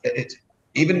know that.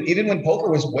 Even when poker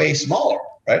was way smaller,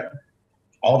 right?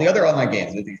 All the other online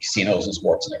games, the casinos and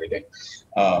sports and everything.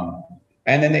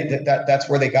 And then that's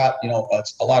where they got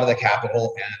a lot of the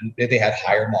capital, and they had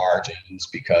higher margins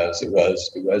because it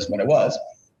was when it was.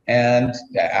 And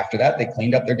after that, they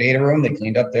cleaned up their data room. They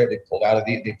pulled out of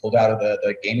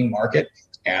the gaming market,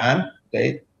 and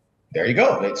there you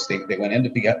go. They went into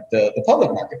the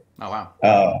public market. Oh wow!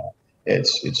 I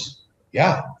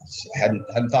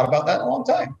hadn't thought about that in a long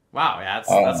time. Wow, yeah,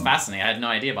 that's fascinating. I had no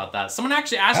idea about that. Someone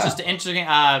actually asked us to interesting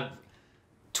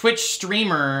Twitch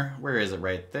streamer. Where is it?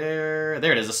 Right there.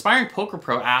 There it is. Aspiring Poker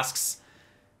Pro asks,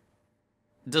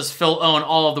 does Phil own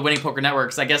all of the Winning Poker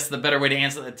Networks? I guess the better way to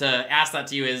ask that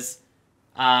to you is,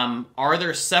 are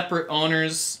there separate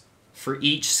owners for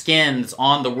each skin that's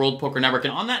on the World Poker Network?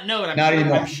 And on that note,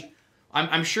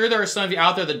 I'm sure there are some of you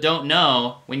out there that don't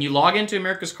know, when you log into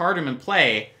America's Card Room and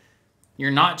play, you're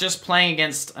not just playing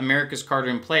against America's Card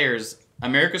Room players.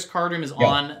 America's Card Room is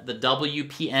on the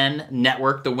WPN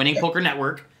network, the Winning Poker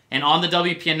Network. And on the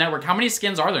WPN network, how many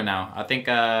skins are there now? I think...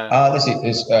 let's see.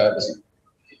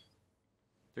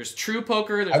 There's True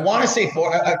Poker. I want to say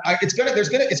 4.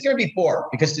 It's gonna be 4,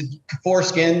 because 4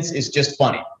 skins is just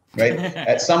funny, right?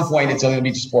 At some point, it's only gonna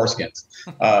be just 4 skins.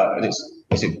 Let's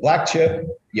see, Black Chip,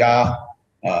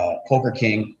 Poker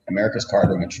King, America's Card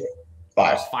Room, and True.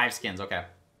 5. There's 5 skins. Okay.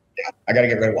 Yeah, I got to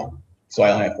get rid of 1, so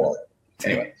I only have 4.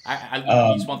 Anyway,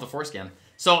 I just want the 4 skin.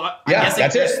 So I guess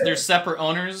there's separate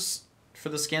owners for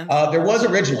the skins. There was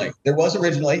originally,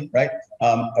 right?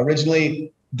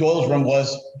 Originally, Doyle's Room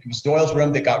was Doyle's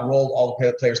Room that got rolled. All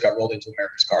the players got rolled into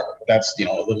America's Card Room. But that's a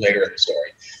little later in the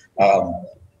story.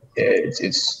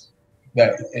 It's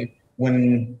that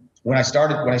when I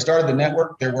started the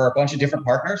network, there were a bunch of different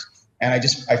partners, and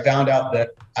I found out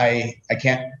that I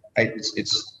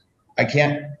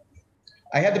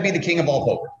had to be the king of all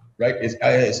poker, right?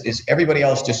 Is everybody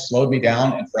else just slowed me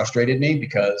down and frustrated me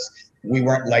because we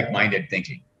weren't like-minded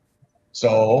thinking.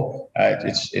 So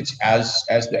it's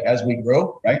as we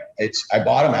grow, right? I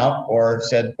bought them out or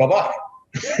said bye-bye.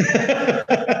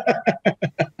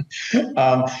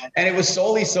 And it was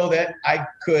solely so that I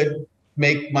could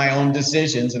make my own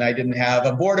decisions and I didn't have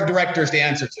a board of directors to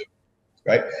answer to,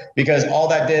 right? Because all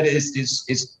that did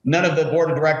is none of the board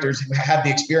of directors had the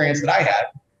experience that I had,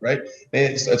 right?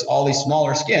 It's all these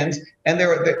smaller skins, and they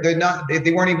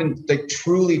weren't even like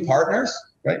truly partners,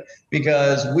 right?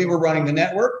 Because we were running the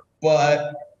network,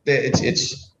 but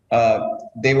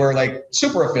they were like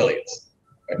super affiliates,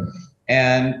 right?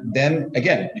 And then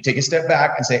again, you take a step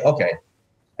back and say, okay,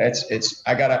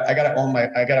 I gotta own my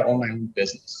own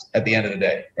business at the end of the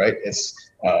day, right?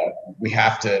 We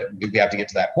have to get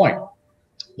to that point.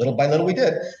 Little by little we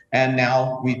did, and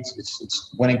now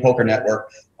it's Winning Poker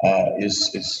Network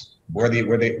is we're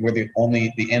the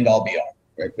only the end all be all,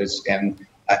 right?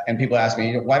 And people ask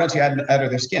me, why don't you add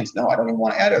other skins? No, I don't even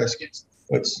want to add other skins.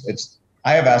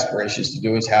 I have aspirations to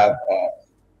do is have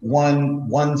one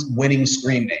winning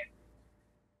screen name.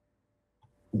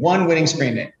 One winning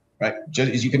screen name, right? Just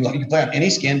as you can play on any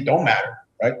skin, don't matter,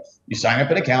 right? You sign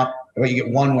up an account, but you get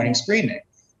one winning screen name.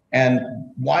 And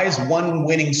why is one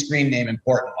winning screen name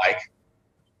important, Mike?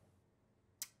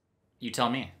 You tell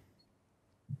me.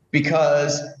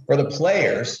 Because for the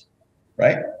players,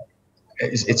 right,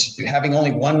 it's having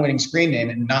only one winning screen name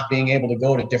and not being able to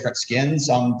go to different skins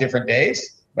on different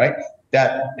days, right?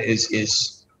 That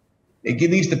it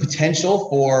leaves the potential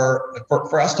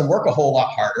for us to work a whole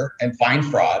lot harder and find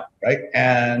fraud, right?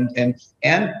 And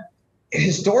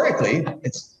historically,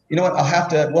 it's, you know what,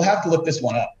 we'll have to look this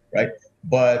one up, right?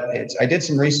 But I did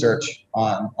some research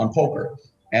on poker,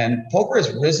 and poker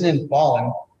has risen and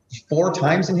fallen 4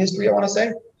 times in history, I want to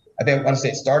say. I want to say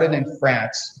it started in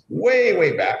France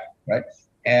way back, right?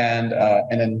 And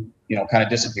then, kind of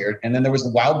disappeared. And then there was the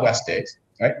Wild West days,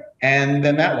 right? And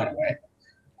then that went away.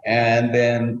 And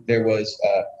then there was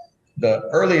the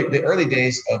early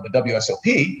days of the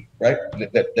WSOP, right?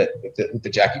 The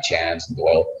Jackie Chan's and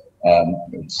Doyle,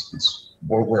 it's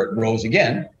where it rose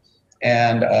again.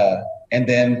 And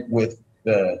then with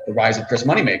the rise of Chris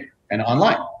Moneymaker and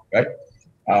online, right?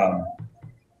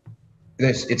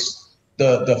 It's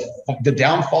the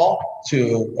downfall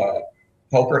to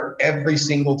poker every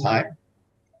single time.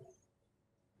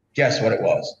 Guess what it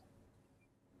was?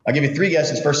 I'll give you 3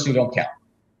 guesses. First 2 don't count.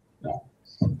 No.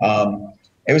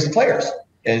 It was the players.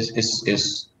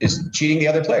 Is cheating the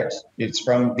other players. It's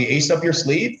from the ace up your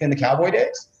sleeve in the cowboy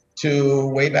days to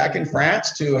way back in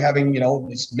France to having,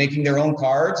 making their own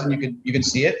cards, and you can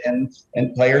see it, and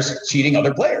players cheating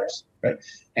other players, right?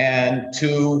 And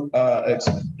to it's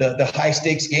the high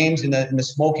stakes games in the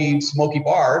smoky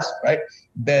bars, right?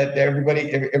 That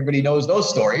everybody knows those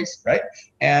stories, right?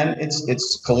 And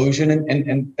it's collusion,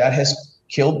 and that has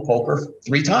killed poker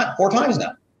 4 times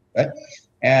now, right?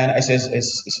 And I says,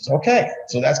 okay,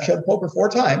 so that's killed poker 4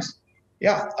 times.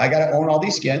 Yeah, I got to own all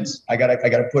these skins. I got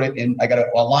to put it in. I got to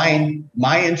align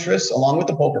my interests along with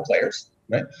the poker players,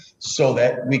 right? So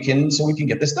that we can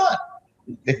get this done.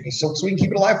 So we can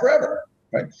keep it alive forever,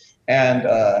 right? And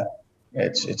I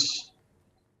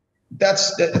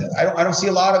don't see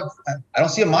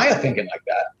a Maya thinking like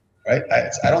that, right?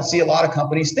 I don't see a lot of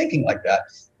companies thinking like that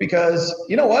because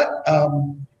you know what?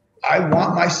 I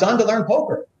want my son to learn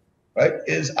poker, right?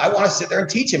 I want to sit there and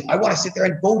teach him. I want to sit there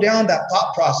and go down that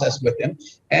thought process with him.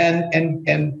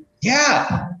 And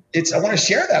yeah, I want to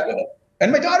share that with him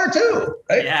and my daughter too,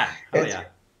 right? Yeah. Oh yeah.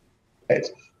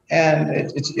 It's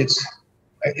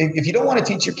if you don't want to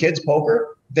teach your kids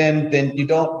poker, then you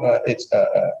don't.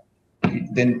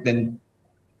 Then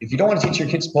if you don't want to teach your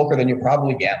kids poker, then you're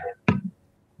probably gambling.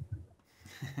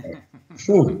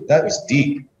 Whew, that was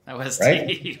deep. That was right?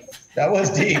 deep. That was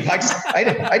deep. I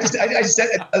just said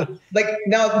like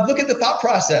now look at the thought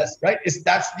process, right?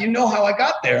 You know how I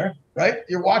got there, right?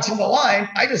 You're watching the line.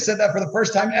 I just said that for the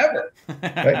first time ever.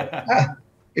 Right?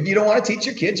 If you don't want to teach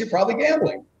your kids, you're probably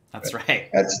gambling. That's right.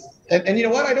 And you know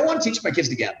what? I don't want to teach my kids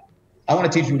to gamble. I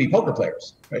want to teach them to be poker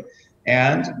players, right?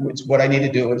 And what I need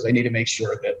to do is I need to make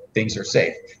sure that things are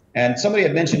safe. And somebody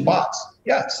had mentioned bots.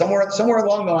 Yeah, somewhere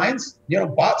along the lines,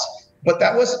 bots. But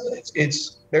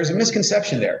there's a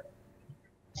misconception there.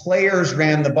 Players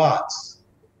ran the bots,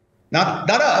 not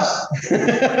us.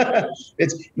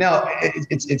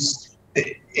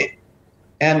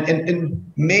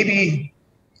 And maybe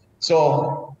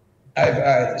so.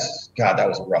 God, that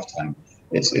was a rough time.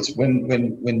 It's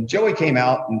when Joey came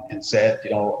out and said,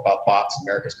 about bots,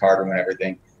 America's Card Room and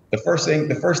everything. The first thing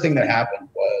that happened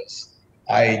was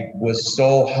I was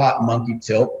so hot monkey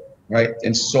tilt, right,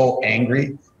 and so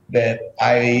angry that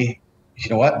I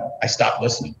stopped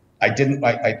listening. I didn't.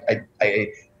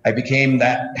 I became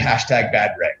that hashtag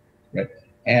bad Greg, right?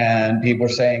 And people were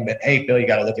saying that, hey, Phil, you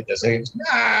got to look at this.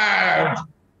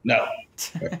 No.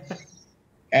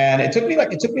 And it took me like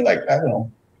I don't know,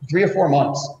 3 or 4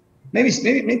 months, maybe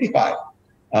 5,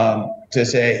 to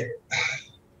say,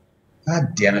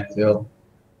 God damn it, Phil.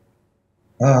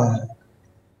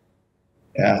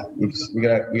 Yeah, we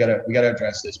gotta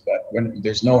address this, but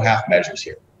there's no half measures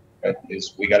here. Right?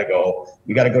 We gotta go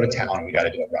to town. We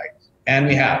gotta do it right, and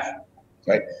we have,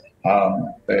 right?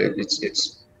 But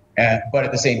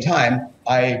at the same time,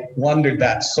 I blundered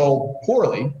that so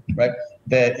poorly, right,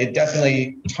 that it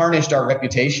definitely tarnished our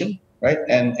reputation, right,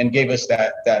 and gave us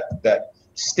that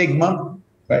stigma,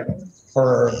 right,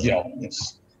 for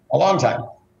it's a long time.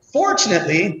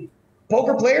 Fortunately,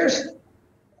 poker players,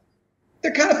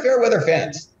 they're kind of fair weather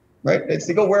fans, right?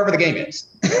 They go wherever the game is.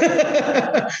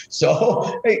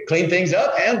 So they clean things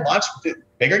up and launch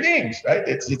bigger games, right?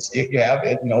 It's the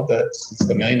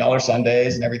 $1 million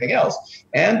Sundays and everything else.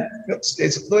 And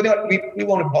we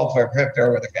won't call fair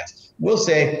weather fans. We'll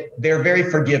say they're very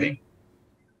forgiving.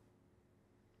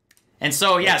 And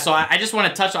so, yeah, I just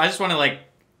want to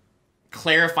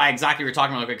clarify exactly what you're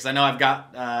talking about, because I know I've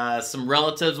got some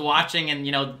relatives watching, and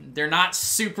they're not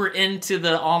super into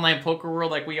the online poker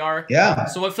world like we are. Yeah.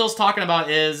 So what Phil's talking about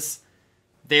is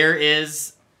there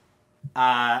is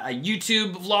a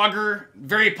YouTube vlogger,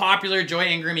 very popular, Joy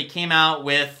Ingram. He came out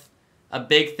with a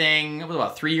big thing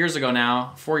about 3 years ago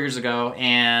now, 4 years ago,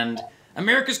 and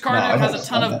America's Card Room has a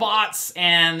ton of bots,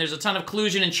 and there's a ton of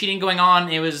collusion and cheating going on.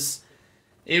 It was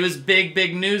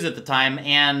big news at the time,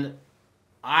 and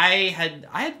I had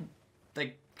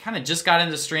like kind of just got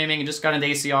into streaming and just got into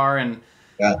ACR, and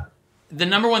the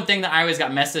number one thing that I always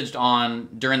got messaged on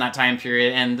during that time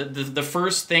period, and the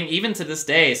first thing, even to this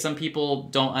day, some people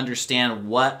don't understand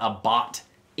what a bot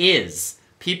is.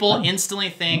 People instantly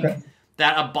think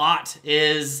that a bot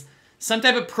is some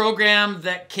type of program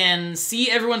that can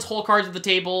see everyone's whole cards at the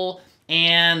table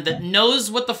and that knows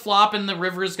what the flop and the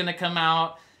river is going to come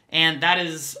out. And that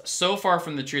is so far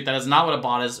from the truth. That is not what a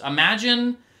bot is.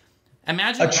 Imagine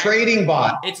a trading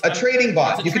bot. It's a trading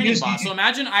bot. It's a trading bot. So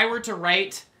imagine I were to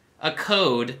write a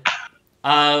code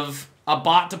of a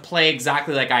bot to play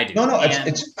exactly like I do. No,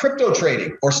 it's crypto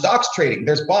trading or stocks trading.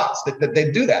 There's bots that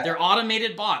they do that. They're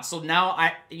automated bots. So now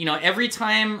every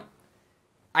time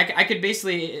I could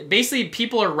basically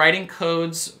people are writing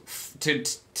codes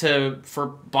for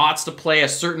bots to play a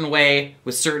certain way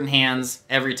with certain hands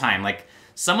every time. Like,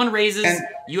 someone raises,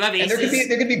 you have aces.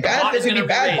 And there could be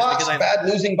bad bots, bad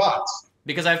losing bots.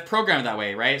 Because I've programmed that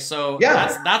way, right? So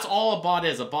that's all a bot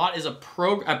is. A bot is a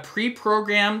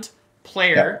pre-programmed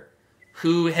player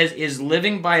who is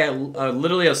living by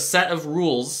literally a set of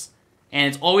rules, and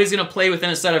it's always going to play within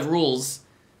a set of rules,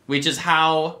 which is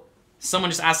how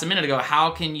someone just asked a minute ago, how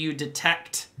can you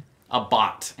detect a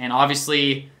bot? And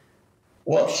obviously,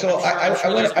 I'm sure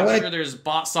there's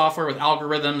bot software with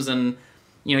algorithms, and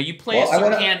you play a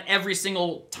certain hand every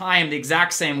single time the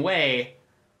exact same way.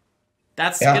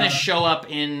 That's going to show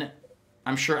up in,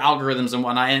 I'm sure, algorithms and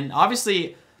whatnot. And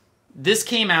obviously, this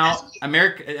came out,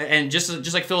 and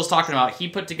just like Phil was talking about, he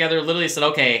put together, literally said,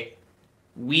 okay,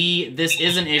 this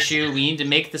is an issue. We need to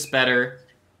make this better.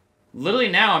 Literally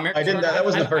now, I didn't. That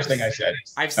wasn't the first thing I said.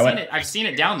 I've seen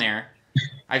it down there.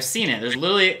 I've seen it. There's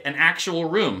literally an actual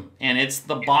room, and it's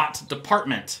the bot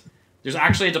department. There's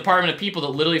actually a department of people that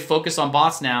literally focus on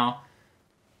bots now,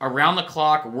 around the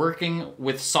clock, working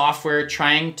with software,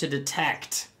 trying to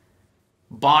detect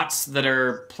bots that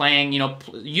are playing,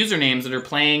 usernames that are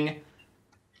playing.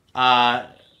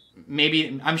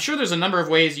 Maybe I'm sure there's a number of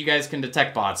ways you guys can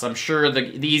detect bots. I'm sure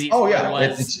the easiest way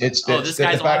was this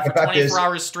guy's on for 24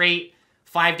 hours straight,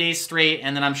 5 days straight,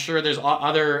 and then I'm sure there's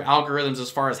other algorithms as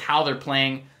far as how they're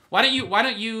playing. Why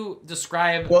don't you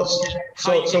describe? Well,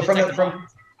 so from my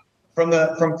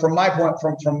point,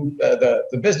 from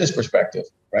the business perspective,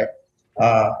 right?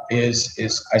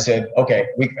 Is I said, okay,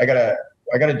 I gotta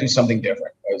do something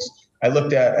different. I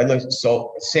looked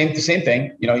so the same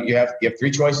thing. You have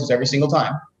 3 choices every single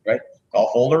time, right? Call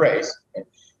fold arrays, right?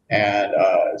 And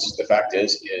the fact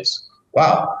is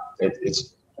wow,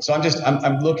 it's so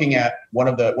I'm looking at one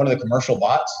of the commercial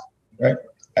bots, right?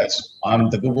 That's on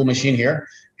the Google machine here,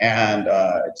 and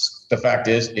the fact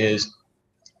is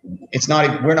it's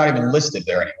not, we're not even listed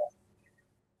there anymore.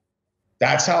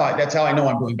 That's how I know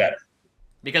I'm doing better.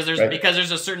 Because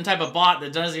there's a certain type of bot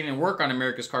that doesn't even work on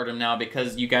America's Card Room now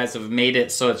because you guys have made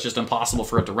it so it's just impossible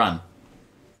for it to run.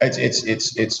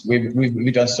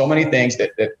 We've done so many things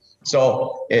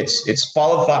so it's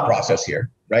followed thought process here,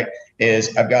 right?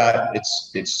 It's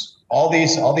all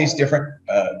these different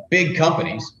big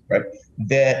companies, right,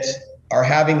 that are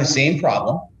having the same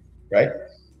problem, right?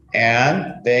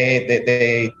 And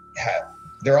they're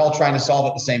all trying to solve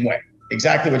it the same way.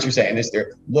 Exactly what you're saying is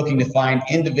they're looking to find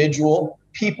individual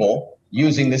people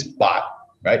using this bot,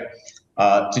 right,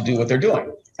 to do what they're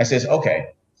doing. I says, okay,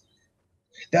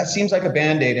 that seems like a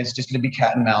Band-Aid. It's just going to be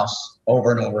cat and mouse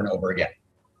over and over and over again,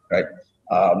 right?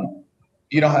 How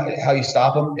you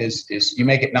stop them is you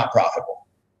make it not profitable,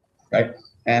 right?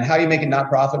 And how do you make it not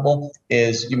profitable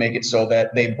is you make it so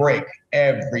that they break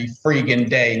every freaking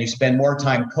day and you spend more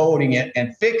time coding it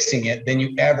and fixing it than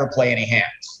you ever play any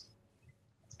hands.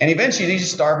 And eventually you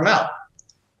just starve them out,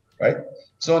 right?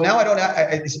 So now I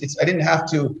didn't have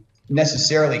to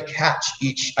necessarily catch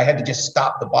each. I had to just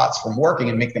stop the bots from working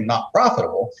and make them not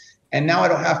profitable. And now I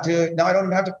don't have to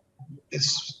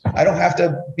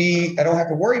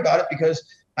worry about it because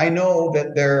I know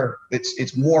that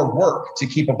it's more work to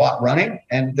keep a bot running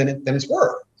and than it's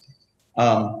worth.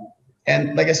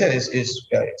 And like I said,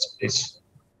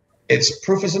 it's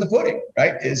proof is in the pudding,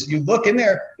 right? Is you look in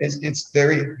there,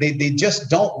 they just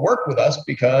don't work with us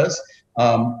because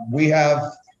we have,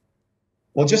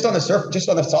 well, just on the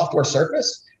software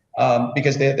surface,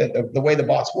 because the way the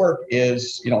bots work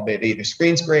is, they either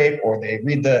screen scrape or they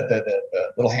read the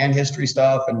little hand history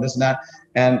stuff and this and that.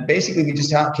 And basically we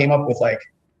just came up with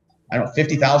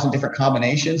 50,000 different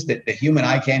combinations that the human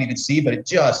eye can't even see, but it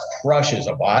just crushes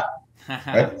a bot.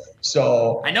 Right?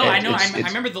 So I know. I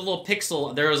remember the little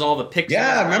pixel. There was all the pixels.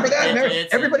 Yeah, remember that?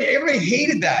 Everybody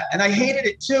hated that, and I hated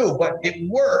it too. But it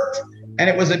worked, and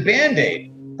it was a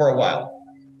Band-Aid for a while.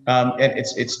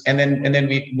 And then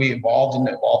we evolved and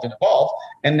evolved,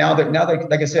 and now that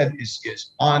like I said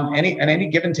is on any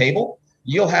given table,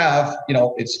 you'll have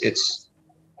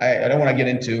I don't want to get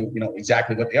into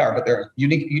exactly what they are, but there are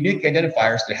unique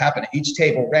identifiers that happen at each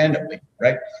table randomly,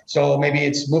 right? So maybe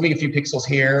it's moving a few pixels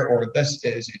here, or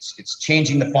it's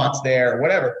changing the fonts there, or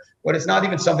whatever. But it's not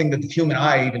even something that the human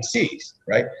eye even sees,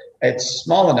 right? It's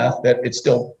small enough that it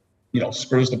still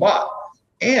screws the bot.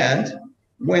 And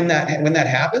when that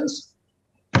happens,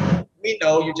 we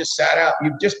know you just sat out.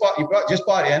 You just bought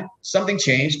in. Something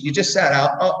changed. You just sat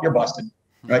out. Oh, you're busted,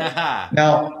 right?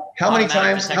 Now, how many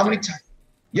times?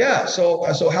 Yeah.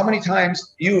 So how many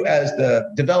times you, as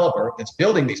the developer that's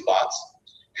building these bots,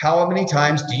 how many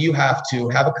times do you have to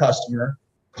have a customer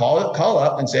call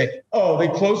up and say, "Oh, they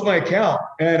closed my account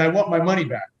and I want my money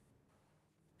back"?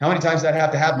 How many times does that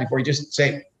have to happen before you just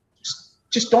say,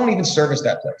 just don't even service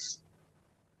that place?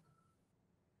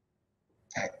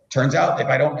 Turns out if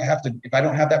I don't have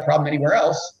that problem anywhere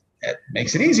else, it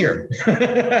makes it easier.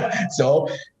 So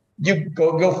you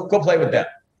go play with them,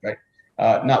 right?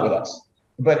 Not with us.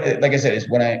 But like I said, is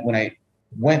when I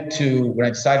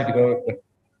decided to go,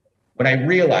 when I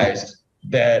realized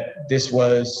that this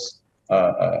was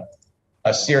a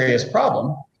serious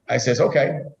problem, I says,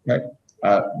 okay, right,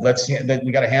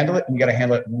 we got to handle it, and we got to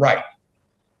handle it right.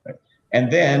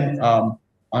 And then on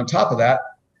top of that,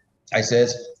 I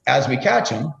says, as we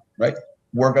catch them, right,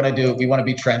 we want to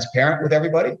be transparent with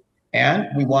everybody, and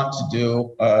we want to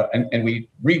do and we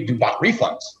do bot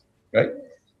refunds, right,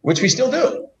 which we still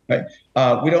do. Right.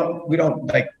 We don't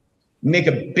make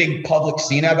a big public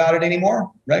scene about it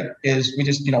anymore, right? Is we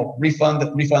just, refund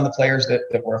the players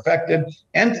that were affected.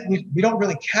 And we don't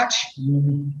really catch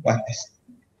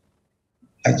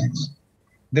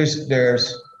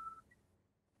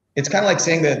it's kind of like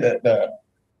saying that the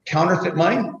counterfeit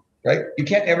money, right? You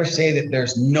can't ever say that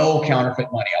there's no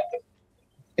counterfeit money out there.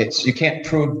 You can't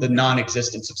prove the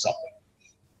non-existence of something.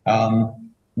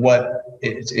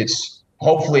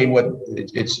 Hopefully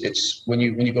when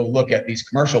you go look at these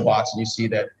commercial bots and you see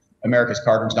that America's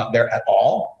card room's not there at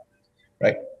all,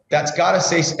 right? That's got to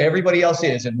say everybody else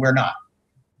is and we're not.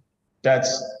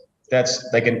 That's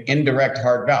like an indirect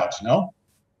hard vouch, no?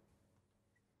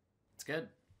 It's good.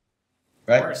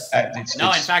 Right?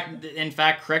 In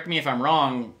fact, correct me if I'm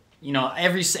wrong.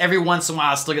 Every once in a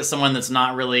while I still get someone that's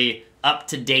not really up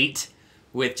to date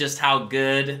with just how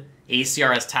good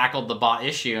ACR has tackled the bot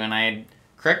issue, and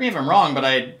correct me if I'm wrong,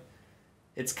 but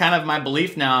it's kind of my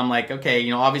belief now. I'm like,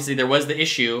 okay, obviously there was the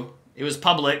issue. It was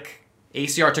public.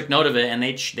 ACR took note of it, and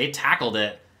they tackled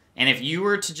it. And if you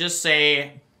were to just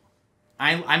say,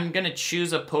 I'm going to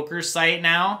choose a poker site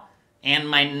now, and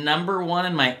my number one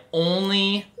and my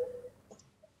only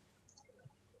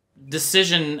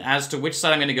decision as to which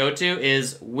site I'm going to go to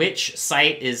is which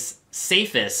site is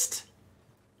safest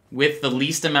with the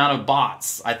least amount of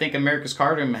bots, I think America's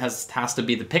Card Room has to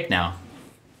be the pick now.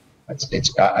 I put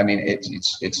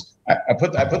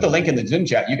the link in the Zoom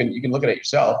chat. You can look at it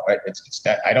yourself, right?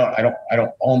 I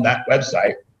don't own that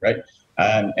website, right?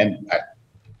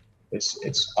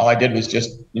 It's all I did was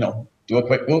just do a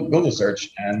quick Google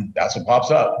search, and that's what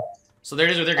pops up. So there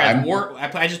it is right there, guys.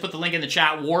 I just put the link in the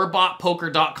chat,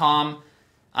 warbotpoker.com.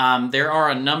 There are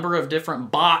a number of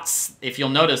different bots. If you'll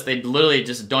notice, they literally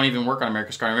just don't even work on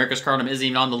America's Card. America's Card isn't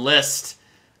even on the list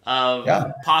of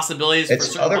possibilities.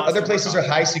 Other places are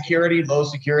high security, low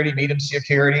security, medium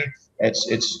security.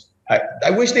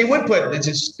 I wish they would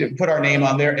put our name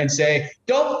on there and say,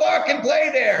 don't fucking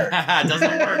play there.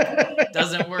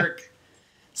 Doesn't work.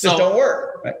 Just don't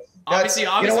work. Right? Obviously, you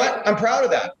know what? I'm proud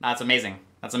of that. That's amazing.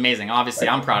 Obviously,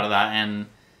 I'm proud of that, and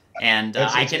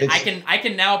I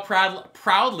can now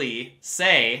proudly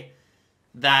say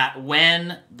that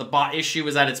when the bot issue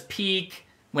was at its peak,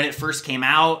 when it first came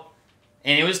out,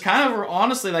 and it was kind of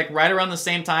honestly like right around the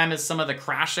same time as some of the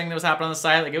crashing that was happening on the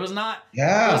site. Like it was not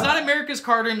America's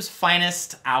Card Room's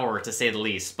finest hour, to say the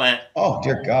least. But oh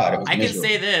dear God, it was miserable. Can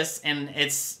say this, and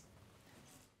it's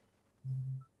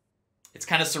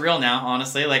kind of surreal now,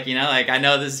 honestly. Like I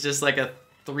know this is just like a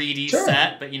 3D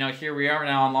set, but here we are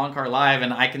now on Loncar Live,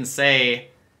 and I can say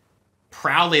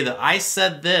proudly that I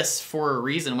said this for a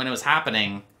reason when it was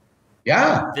happening.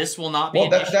 Yeah, this will not be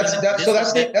an issue.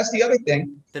 That's the other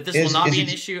thing. That this will not be an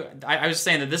issue. I was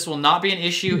saying that this will not be an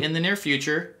issue in the near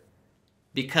future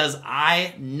because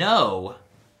I know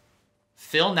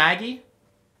Phil Nagy,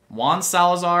 Juan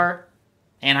Salazar,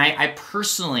 and I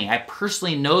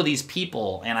personally know these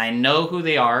people, and I know who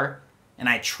they are, and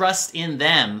I trust in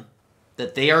them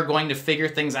that they are going to figure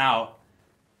things out,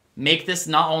 make this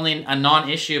not only a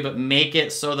non-issue, but make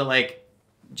it so that, like,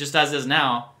 just as is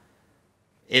now,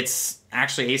 it's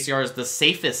actually ACR is the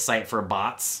safest site for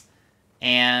bots.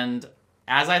 And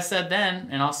as I said then,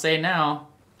 and I'll say now,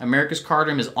 America's Card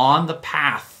Room is on the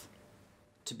path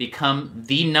to become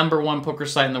the #1 poker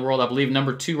site in the world. I believe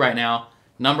 #2 right now,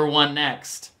 #1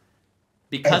 next.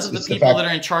 Because of the people that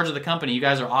are in charge of the company. You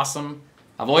guys are awesome.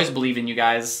 I've always believed in you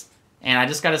guys. And I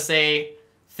just got to say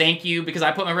thank you, because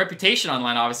I put my reputation on the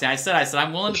line, obviously. I said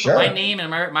I'm willing to put my name and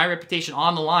my reputation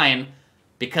on the line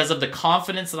because of the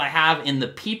confidence that I have in the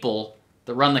people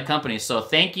that run the company. So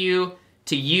thank you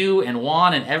to you and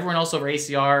Juan and everyone else over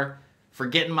ACR for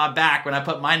getting my back when I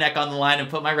put my neck on the line and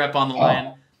put my rep on the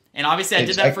line. And obviously I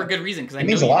did that for a good reason, because I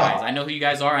know you guys. I know who you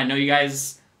guys are. I know you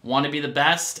guys want to be the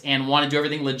best and want to do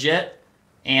everything legit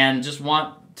and just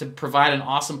want to provide an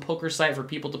awesome poker site for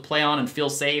people to play on and feel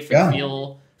safe and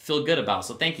feel good about.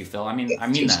 So thank you, Phil. I mean that.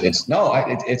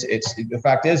 The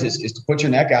fact is to put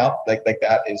your neck out like that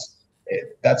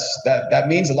that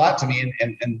means a lot to me.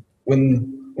 And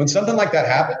when something like that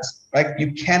happens, right,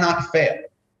 you cannot fail,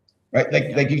 right?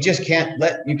 Like you just can't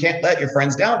let your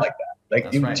friends down like that. Like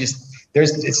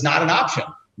it's not an option.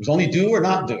 There's only do or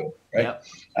not do, right?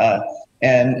 Yep.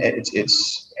 And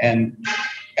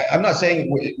I'm not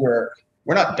saying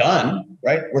we're not done,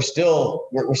 right? We're still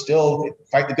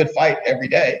fight the good fight every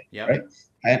day, right?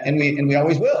 And we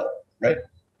always will, right?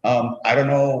 I don't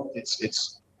know.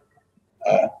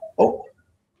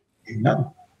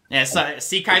 No. Yeah, so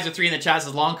C Kaiser 3 in the chat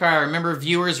says, Loncar, I remember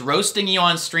viewers roasting you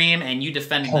on stream and you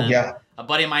defending them. Yeah. A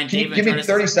buddy of mine, Can David. you give me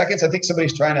 30 seconds? I think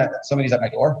somebody's at my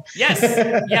door. Yes.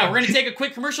 Yeah, we're going to take a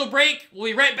quick commercial break. We'll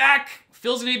be right back.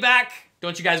 Phil's going to be back.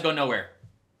 Don't you guys go nowhere.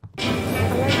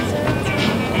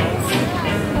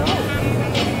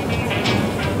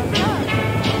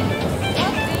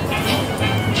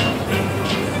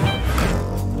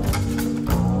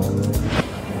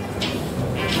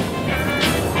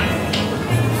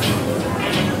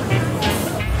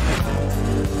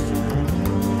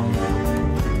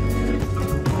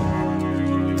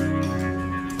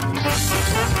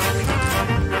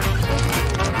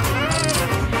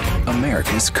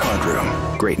 America's Card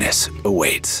Room. Greatness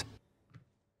awaits.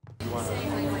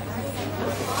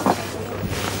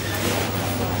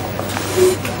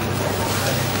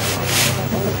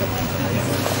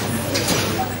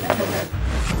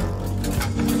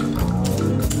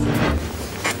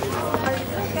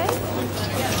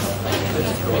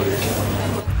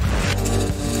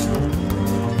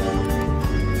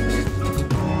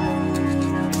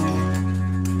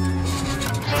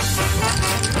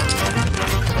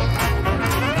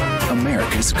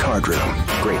 America's Card Room.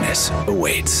 Greatness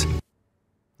awaits.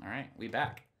 All right, we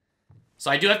back. So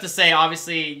I do have to say,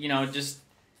 obviously, you know, just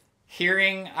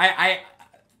hearing,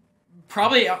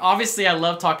 obviously I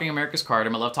love talking America's Card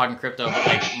Room. I love talking crypto, but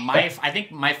like I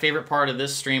think my favorite part of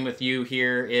this stream with you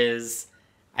here is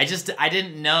I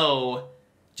didn't know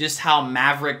just how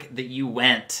maverick that you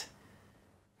went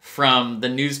from the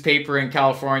newspaper in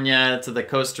California to the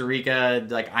Costa Rica.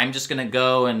 Like, I'm just going to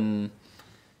go and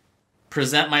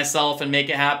present myself and make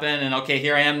it happen. And okay,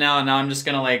 here I am now. And now I'm just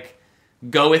going to like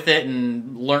go with it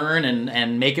and learn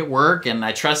and make it work. And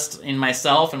I trust in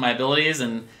myself and my abilities.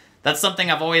 And that's something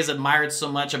I've always admired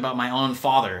so much about my own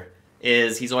father,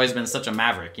 is he's always been such a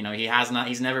maverick. You know,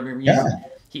 he's never been,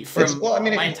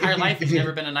 my entire life, he's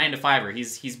never been a 9-to-5er.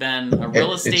 He's been a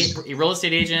real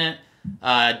estate agent,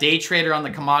 day trader on the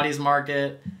commodities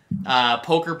market,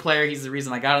 poker player. He's the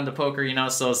reason I got into poker, you know.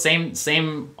 So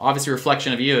same obviously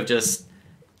reflection of you, of just,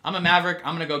 I'm a maverick,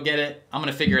 I'm gonna go get it, I'm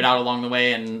gonna figure it out along the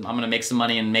way, and I'm gonna make some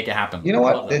money and make it happen. You know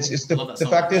what? The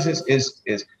fact is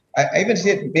I even see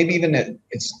it, maybe even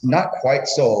it's not quite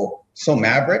so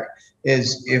maverick,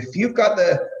 is if you've got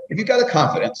the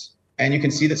confidence and you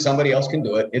can see that somebody else can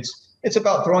do it, it's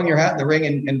about throwing your hat in the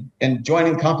ring and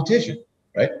joining competition,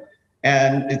 right?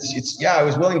 And I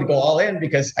was willing to go all in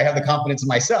because I have the confidence in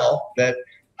myself that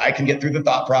I can get through the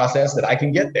thought process, that I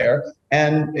can get there,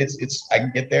 and I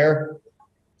can get there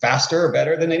faster or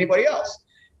better than anybody else.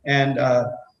 And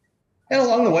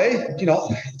along the way, you know,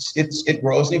 it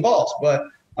grows and evolves. But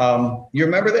you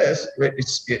remember this,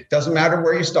 it doesn't matter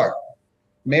where you start.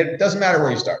 It doesn't matter where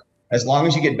you start. As long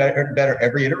as you get better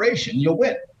every iteration, you'll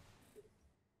win.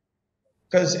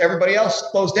 Because everybody else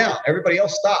slows down. Everybody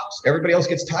else stops. Everybody else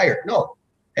gets tired. No,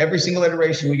 every single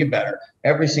iteration we get better.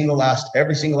 Every single last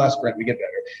sprint we get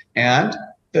better. And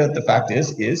the fact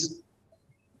is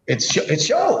it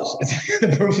shows.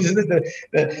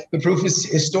 The proof is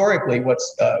historically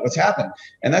what's happened.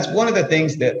 And that's one of the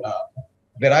things that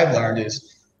I've learned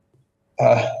is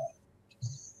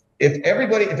if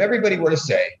everybody were to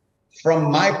say, from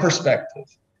my perspective,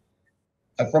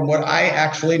 from what I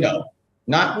actually know,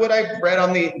 not what I read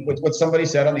on what somebody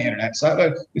said on the internet.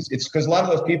 It's because a lot of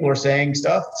those people are saying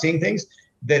stuff, seeing things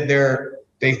that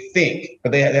they think,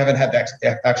 but they haven't had that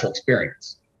actual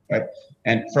experience, right?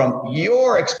 And from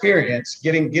your experience,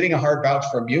 getting a hard vouch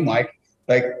from you, Mike,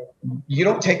 like, you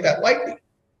don't take that lightly.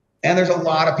 And there's a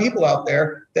lot of people out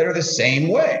there that are the same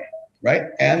way, right?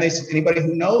 And anybody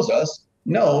who knows us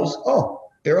knows, oh,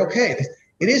 they're okay.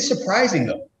 It is surprising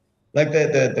though. Like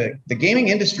the gaming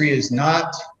industry is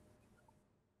not,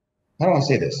 how do I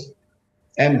say this?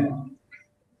 And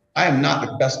I am not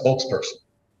the best spokesperson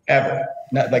ever.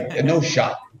 Not like, no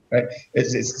shot, right?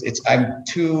 I'm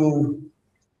too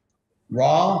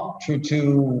raw,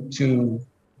 too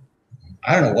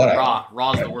I don't know what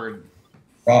raw is the word.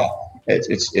 Raw.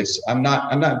 I'm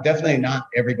definitely not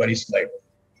everybody's flavor,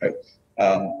 right?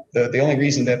 The only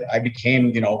reason that I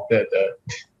became, you know, the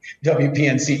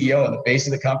WPN CEO and the face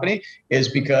of the company is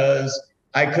because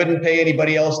I couldn't pay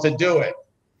anybody else to do it.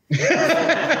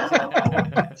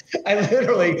 I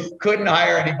literally couldn't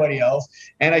hire anybody else,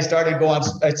 and I started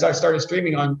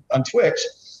streaming on Twitch.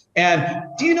 And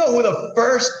do you know who the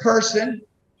first person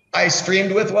I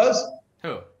streamed with was?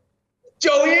 Who?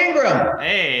 Joey Ingram.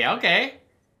 Hey, okay.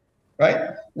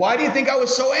 Right? Why do you think I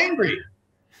was so angry?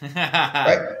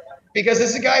 Right? Because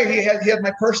this is a guy, he had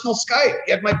my personal Skype.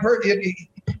 He had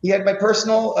my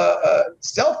personal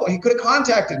cell phone. He could have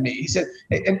contacted me. He said,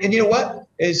 and you know what?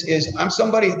 Is I'm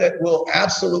somebody that will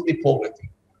absolutely pull with you.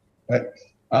 Right?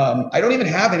 I don't even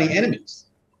have any enemies.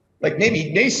 Like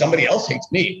maybe somebody else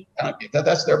hates me.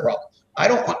 That's their problem. I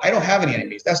don't have any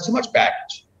enemies. That's too much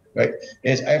baggage, right? I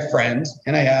have friends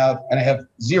and I have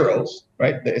zeros,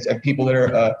 right? I have people that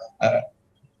are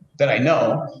that I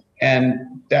know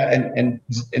and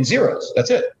zeros. That's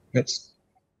it. It's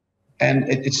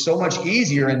so much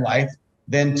easier in life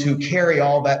than to carry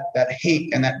all that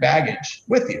hate and that baggage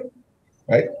with you,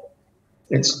 right?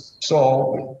 It's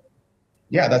so,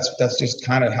 yeah, that's just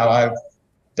kind of how I've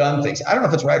done things. I don't know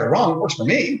if it's right or wrong. It works for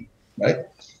me, right?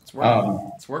 It's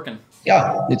working. It's working.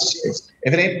 Yeah, it's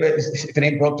if it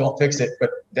ain't broke, don't fix it.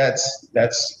 But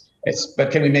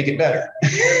but can we make it better?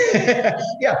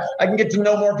 Yeah, I can get to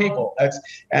know more people. I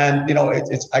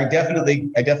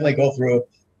definitely go through.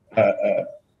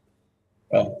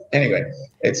 Well, anyway,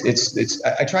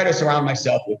 I try to surround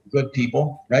myself with good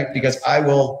people, right? Because I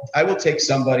will take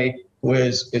somebody who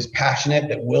is passionate,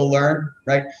 that will learn,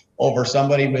 right, over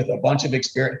somebody with a bunch of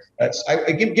experience.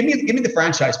 Give me the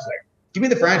franchise player. Give me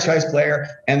the franchise player,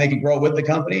 and they can grow with the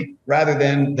company rather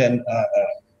than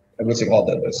what's it called?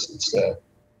 It's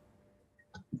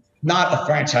not a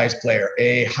franchise player,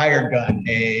 a hired gun,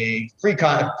 a free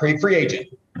agent,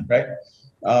 right?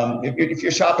 If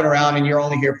you're shopping around and you're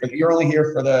only here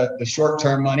for the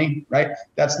short-term money, right?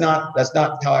 That's not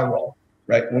how I roll,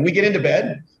 right? When we get into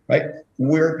bed, right?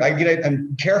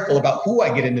 I'm careful about who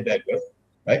I get into bed with,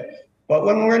 right? But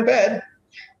when we're in bed,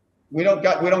 we don't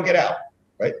get out,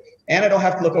 right? And I don't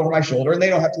have to look over my shoulder, and they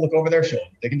don't have to look over their shoulder.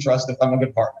 They can trust that I'm a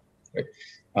good partner, right?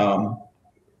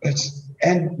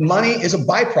 And money is a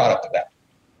byproduct of that.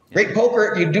 Great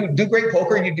poker, you do great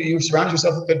poker, and you surround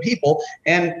yourself with good people,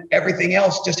 and everything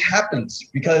else just happens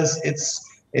because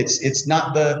it's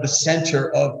not the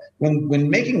center of when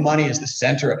making money is the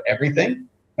center of everything,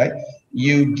 right?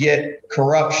 You get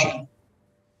corruption,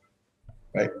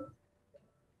 right?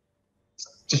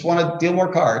 Just want to deal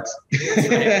more cards. You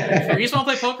just want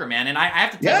to play poker, man. And I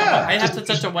have to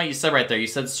touch on what you said right there. You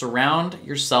said surround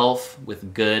yourself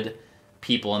with good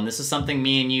people, and this is something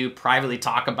me and you privately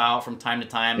talk about from time to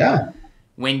time. Yeah.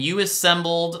 When you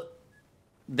assembled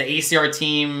the ACR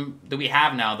team that we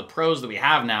have now, the pros that we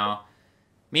have now,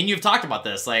 me and you've talked about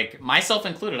this, like myself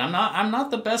included. I'm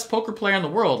not the best poker player in the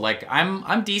world. Like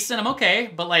I'm decent, I'm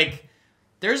okay, but like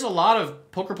there's a lot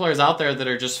of poker players out there that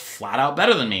are just flat out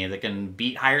better than me, that can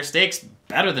beat higher stakes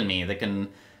better than me, that can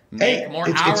make more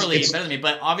hourly better than me.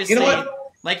 But obviously, you know,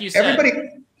 like you said,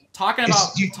 talking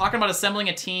about assembling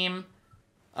a team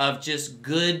of just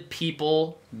good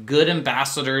people, good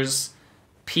ambassadors,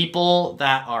 people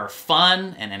that are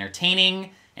fun and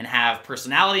entertaining and have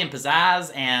personality and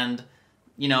pizzazz and,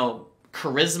 you know,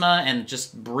 charisma and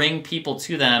just bring people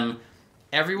to them.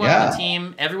 Everyone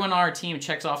on our team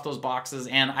checks off those boxes.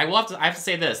 And I have to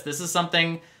say this. This is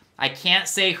something, I can't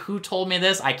say who told me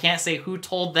this. I can't say who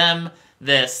told them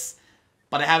this,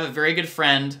 but I have a very good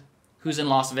friend who's in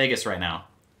Las Vegas right now.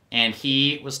 And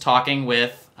he was talking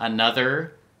with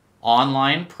another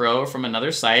online pro from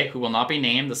another site who will not be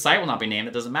named. The site will not be named.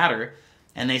 It doesn't matter.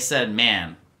 And they said,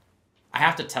 man, I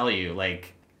have to tell you,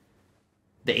 like,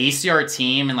 the ACR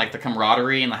team and, like, the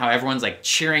camaraderie and how everyone's, like,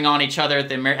 cheering on each other at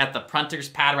the punter's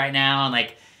pad right now. And,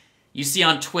 like, you see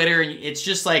on Twitter, it's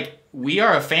just, like, we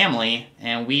are a family,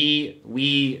 and we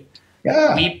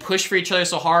push for each other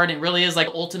so hard. It really is, like,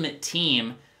 ultimate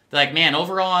team. They're like, man,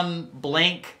 over on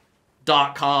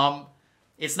blank.com,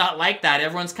 it's not like that.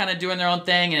 Everyone's kind of doing their own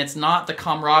thing, and it's not the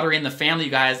camaraderie and the family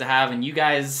you guys have, and you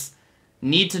guys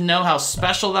need to know how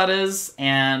special that is,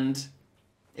 and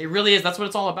it really is. That's what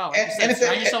it's all about. Like you said,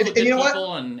 surround yourself with good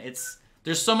people, and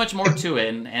there's so much more to it,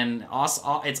 and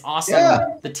it's awesome.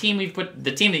 Yeah. The team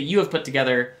that you have put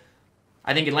together,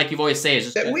 I think, like you've always said,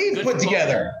 is just that we've put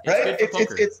together, right?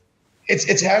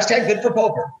 It's hashtag good for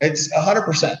poker. It's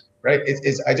 100%. Right.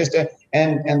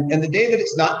 And the day that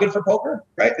it's not good for poker,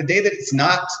 right? The day that it's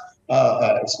not,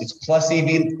 it's plus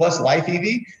EV, plus life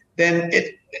EV, then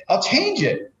I'll change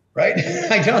it. Right.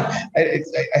 I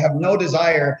have no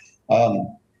desire. I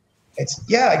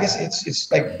guess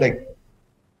it's like,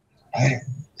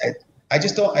 I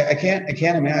just don't, I can't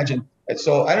imagine.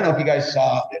 So I don't know if you guys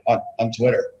saw it on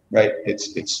Twitter, right?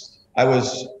 I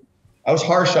was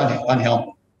harsh on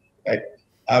Helmet, right?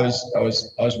 I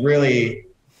was really,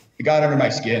 it got under my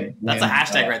skin. That's a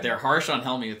hashtag right there. Harsh on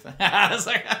Helmuth.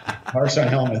 Harsh on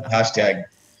Helmuth hashtag.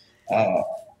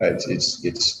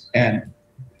 And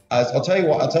I'll tell you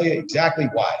what. I'll tell you exactly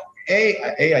why.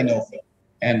 I know Phil,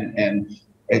 and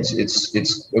I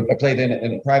played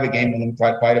in a private game with him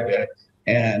quite a bit,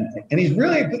 and he's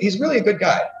really a good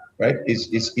guy, right?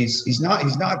 He's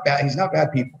not bad. He's not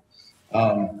bad people.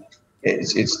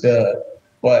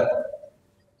 But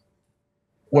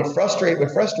what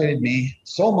frustrated me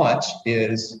so much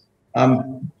is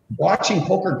I'm watching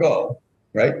poker go,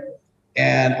 right?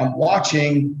 And I'm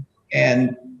watching,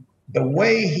 and the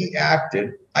way he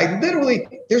acted, I literally,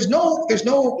 there's no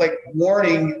like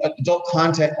warning adult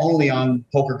content only on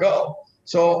Poker Go.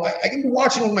 So I can be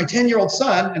watching with my 10-year-old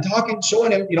son and talking,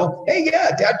 showing him, hey,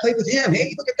 yeah, dad played with him.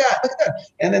 Hey, look at that.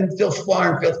 And then Phil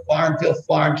Flarn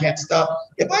can't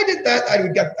stop. If I did that,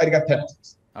 I'd have got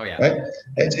penalties. Oh yeah. Right.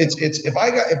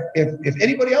 If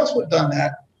anybody else would have done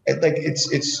that,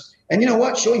 and you know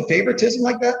what, showing favoritism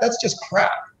like that, that's just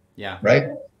crap. Yeah. Right.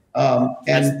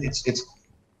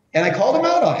 And I called him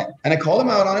out on it.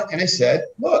 And I said,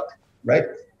 look, right,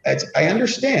 I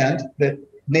understand that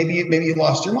maybe you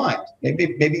lost your mind.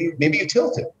 Maybe you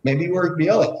tilted. Maybe you were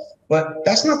yelling. But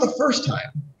that's not the first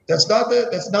time. That's not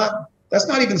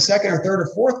even the second or third or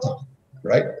fourth time.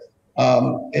 Right.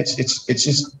 It's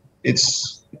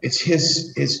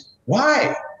his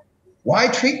why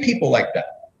treat people like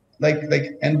that?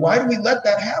 And why do we let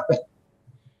that happen?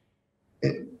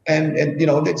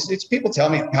 It's people tell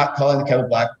me not calling the kettle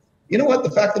black. You know what? The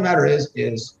fact of the matter is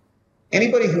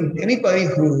anybody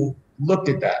who looked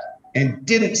at that and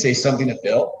didn't say something to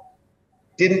Phil,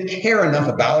 didn't care enough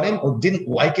about him or didn't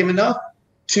like him enough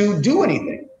to do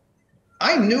anything.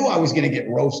 I knew I was going to get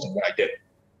roasted when I did it,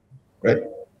 right?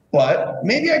 But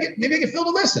maybe I get Phil to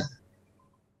listen.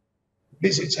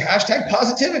 It's hashtag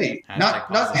positivity, not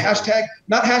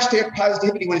hashtag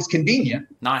positivity when it's convenient.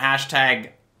 Not hashtag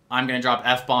I'm gonna drop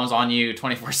F-bombs on you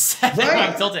 24/7. Right.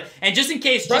 I'm tilted. And just in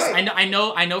case, I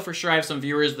know for sure I have some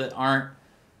viewers that aren't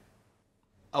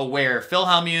aware. Phil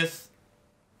Hellmuth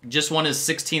just won his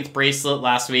 16th bracelet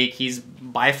last week. He's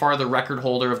by far the record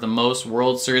holder of the most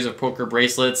World Series of Poker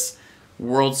bracelets,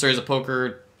 World Series of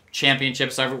Poker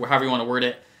championships, however you want to word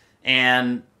it.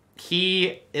 And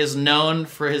he is known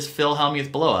for his Phil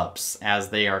Hellmuth blow-ups, as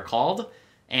they are called.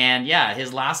 And yeah,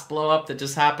 his last blow-up that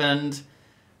just happened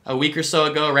a week or so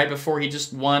ago, right before he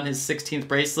just won his 16th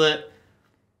bracelet.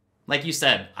 Like you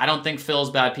said, I don't think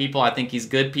Phil's bad people. I think he's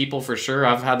good people for sure.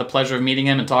 I've had the pleasure of meeting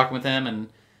him and talking with him, and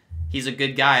he's a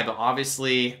good guy. But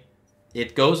obviously,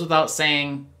 it goes without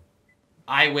saying,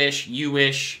 I wish, you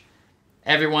wish,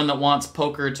 everyone that wants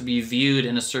poker to be viewed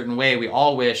in a certain way, we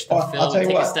all wish that Phil would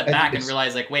take a step back and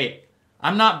realize, like, wait,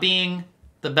 I'm not being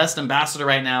the best ambassador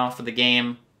right now for the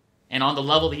game. And on the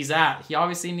level that he's at, he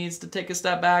obviously needs to take a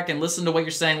step back and listen to what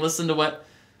you're saying. Listen to what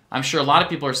I'm sure a lot of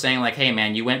people are saying, like, hey,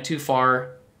 man, you went too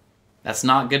far. That's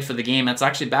not good for the game. That's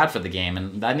actually bad for the game.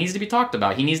 And that needs to be talked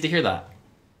about. He needs to hear that.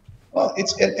 Well,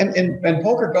 and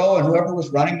Poker Go and whoever was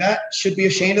running that should be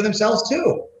ashamed of themselves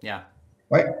too. Yeah.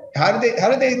 Right. How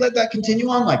did they let that continue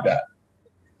on like that?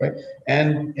 Right.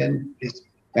 And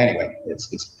anyway,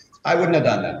 I wouldn't have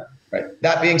done that. Right.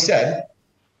 That being said,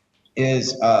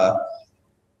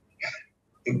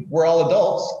 we're all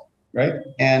adults, right?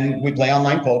 And we play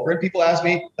online poker, and people ask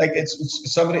me, like,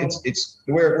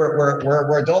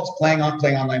 we're adults playing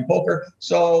online poker,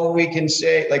 so we can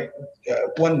say, like,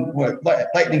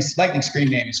 lightning screen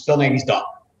name is Phil Nagy's dog,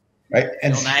 right?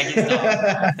 And Phil Nagy's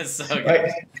dog. That's so good.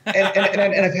 Right?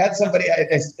 And I've had somebody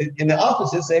in the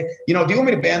offices say, do you want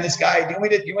me to ban this guy? Do you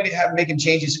want me to have him make him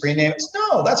change his screen name?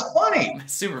 No, that's funny.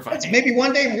 That's super funny. Maybe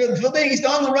one day Phil Nagy's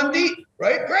dog will run deep,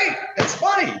 right? Great, that's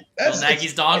funny. Phil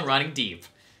Nagy's dog running deep.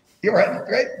 You're right.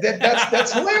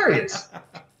 That's hilarious.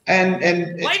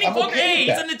 And Lightning Poker, hey,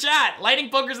 he's in the chat. Lightning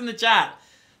Poker's in the chat.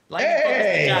 Lightning Poker's in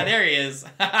the chat. There he is.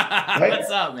 Right?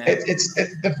 What's up, man?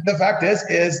 The fact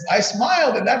is I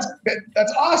smiled, and that's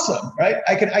awesome, right?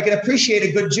 I can appreciate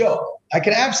a good joke. I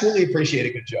can absolutely appreciate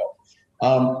a good joke.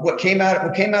 What came out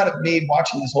of me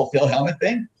watching this whole Phil Hellmuth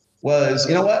thing was,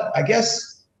 you know what? I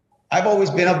guess I've always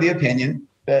been of the opinion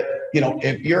that,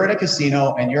 if you're in a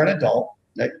casino and you're an adult,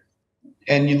 right,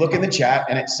 and you look in the chat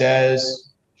and it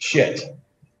says shit,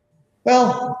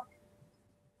 well,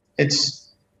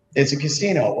 it's a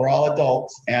casino. We're all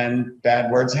adults, and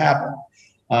bad words happen.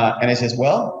 And I says,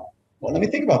 well, let me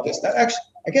think about this. That actually,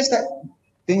 I guess that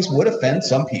things would offend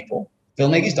some people. Phil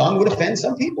Nagy's dog would offend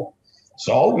some people.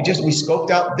 So we scoped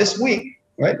out this week,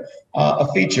 right,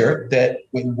 a feature that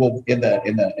we will in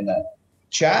the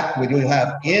chat, we will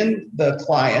have in the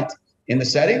client, in the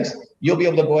settings, you'll be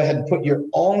able to go ahead and put your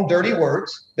own dirty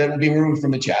words that will be removed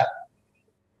from the chat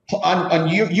on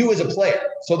you as a player.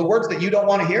 So the words that you don't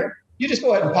want to hear, you just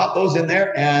go ahead and pop those in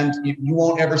there, and you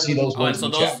won't ever see those words in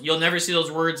the chat. You'll never see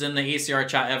those words in the ACR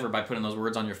chat ever by putting those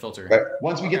words on your filter. Right.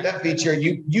 Once we get that feature,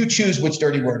 you choose which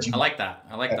dirty words you want.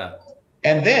 I like that.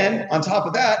 And then on top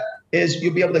of that is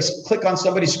you'll be able to click on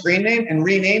somebody's screen name and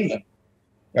rename them,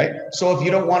 right? So if you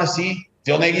don't want to see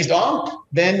Phil Nagy's dog,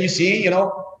 then you see,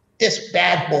 this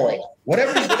bad boy,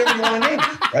 whatever you want to name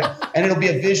it, right? And it'll be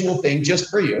a visual thing just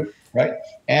for you, right?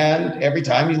 And every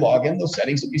time you log in, those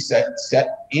settings will be set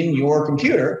in your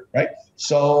computer, right?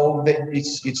 So that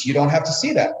it's you don't have to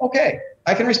see that. Okay,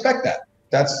 I can respect that.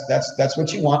 That's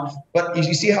what you want. But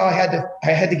you see how I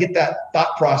had to get that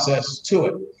thought process to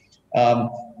it.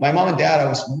 My mom and dad, I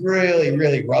was really,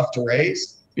 really rough to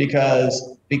raise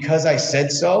because I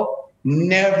said so.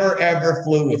 Never ever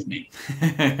flew with me.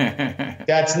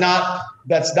 That's not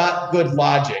good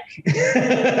logic.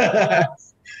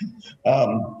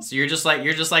 So you're just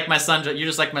like my son. You're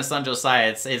just like my son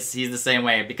Josiah. He's the same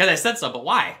way. Because I said so, but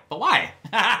why?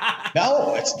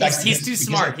 No, he's too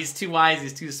smart. He's too wise.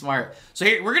 He's too smart. So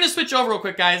here we're gonna switch over real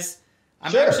quick, guys.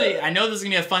 I know this is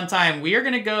gonna be a fun time. We are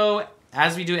gonna go,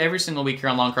 as we do every single week here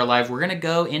on Loncar Live. We're gonna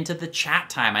go into the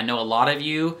chat time. I know a lot of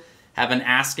you have been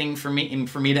asking for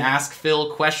me to ask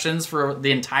Phil questions for the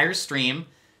entire stream.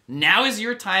 Now is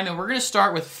your time, and we're gonna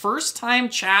start with first time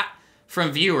chat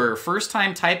from viewer, first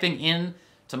time typing in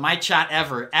to my chat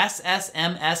ever.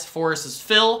 SSMS4 says,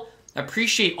 Phil,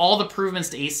 appreciate all the improvements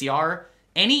to ACR.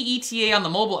 Any ETA on the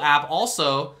mobile app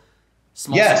also.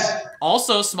 Small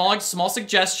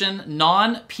suggestion,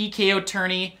 non-PKO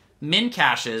tourney min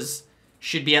caches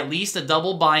should be at least a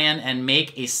double buy-in and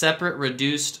make a separate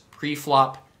reduced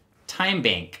pre-flop time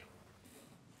bank.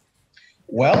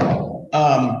 Well,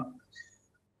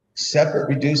 separate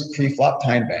reduced pre-flop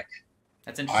time bank.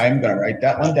 That's interesting. I'm going to write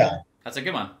that one down. That's a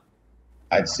good one.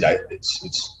 That's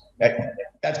Bitcoin.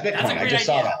 That's a great I just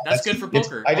saw that. That's good for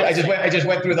poker. I just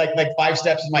went through like 5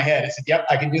 steps in my head. I said, "Yep,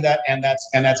 I can do that," and that's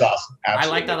awesome. Absolutely. I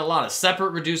like that a lot. A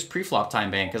separate reduced pre-flop time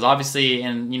bank, because obviously,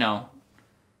 and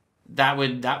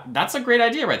that's a great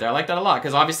idea right there. I like that a lot,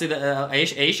 because obviously the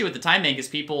issue with the time bank is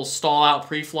people stall out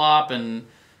pre-flop and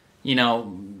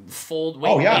fold.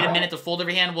 Wait a minute to fold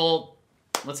every hand. Well,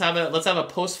 let's have a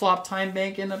post-flop time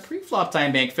bank and a pre-flop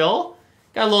time bank. Phil,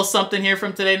 got a little something here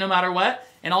from today, no matter what.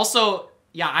 And also,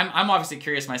 yeah, I'm obviously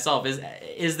curious myself.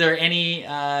 Is there any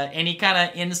kind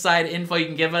of inside info you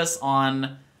can give us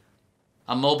on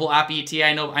a mobile app ETA?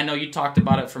 I know you talked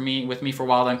about it with me for a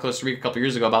while in Costa Rica a couple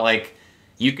years ago about like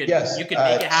you could make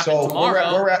it happen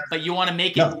tomorrow, but you want to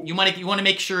make it you want to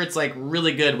make sure it's like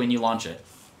really good when you launch it.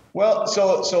 Well,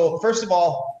 so first of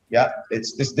all, yeah,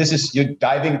 this is you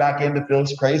diving back into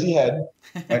Phil's crazy head.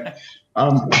 Right?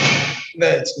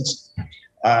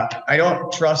 I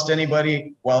don't trust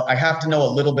anybody. Well, I have to know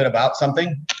a little bit about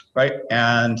something, right?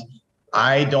 And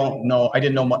I don't know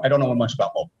much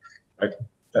about mobile, right?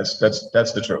 That's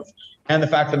the truth. And the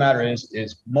fact of the matter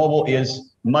is mobile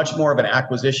is much more of an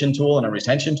acquisition tool and a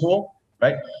retention tool,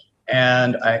 right?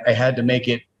 And I had to make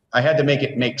it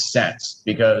make sense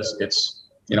because it's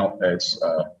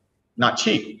not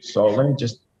cheap. So let me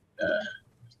just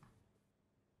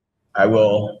I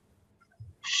will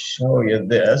show you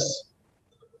this.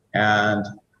 And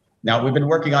now we've been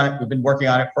working on it. We've been working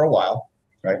on it for a while,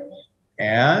 right?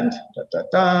 And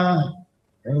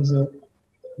where is it?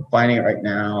 I'm finding it right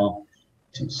now.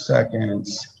 2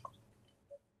 seconds.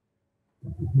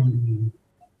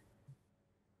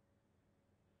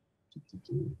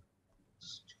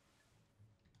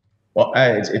 Well,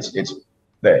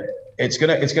 it's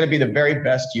gonna be the very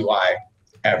best UI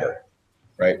ever,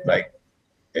 right? Like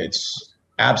it's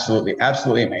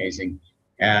absolutely amazing.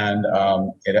 And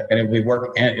it'll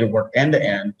work end to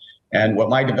end. And what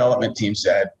my development team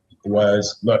said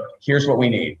was, look, here's what we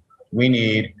need. We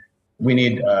need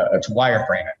to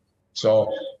wireframe it.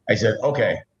 So I said,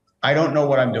 okay, I don't know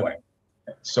what I'm doing.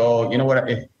 So you know what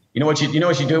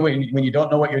you do when you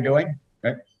don't know what you're doing,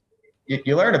 right?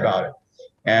 You learn about it.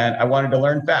 And I wanted to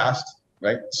learn fast,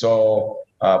 right? So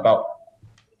about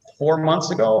 5 months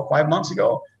ago,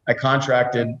 I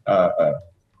contracted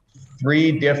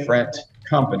 3 different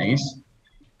companies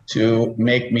to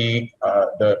make me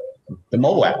the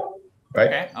mobile app,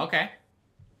 right? Okay.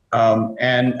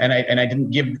 And I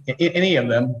didn't give any of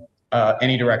them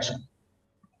any direction,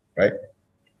 right?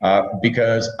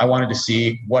 Because I wanted to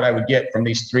see what I would get from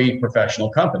these 3 professional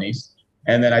companies,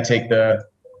 and then I take the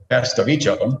best of each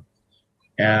of them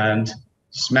and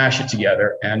smash it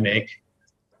together and make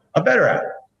a better app.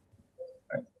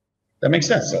 Right? That makes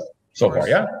sense so far,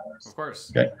 yeah? Of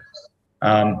course. Okay.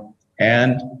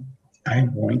 And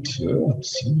I'm going to,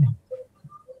 let's see.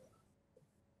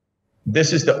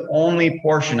 This is the only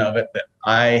portion of it that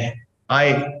I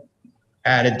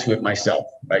added to it myself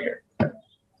right here.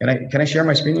 Can I share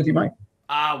my screen with you, Mike?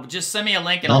 Just send me a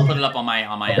link and I'll put it up on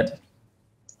my end.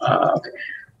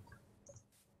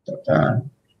 Okay.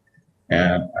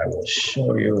 And I will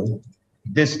show you.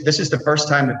 This is the first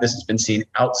time that this has been seen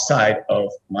outside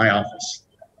of my office.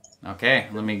 Okay,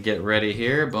 let me get ready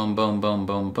here. Boom, boom, boom,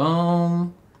 boom,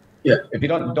 boom. Yeah, if you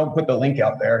don't put the link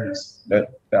out there,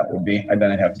 that would be, and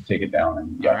then I'd have to take it down.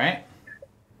 And, yeah. All right.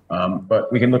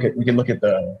 But we can look at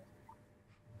the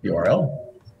URL.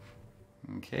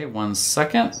 Okay, 1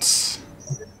 second.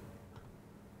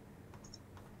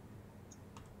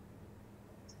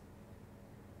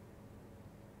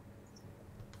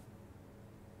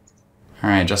 All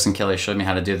right, Justin Kelly showed me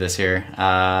how to do this here.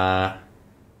 I'm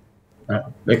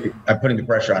putting the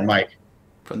pressure on Mike.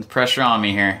 Putting the pressure on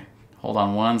me here. Hold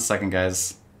on 1 second,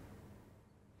 guys.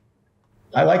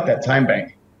 I like that time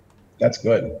bank. That's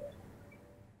good.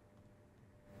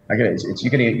 I get it. You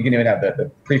can even have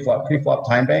the pre-flop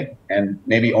time bank, and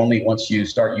maybe only once you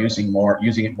start using it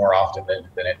more often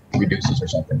than it reduces or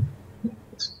something.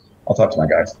 I'll talk to my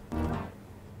guys.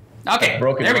 Okay,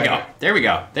 there we go. There we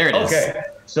go. There it is. Okay,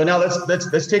 so now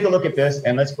let's take a look at this,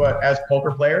 and let's go, as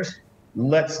poker players,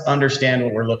 let's understand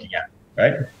what we're looking at,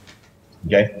 right?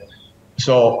 Okay,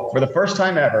 so for the first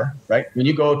time ever, right, when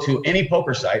you go to any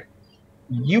poker site,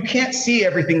 you can't see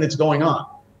everything that's going on.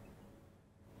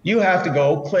 You have to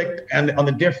go click on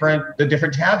the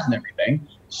different tabs and everything.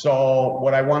 So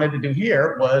what I wanted to do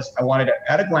here was I wanted to,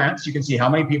 at a glance, you can see how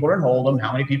many people are in Hold'em,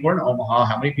 how many people are in Omaha,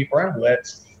 how many people are in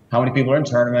Blitz, how many people are in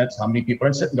tournaments, how many people are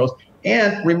in sit and goes.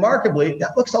 And remarkably,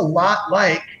 that looks a lot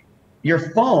like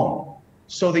your phone.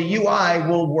 So the UI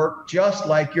will work just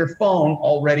like your phone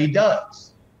already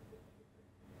does.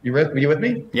 You with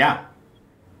me? Yeah.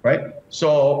 Right?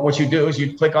 So what you do is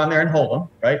you click on there and hold them,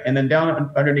 right? And then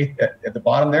down underneath at the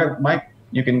bottom there, Mike,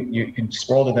 you can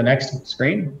scroll to the next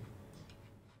screen.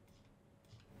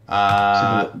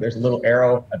 There's a little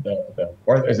arrow at the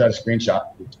or is that a screenshot?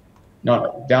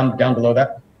 No, down below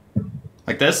that.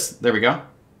 Like this? There we go.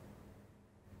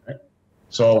 Right.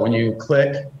 So when you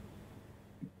click,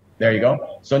 there you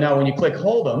go. So now when you click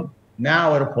hold them,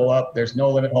 now it'll pull up. There's no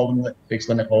limit hold'em, fixed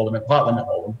limit hold'em, and pot limit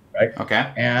hold'em, right?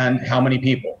 Okay. And how many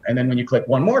people. And then when you click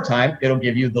one more time, it'll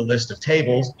give you the list of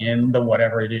tables in the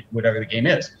whatever the game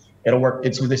is. It'll work.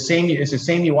 It's the same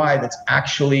UI that's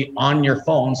actually on your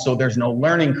phone, so there's no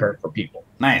learning curve for people.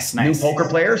 Nice. New poker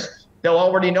players, they'll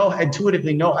already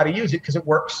intuitively know how to use it because it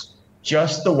works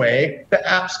just the way the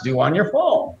apps do on your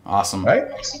phone. Awesome. Right?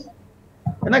 Isn't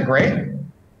that great?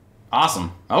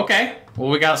 Awesome. Okay. Well,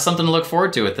 we got something to look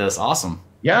forward to with this. Awesome.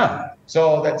 Yeah.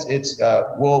 So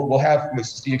we'll have,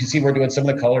 you can see we're doing some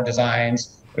of the color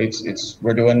designs.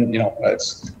 We're doing,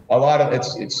 it's a lot of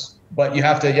but you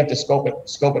have to scope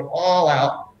it all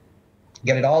out,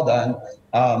 get it all done.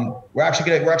 We're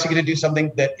actually gonna do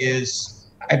something that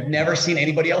I've never seen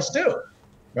anybody else do,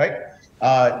 right?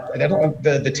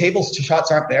 The tables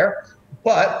shots aren't there,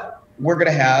 but we're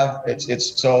gonna have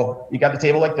so you got the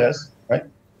table like this, right?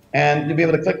 And you'll be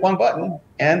able to click one button,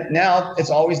 and now it's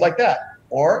always like that.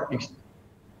 Or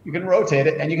you can rotate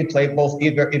it, and you can play both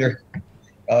either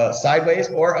sideways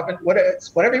or up and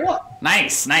whatever you want.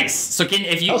 Nice. So can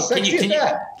you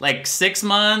like 6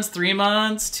 months, 3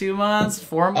 months, 2 months,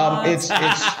 4 months?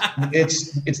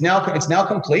 It's now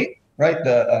complete, right?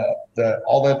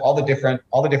 All the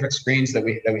different screens that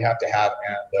we have to have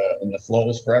and the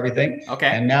flows for everything. Okay.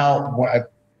 And now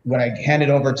when I hand it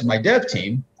over to my dev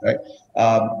team, right?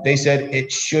 They said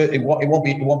it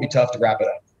won't be tough to wrap it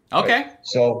up. Okay. Right?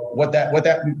 So what that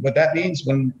means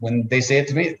when they say it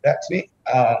to me,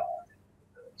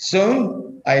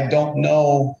 soon, I don't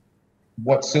know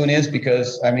what soon is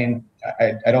because I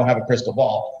don't have a crystal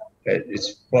ball.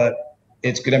 But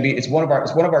it's one of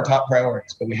our top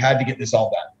priorities. But we had to get this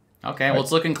all done. Okay. Right? Well,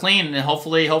 it's looking clean, and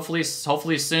hopefully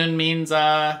soon means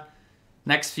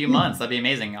next few months. That'd be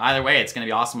amazing. Either way, it's gonna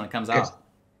be awesome when it comes out.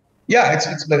 Yeah,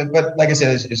 but like I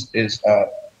said,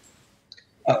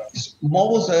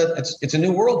 mobile's it's a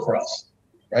new world for us,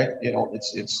 right?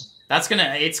 It's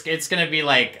gonna be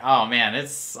like,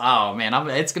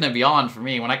 it's gonna be on for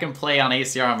me when I can play on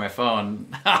ACR on my phone.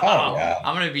 Yeah.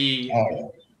 I'm gonna be.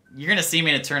 You're gonna see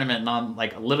me in a tournament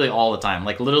literally all the time,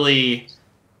 literally.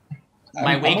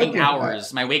 My waking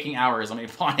hours. I'm gonna be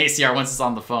on ACR once it's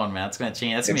on the phone, man. It's gonna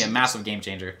change. That's gonna be a massive game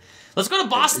changer. Let's go to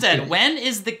Bosted. When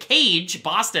is the cage?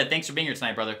 Bosted, thanks for being here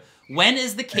tonight, brother. When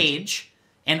is the cage?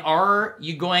 And are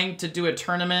you going to do a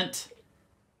tournament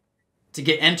to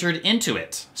get entered into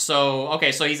it? So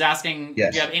he's asking,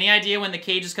 yes. Do you have any idea when the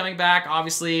cage is coming back?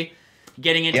 Obviously,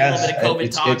 getting into a little bit of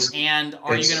COVID talk. And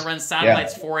are you going to run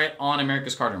satellites for it on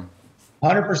America's Card Room?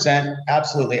 100%,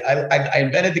 absolutely. I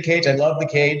invented the cage. I love the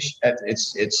cage.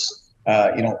 It's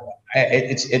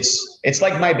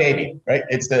like my baby, right?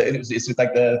 It's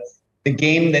like the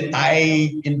game that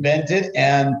I invented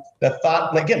and the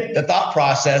thought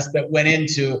process that went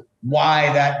into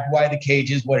why the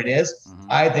cage is what it is.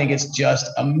 I think it's just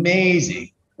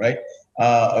amazing, right?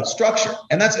 Structure.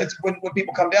 And it's when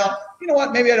people come down, you know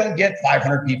what, maybe I don't get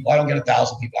 500 people. I don't get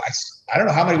 1,000 people. I don't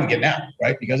know how many we get now,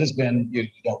 right? Because it's been,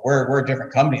 we're a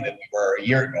different company than we were a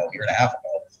year and a half ago.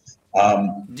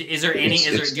 Is there any,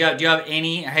 do you have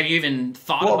any, have you even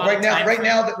thought about right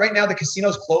now, the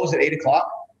casinos close at 8:00,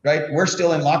 right? We're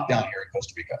still in lockdown here in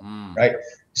Costa Rica, right?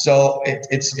 So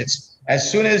it's as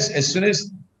soon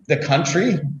as the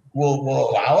country will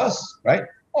allow us, right?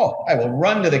 Oh, I will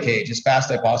run to the cage as fast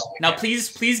as I possibly can. Now,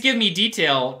 please give me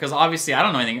detail, because obviously I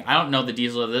don't know anything. I don't know the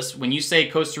details of this. When you say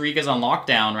Costa Rica's on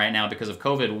lockdown right now because of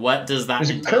COVID, what does that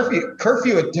mean? There's a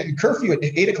curfew at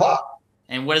 8:00.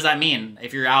 And what does that mean?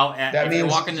 If you're out at, that if means you're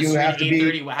walking the you street have at to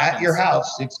 8:30, be what happens? at your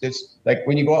house. It's like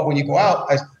when you go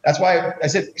out. That's why I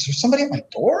said, is there somebody at my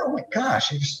door? Oh my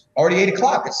gosh, it's already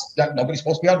 8:00. Nobody's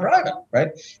supposed to be out driving, right?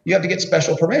 You have to get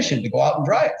special permission to go out and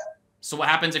drive. So what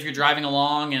happens if you're driving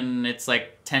along and it's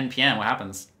like 10 p.m.? What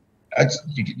happens?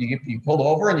 You pulled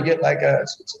over and you get like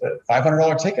it's a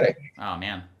 $500 ticket, I think. Oh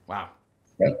man, wow.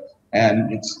 Right,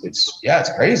 and it's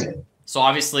crazy. So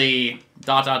obviously, ...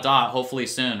 hopefully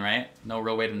soon, right? No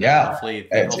real way to know. Hopefully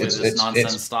this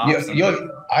nonsense stops.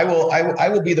 I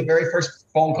will be the very first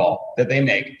phone call that they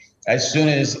make as soon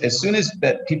as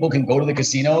that people can go to the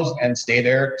casinos and stay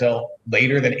there till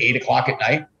later than 8:00 at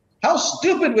night. How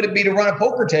stupid would it be to run a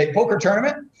poker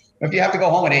tournament if you have to go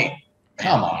home at 8?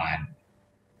 Come on.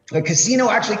 The casino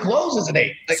actually closes at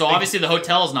 8. So obviously the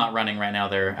hotel is not running right now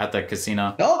there at the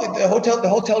casino. No, the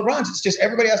hotel runs. It's just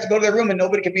everybody has to go to their room and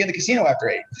nobody can be in the casino after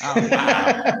 8. Oh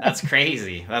wow, that's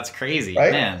crazy. That's crazy,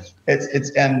 right? Man.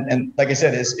 It's and like I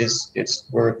said,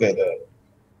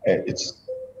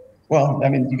 well, I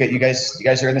mean, you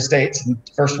guys are in the States, and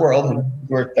first world, and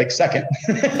we're like second.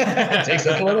 It takes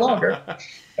us a little longer,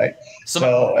 right?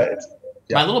 So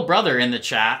my little brother in the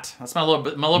chat. That's my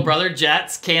little brother,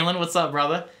 Jets. Kalen, what's up,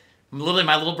 brother? Literally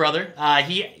my little brother.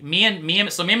 Me and my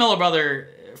little brother.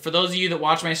 For those of you that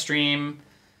watch my stream,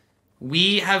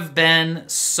 we have been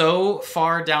so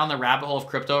far down the rabbit hole of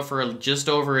crypto for just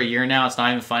over a year now. It's not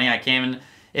even funny.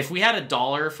 If we had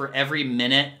 $1 for every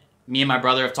minute me and my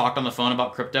brother have talked on the phone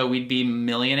about crypto, we'd be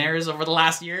millionaires over the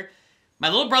last year. My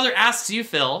little brother asks you,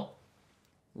 Phil,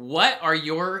 what are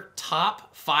your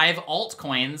top 5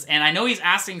 altcoins? And I know he's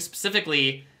asking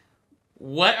specifically,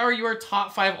 what are your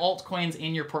top 5 altcoins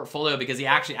in your portfolio? Because he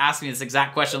actually asked me this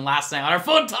exact question last night on our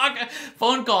phone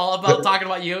call about talking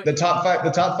about you. The top five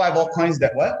altcoins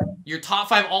that what? Your top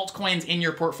 5 altcoins in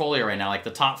your portfolio right now, like the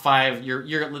top 5. Your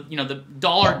the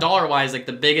dollar wise, like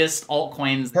the biggest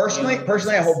altcoins. Personally,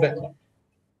 I hold Bitcoin.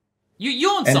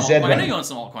 You own some altcoins. I know you own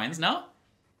some altcoins. No.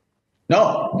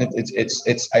 No,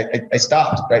 I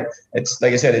stopped, right? It's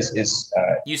like I said,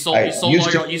 you sold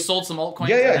some altcoins.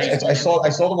 Yeah. I sold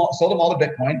them all to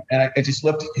Bitcoin, and I just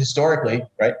looked historically,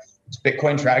 right?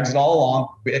 Bitcoin drags it all along.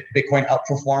 Bitcoin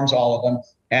outperforms all of them.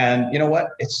 And you know what?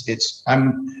 I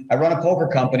run a poker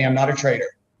company. I'm not a trader,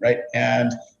 right?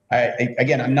 And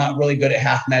I'm not really good at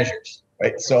half measures,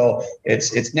 right? So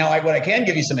it's now what I can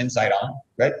give you some insight on,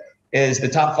 right? Is the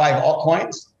top 5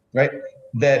 altcoins, right?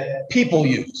 That people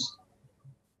use.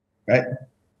 Right,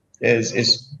 is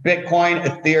Bitcoin,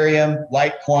 Ethereum,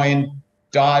 Litecoin,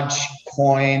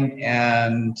 Dogecoin,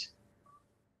 and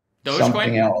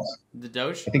something else. The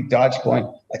Doge? I think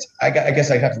Dogecoin. I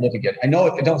guess I'd have to look again. I know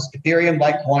Ethereum,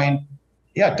 Litecoin,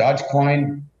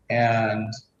 Dogecoin,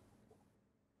 and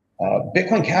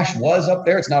Bitcoin Cash was up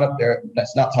there. It's not up there.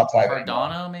 That's not top 5.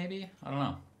 Cardano, maybe? I don't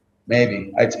know.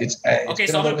 Maybe okay.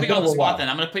 So I'm gonna put you on the spot then.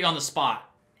 I'm gonna put you on the spot.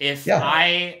 If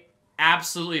I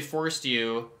absolutely forced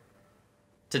you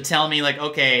to tell me, like,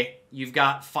 okay, you've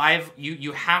got 5,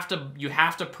 you have to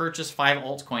purchase 5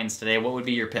 altcoins today, what would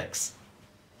be your picks?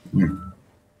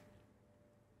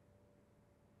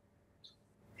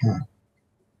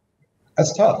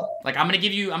 That's tough. Like, I'm gonna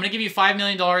give you $5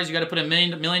 million. You got to put $1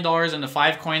 million into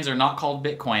 5 coins that are not called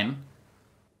Bitcoin.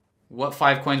 What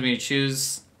 5 coins would you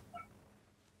choose?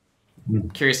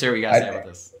 Curious to hear what you guys say about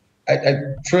this.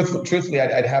 Truthfully,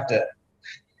 I'd have to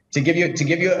give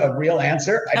you a real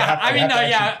answer. I'd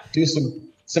have to do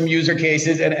some user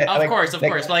cases and of course.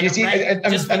 Like, you see, right?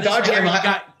 I'm dodging.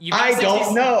 I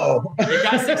don't know. You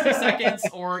got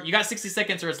 60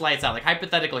 seconds, or it's lights out. Like,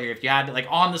 hypothetical here, if you had like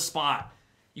on the spot,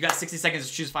 you got 60 seconds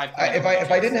to choose 5 coins.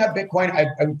 If I didn't have Bitcoin, I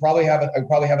would probably have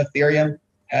Ethereum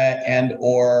and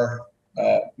or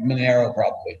Monero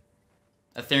probably.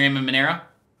 Ethereum and Monero.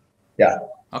 Yeah.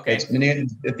 Okay. It's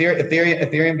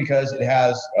Ethereum because it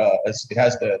has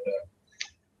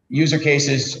user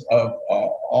cases of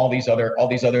all these other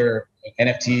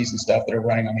NFTs and stuff that are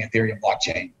running on the Ethereum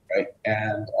blockchain, right?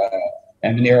 And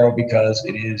Monero because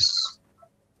it is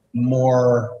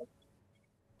more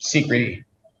secret-y.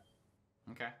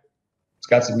 Okay. It's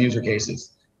got some user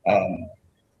cases.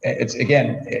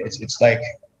 It's like,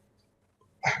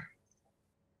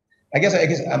 I guess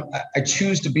I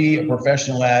choose to be a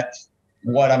professional at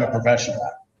what I'm a professional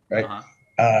at, right?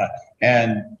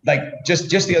 And like just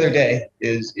the other day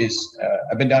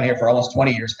I've been down here for almost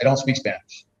 20 years. I don't speak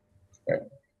Spanish, right?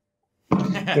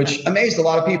 Which amazed a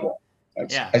lot of people.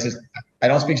 Yeah. I said, I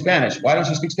don't speak Spanish. Why don't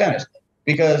you speak Spanish?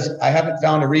 Because I haven't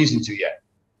found a reason to yet,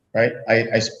 right?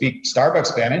 I speak Starbucks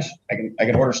Spanish. I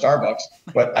can order Starbucks,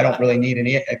 but I don't really need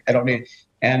any. I don't need.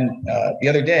 And the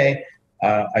other day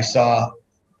I saw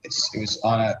it was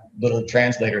on a little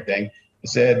translator thing. It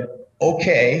said,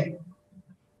 "Okay,"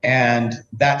 and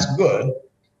 "that's good"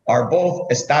 are both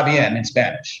 "está bien" in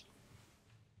Spanish,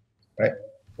 right?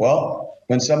 Well,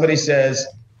 when somebody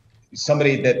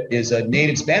that is a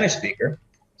native Spanish speaker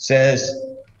says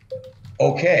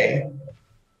 "okay,"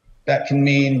 that can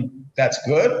mean that's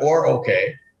good or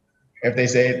okay. If they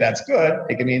say that's good,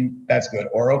 it can mean that's good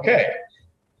or okay.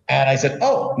 And I said,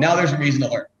 oh, now there's a reason to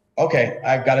learn. Okay,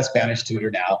 I've got a Spanish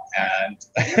tutor now, and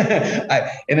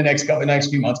in the next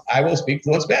few months, I will speak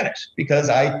fluent Spanish because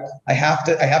I have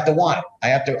to want it. I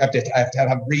have to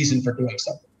have a reason for doing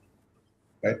something,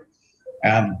 right?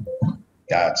 And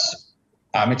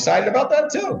I'm excited about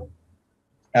that too.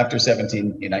 After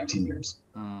 19 years,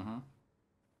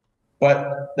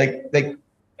 but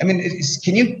I mean,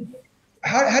 can you?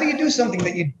 How do you do something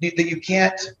that you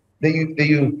can't that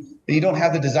you don't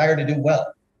have the desire to do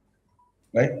well?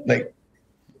 Right? Like,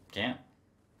 can't.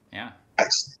 Yeah.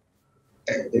 It's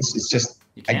just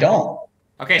I don't.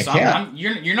 Okay, so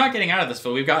you're not getting out of this,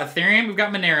 Phil. We've got Ethereum, we've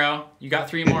got Monero. You got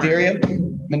 3 more. Ethereum,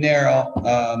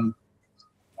 Monero.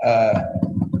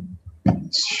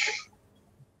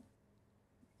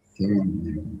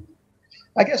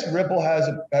 I guess Ripple has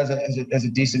a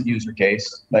decent user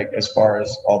case, like as far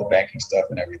as all the banking stuff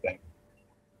and everything.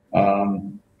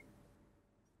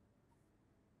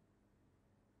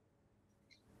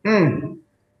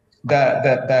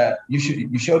 That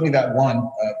you showed me that one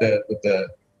with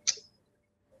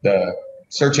the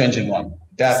search engine one.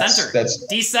 That's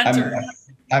Decenter.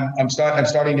 I'm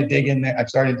starting to dig in there. I'm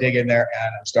starting to dig in there,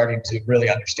 and I'm starting to really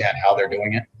understand how they're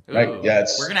doing it. Right? Ooh, yeah,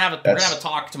 we're gonna have a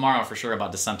talk tomorrow for sure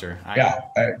about Decenter.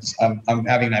 I'm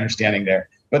having an understanding there.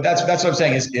 But that's what I'm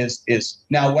saying is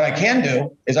now what I can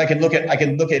do is I can look at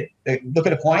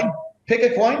a coin, pick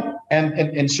a coin,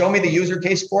 and show me the user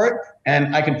case for it,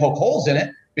 and I can poke holes in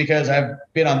it because I've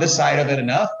been on this side of it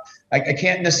enough. I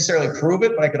can't necessarily prove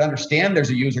it, but I could understand there's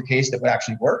a user case that would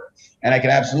actually work, and I can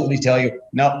absolutely tell you,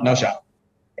 no shot.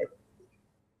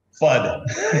 FUD.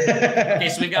 Okay,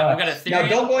 so we've got Ethereum. Now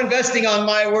don't go investing on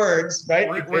my words, right?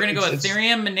 We're going to go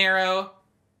Ethereum, Monero,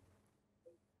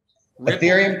 Ripple,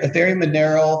 Ethereum,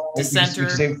 Monero, Decenter,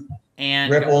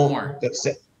 and Ripple. More. That's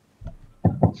it.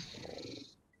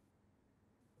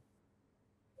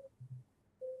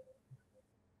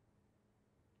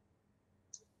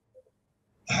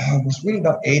 I was reading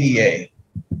about ADA.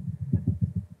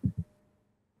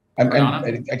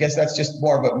 I guess that's just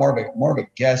more of a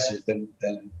guess than.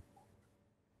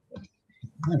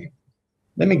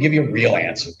 Let me give you a real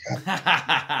answer.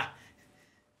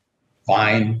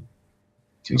 Fine.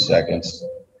 2 seconds.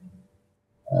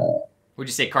 Would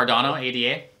you say Cardano,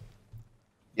 ADA?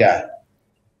 Yeah.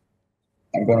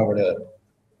 I'm going over to.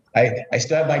 I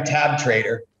still have my tab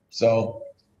trader, so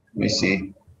let me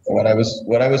see what I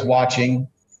was watching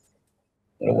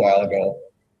a little while ago.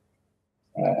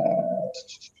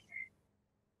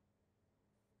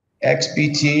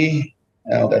 XBT.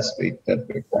 Oh, that's big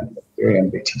one.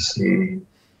 Ethereum, BTC.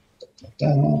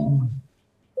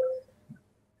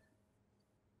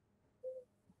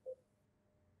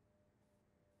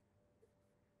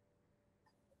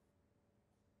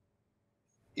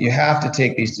 You have to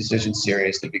take these decisions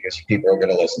seriously because people are going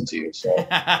to listen to you. So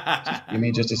give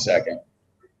me just a second.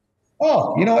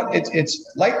 Oh, you know what?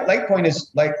 It's Litecoin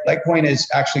is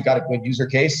actually got a good user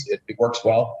case. It works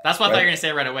well. That's what I thought you were gonna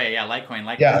say right away. Yeah, Litecoin.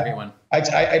 Litecoin's a great one. I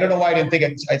don't know why I didn't think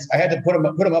it. I had to put them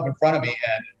up in front of me,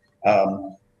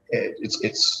 and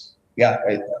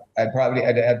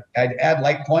I'd add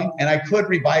Litecoin, and I could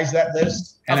revise that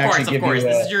list. And of actually give course. You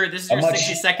this is your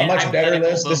 60-second. A much better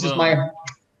list. This is my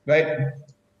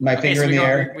finger in the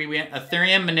air. We went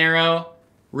Ethereum, Monero,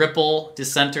 Ripple,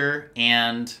 Decenter,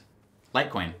 and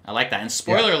Litecoin. I like that. And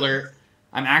spoiler alert,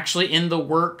 I'm actually in the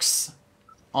works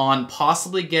on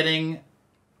possibly getting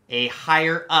a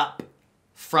higher up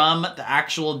from the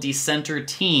actual Decenter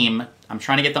team. I'm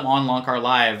trying to get them on Loncar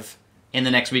Live in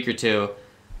the next week or two.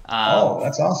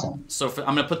 That's awesome. So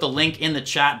I'm going to put the link in the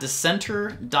chat,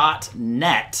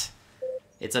 decenter.net.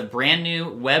 It's a brand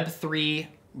new Web3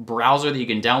 browser that you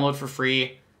can download for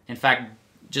free. In fact,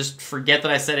 just forget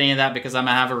that I said any of that because I'm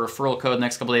going to have a referral code the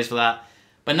next couple days for that.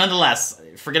 But nonetheless,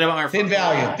 forget about my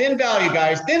referral Thin value,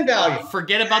 guys, thin value.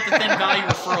 Forget about the thin value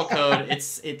referral code.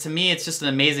 To me, it's just an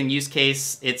amazing use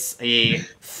case. It's a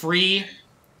free,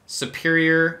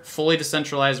 superior, fully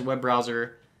decentralized web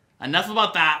browser. Enough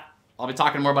about that. I'll be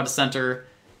talking more about Decenter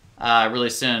really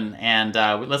soon. And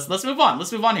let's move on.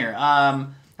 Let's move on here. I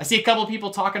see a couple people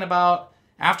talking about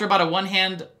after about a one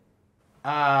hand.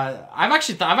 That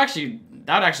would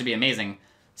actually be amazing.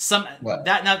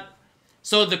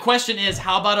 So the question is,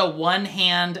 how about a one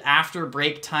hand after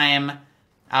break time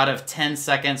out of 10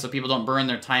 seconds so people don't burn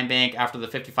their time bank after the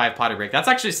 55 potty break? That's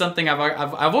actually something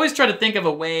I've always tried to think of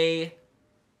a way.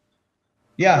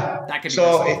 Yeah. That could be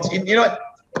so you know what?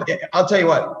 I'll tell you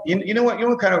what. You know what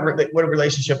kind of what a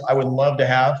relationship I would love to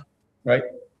have, right?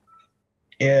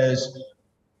 Is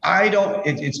I'm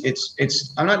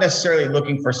not necessarily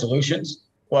looking for solutions,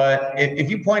 but if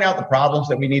you point out the problems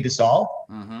that we need to solve,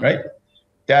 right?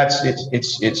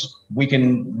 We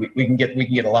can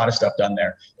get a lot of stuff done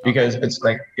there because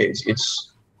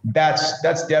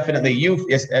that's definitely you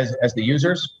as the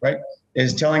users, right?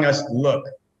 Is telling us, look,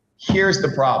 here's the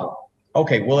problem.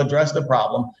 Okay, we'll address the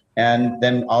problem, and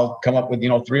then I'll come up with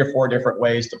 3 or 4 different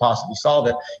ways to possibly solve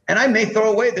it. And I may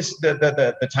throw away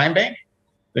the time bank,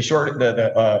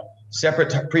 the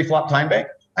separate pre-flop time bank.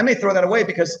 I may throw that away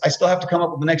because I still have to come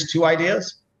up with the next 2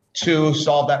 ideas to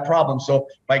solve that problem. So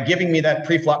by giving me that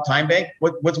pre-flop time bank,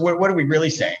 what are we really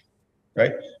saying,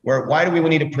 right? Why do we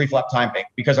need a pre-flop time bank?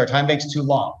 Because our time bank's too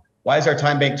long. Why is our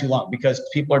time bank too long? Because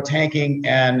people are tanking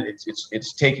and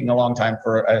it's taking a long time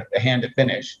for a hand to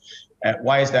finish.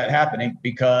 Why is that happening?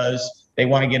 Because they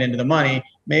want to get into the money.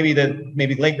 Maybe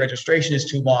late registration is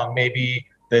too long. Maybe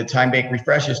the time bank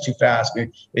refresh is too fast.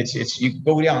 You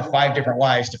go down 5 different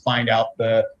whys to find out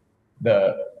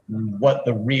what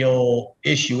the real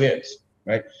issue is,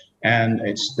 right? And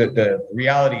it's the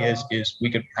reality is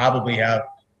we could probably have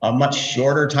a much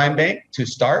shorter time bank to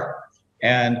start.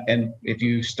 And if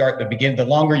you start the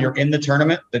longer you're in the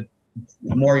tournament, the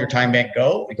more your time bank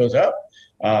goes up.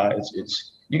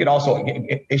 You could also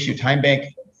issue time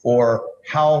bank for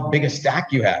how big a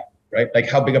stack you have, right? Like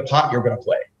how big a pot you're going to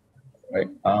play, right?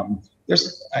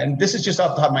 And this is just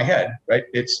off the top of my head, right?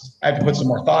 I have to put some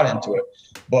more thought into it,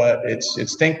 but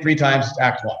it's think 3 times,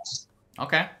 act once.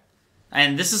 Okay.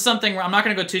 And this is something where I'm not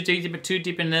going to go too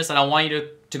deep into this. I don't want you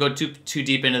to go too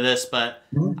deep into this, but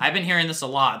I've been hearing this a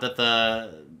lot,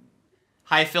 that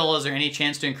hi Phil, is there any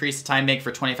chance to increase the time bank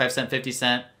for 25 cent, 50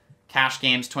 cent cash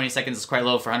games? 20 seconds is quite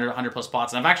low for 100 plus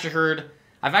spots. And I've actually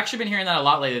been hearing that a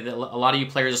lot lately, that a lot of you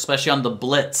players, especially on the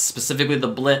Blitz, specifically the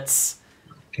Blitz,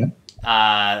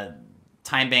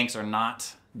 time banks are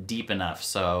not deep enough.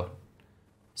 So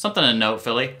something to note,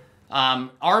 Philly.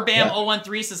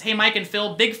 RBAM013 says, hey, Mike and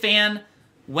Phil, big fan.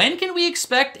 When can we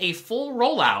expect a full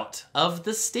rollout of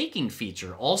the staking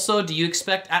feature? Also, do you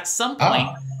expect at some point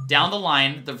down the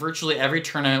line that virtually every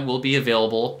tournament will be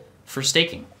available for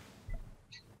staking?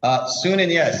 Soon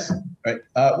and yes, right.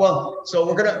 So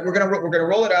we're gonna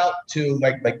roll it out to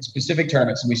like specific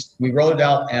tournaments. We rolled it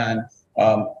out and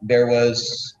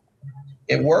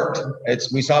it worked.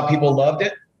 We saw people loved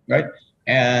it, right?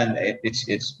 And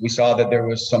we saw that there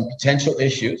was some potential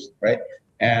issues, right?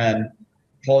 And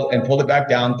pulled it back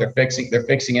down. They're fixing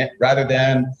it rather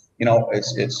than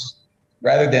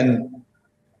rather than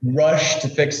rush to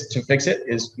fix it.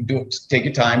 Take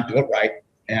your time, do it right,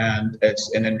 and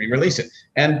then re-release it.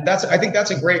 And I think that's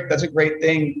a great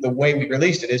thing. The way we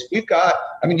released it is you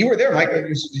were there, Mike,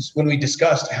 when we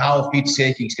discussed how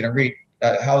staking is going to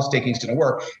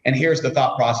work, and here's the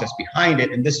thought process behind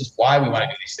it, and this is why we want to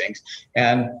do these things.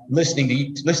 And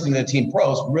listening to the team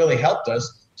pros really helped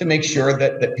us to make sure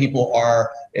that people are.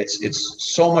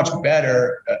 It's so much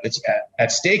better. It's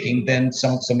at staking than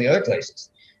some of the other places.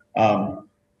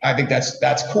 I think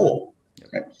that's cool.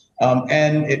 Right?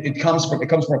 And it comes from a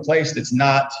place that's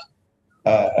not.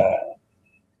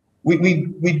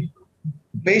 We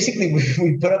basically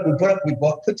we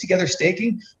put together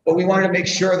staking, but we wanted to make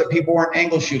sure that people weren't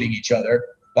angle shooting each other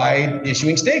by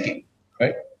issuing staking,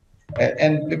 right?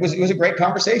 And it was a great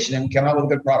conversation, and we came out with a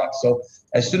good product. So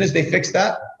as soon as they fix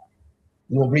that,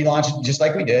 we'll relaunch it just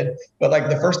like we did. But like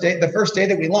the first day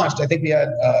that we launched, I think we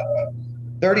had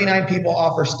 39 people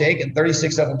offer stake, and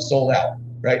 36 of them sold out,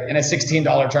 right? In a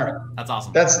 $16 tournament. That's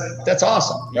awesome. That's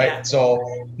awesome, right? Yeah.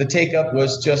 So the take up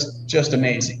was just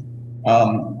amazing.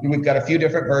 We've got a few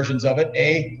different versions of it.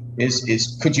 A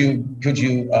is could you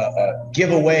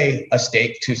give away a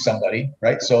stake to somebody,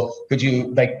 right? So could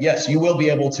you, like, yes, you will be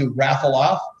able to raffle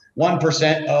off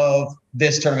 1% of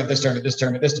this tournament, this tournament, this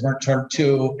tournament, this tournament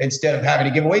to, instead of having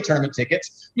to give away tournament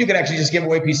tickets, you can actually just give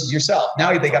away pieces yourself.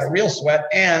 Now they got a real sweat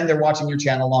and they're watching your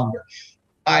channel longer.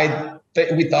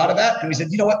 We thought of that and we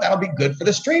said, you know what, that'll be good for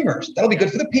the streamers. That'll be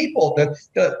good for the people.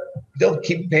 They'll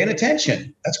keep paying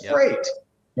attention. That's great,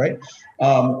 right?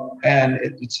 And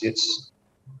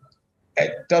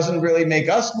it doesn't really make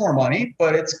us more money,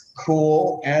 but it's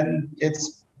cool and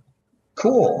it's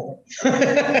cool.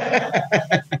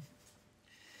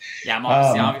 Yeah, I'm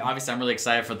obviously I'm really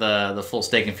excited for the full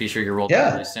stake and feature you're rolling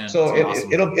out really soon. So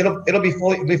it'll be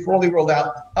fully rolled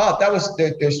out. Oh, there's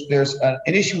an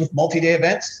issue with multi-day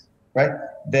events, right?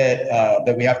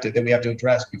 That we have to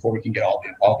address before we can get all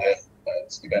the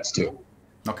events too.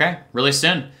 Okay, really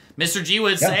soon. Mr. G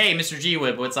Wood, hey, Mr. G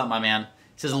Wood, what's up, my man?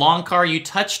 He says, Loncar, you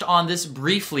touched on this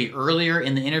briefly earlier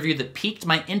in the interview that piqued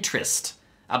my interest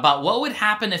about what would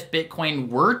happen if Bitcoin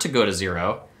were to go to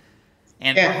zero,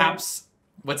 and perhaps.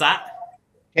 What's that?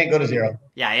 Can't go to zero.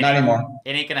 Yeah, not anymore.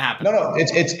 It ain't gonna happen. No.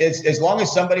 It's as long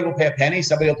as somebody will pay a penny,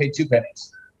 somebody will pay 2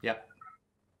 pennies. Yep.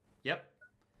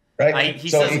 Right.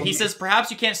 He says perhaps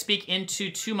you can't speak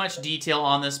into too much detail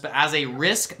on this, but as a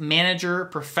risk manager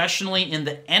professionally in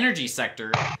the energy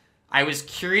sector, I was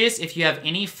curious if you have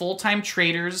any full-time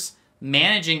traders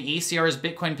managing ACR's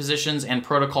Bitcoin positions and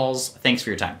protocols. Thanks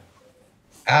for your time.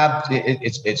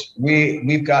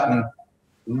 We've gotten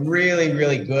really,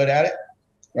 really good at it.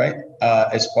 Right,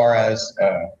 as far as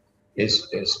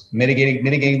is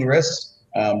mitigating the risks.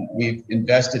 We've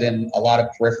invested in a lot of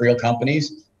peripheral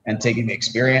companies and taking the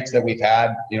experience that we've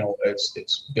had.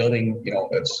 It's building.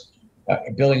 It's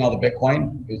building all the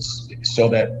Bitcoin. It's so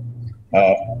that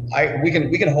we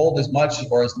can hold as much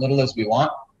or as little as we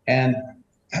want, and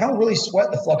I don't really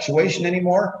sweat the fluctuation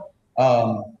anymore.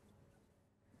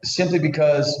 Simply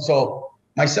because, so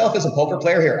myself as a poker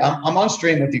player here, I'm on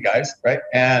stream with you guys, right,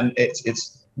 and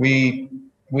we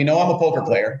know I'm a poker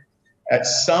player. At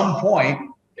some point,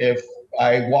 if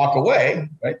I walk away,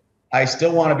 right, I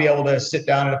still want to be able to sit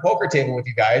down at a poker table with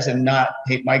you guys and not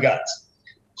hate my guts.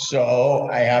 So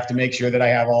I have to make sure that I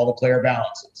have all the player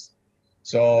balances.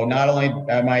 So not only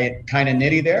am I kind of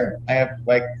nitty there, I have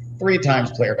like 3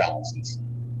 times player balances,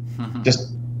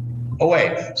 just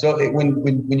away. So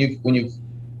when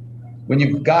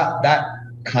you've got that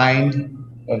kind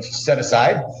of set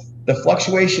aside, the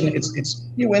fluctuation, it's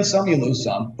you win some, you lose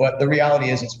some, but the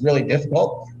reality is it's really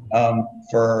difficult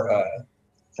for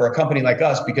a company like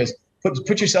us, because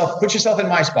put yourself in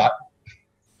my spot.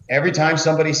 Every time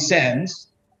somebody sends,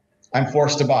 I'm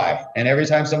forced to buy, and every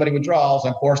time somebody withdraws,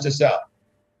 I'm forced to sell.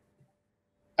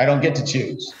 I don't get to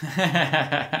choose.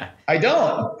 I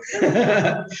don't. You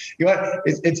know what?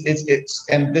 It's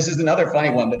and this is another funny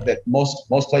one that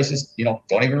most places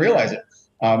don't even realize it.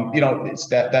 It's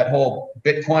that whole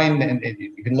Bitcoin, and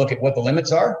you can look at what the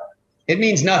limits are. It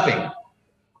means nothing,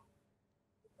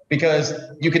 because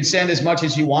you can send as much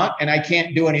as you want, and I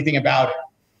can't do anything about it.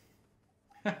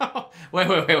 Wait.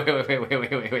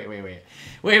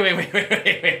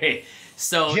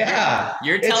 So yeah,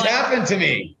 it's happened to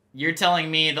me. You're telling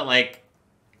me that, like,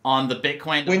 on the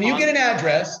Bitcoin, when you get an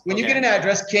address,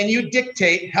 can you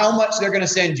dictate how much they're going to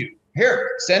send you?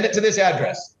 Here, send it to this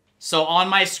address. So on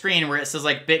my screen where it says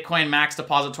like Bitcoin max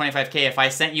deposit 25K, if I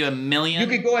sent you $1 million, you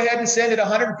could go ahead and send it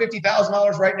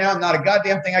 $150,000 right now. Not a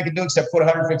goddamn thing I can do except put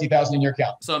 $150,000 in your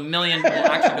account. So $1 million will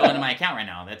actually go into my account right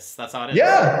now. That's how it is.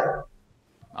 Yeah.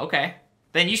 Okay.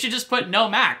 Then you should just put no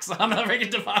max on the freaking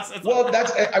deposits. Well,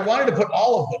 I wanted to put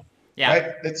all of them. Yeah.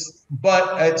 Right. It's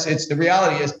the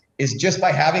reality is just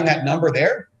by having that number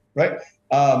there, right?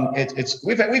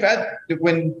 We've had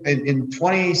when in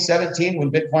 2017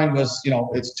 when Bitcoin was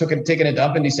taking a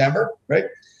dump in December, right?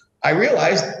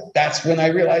 That's when I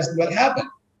realized what happened,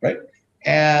 right?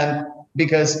 And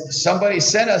because somebody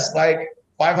sent us like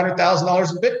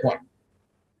 $500,000 in Bitcoin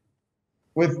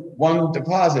with one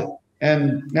deposit,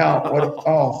 and now what?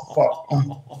 Oh fuck!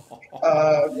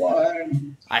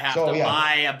 I have to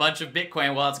buy a bunch of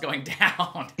Bitcoin while it's going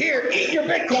down. Here, eat your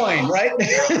Bitcoin, right?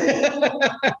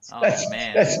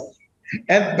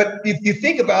 Man. But you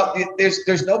think about it,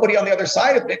 there's nobody on the other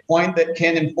side of Bitcoin that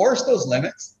can enforce those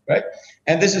limits, right?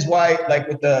 And this is why, like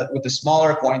with the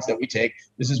smaller coins that we take,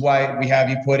 this is why we have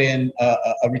you put in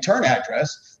a return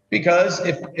address, because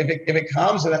if it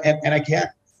comes and I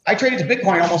traded to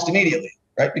Bitcoin almost immediately,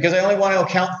 right? Because I only want to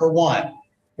account for one.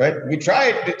 Right? We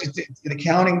tried, the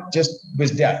counting just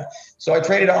was death. So I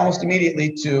traded almost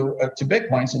immediately to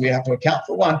Bitcoin. So we have to account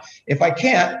for one. If I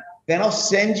can't, then I'll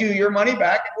send you your money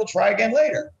back and we'll try again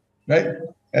later. Right?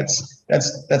 That's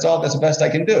all. That's the best I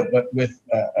can do. But with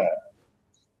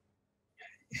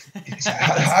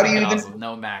how do you even awesome.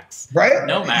 No max? Right?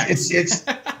 No max. It's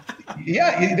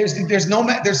yeah. There's no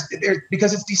max. There's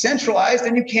because it's decentralized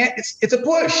and you can't. It's a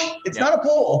push. It's not a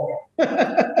pull.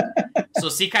 So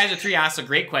C Kaiser 3 asked a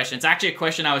great question. It's actually a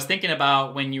question I was thinking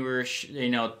about when you were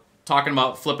talking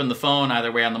about flipping the phone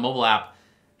either way on the mobile app.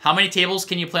 How many tables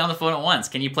can you play on the phone at once?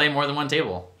 Can you play more than one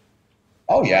table?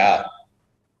 Oh yeah.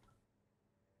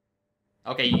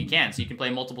 Okay, you can. So you can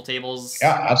play multiple tables.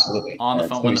 Yeah, absolutely. On the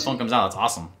phone when the phone comes out. That's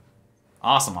awesome.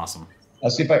 Awesome. I'll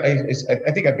see if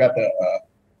I think I've got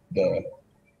the.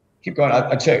 Keep going.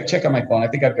 I'll check on my phone. I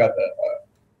think I've got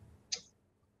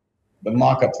the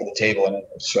mock-up for the table, and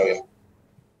I'll show you.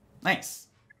 Nice.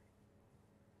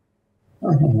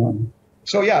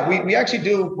 So yeah, we actually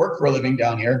do work for a living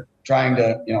down here, trying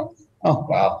to Oh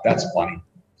wow, that's funny.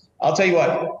 I'll tell you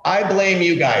what. I blame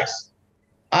you guys.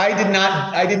 I did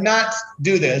not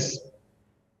do this.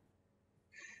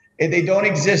 They don't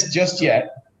exist just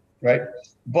yet, right?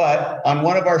 But on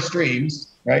one of our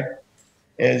streams, right,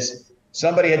 is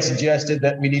somebody had suggested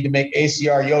that we need to make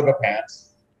ACR yoga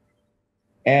pants.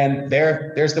 And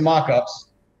there's the mock-ups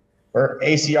for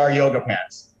ACR yoga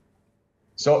pants.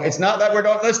 So it's not that we're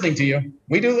not listening to you.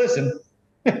 We do listen.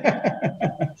 We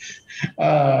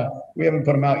haven't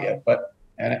put them out yet, but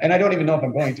and I don't even know if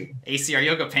I'm going to. ACR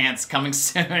yoga pants coming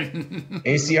soon.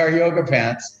 ACR yoga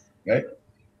pants, right?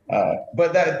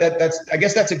 But that's I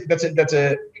guess that's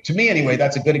a to me anyway,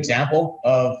 that's a good example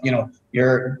of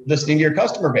you're listening to your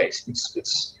customer base.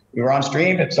 It's we were on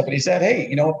stream and somebody said, hey,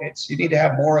 you need to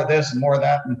have more of this and more of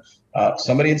that, and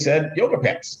somebody had said yoga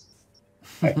pants,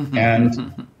 right?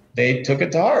 And they took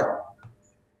it to heart.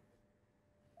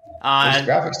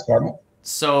 Graphics department.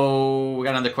 So we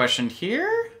got another question here.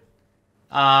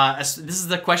 This is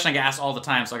the question I get asked all the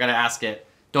time, so I got to ask it.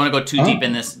 Don't want to go too deep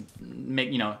in this.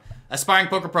 Aspiring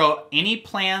Poker Pro, any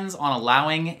plans on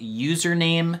allowing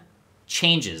username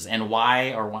changes, and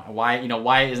why? Or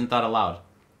why isn't that allowed?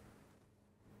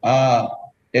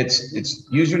 It's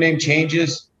username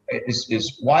changes.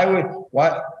 Is why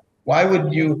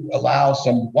would you allow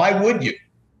some? Why would you?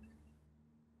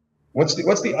 What's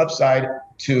the upside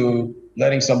to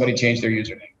letting somebody change their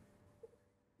username?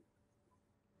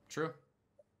 True.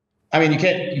 I mean, you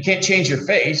can't change your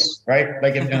face, right?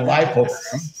 Like in a live poker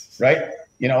room, right?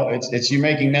 It's you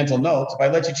making mental notes. If I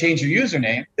let you change your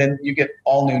username, then you get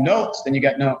all new notes. Then you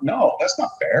got no, that's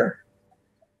not fair.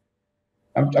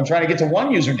 I'm trying to get to one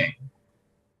username.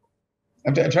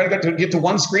 I'm trying to get to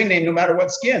one screen name, no matter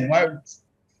what skin. Why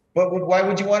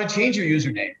would you want to change your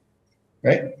username,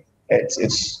 right?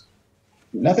 It's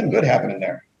nothing good happening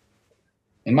there,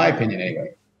 in my opinion,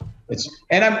 anyway.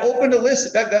 And I'm open to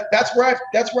listen. That's where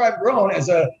I've grown as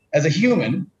a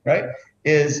human, right?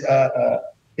 Is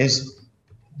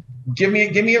give me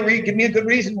a good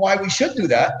reason why we should do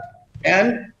that,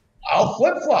 and I'll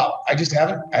flip flop. I just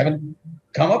haven't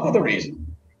come up with a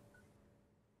reason.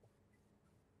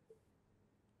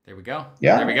 There we go.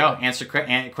 Yeah. There we go.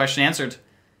 Question answered.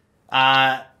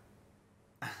 All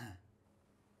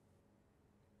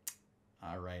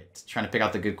right. Trying to pick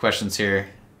out the good questions here.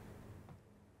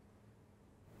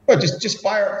 But just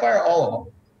fire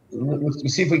all of them.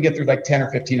 Let's see if we can get through like 10 or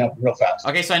 15 up real fast.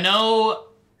 Okay, so I know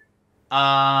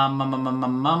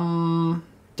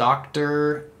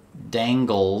Dr.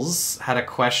 Dangles had a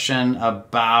question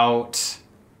about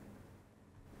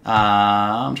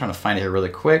I'm trying to find it here really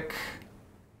quick.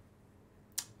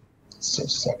 So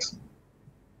sexy.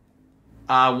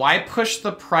 Why push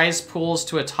the prize pools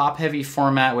to a top-heavy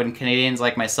format when Canadians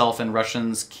like myself and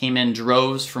Russians came in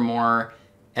droves for more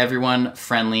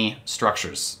everyone-friendly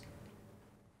structures?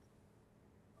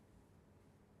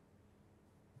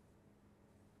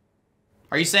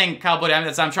 Are you saying, Kyle Bodie,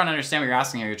 I'm trying to understand what you're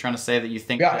asking here. You're trying to say that you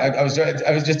think... Yeah, I was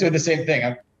just doing the same thing.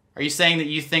 Are you saying that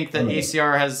you think that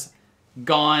ACR has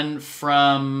gone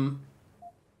from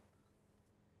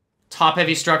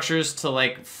top-heavy structures to,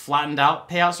 like, flattened-out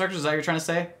payout structures? Is that what you're trying to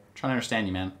say? I'm trying to understand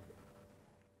you, man.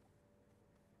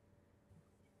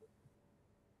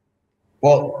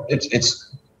 Well,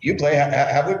 it's you play.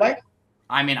 Have we, Mike?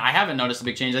 I mean, I haven't noticed a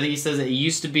big change. I think he says it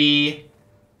used to be...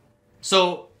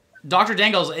 So... Dr.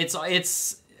 Dangles,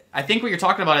 it's. I think what you're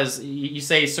talking about is you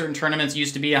say certain tournaments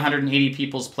used to be 180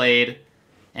 people's played,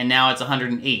 and now it's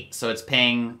 108. So it's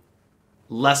paying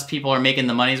less people are making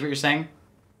the money. Is what you're saying?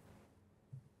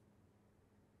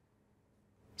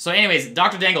 So, anyways,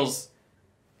 Dr. Dangles,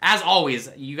 as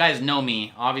always, you guys know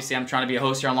me. Obviously, I'm trying to be a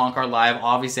host here on Loncar Live.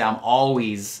 Obviously, I'm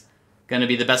always going to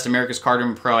be the best America's Card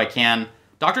Room Pro I can.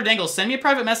 Dr. Dangles, send me a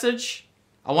private message.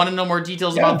 I want to know more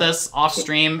details about this off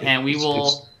stream, and we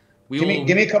will. Give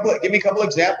me a couple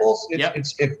examples.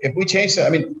 If we change, I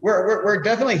mean, we're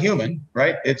definitely human,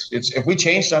 right? It's if we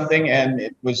change something and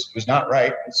it was not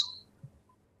right.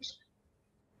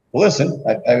 Listen,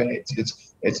 I mean,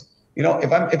 it's you know,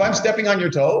 if I'm stepping on your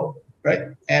toe, right,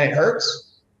 and it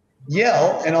hurts,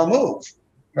 yell and I'll move,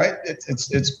 right?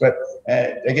 But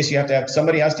I guess you have to have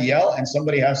somebody has to yell and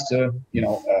somebody has to, you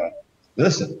know,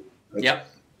 listen. Yep.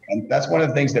 And that's one of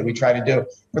the things that we try to do.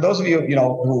 For those of you, you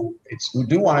know, who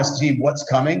do want to see what's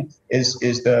coming, is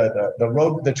the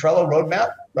Trello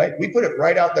roadmap, right? We put it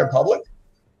right out there public,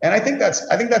 and I think that's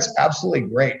absolutely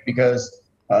great because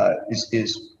our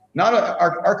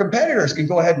competitors can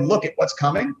go ahead and look at what's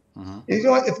coming. Mm-hmm. You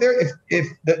know what? If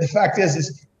the fact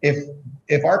is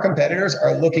if our competitors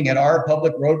are looking at our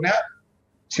public roadmap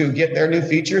to get their new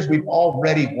features, we've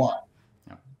already won.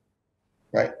 Yep.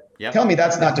 Right? Yep. Tell me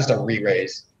that's not just a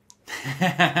re-raise.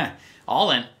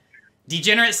 All in.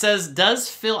 Degenerate says, does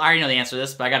Phil, I already know the answer to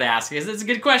this, but I got to ask, it's a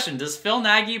good question. Does Phil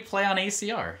Nagy play on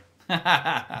ACR?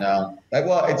 No.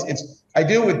 Well, I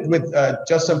do with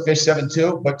Just Some Fish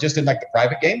 7-2, but just in like the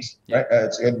private games, right?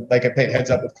 It's like I played Heads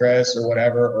Up with Chris or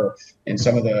whatever, or in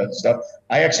some of the stuff.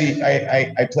 I actually,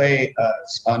 I play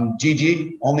on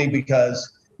GG only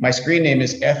because my screen name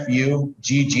is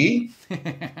FUGG,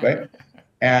 right?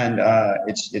 And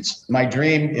it's my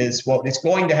dream is, well, it's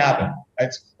going to happen.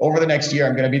 It's over the next year.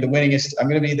 I'm going to be the winningest. I'm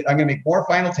going to make more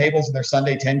final tables in their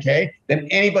Sunday 10K than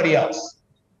anybody else,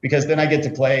 because then I get to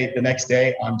play the next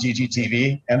day on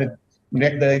GGTV, and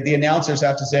the announcers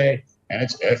have to say, and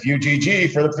it's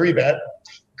FUGG for the 3-bet.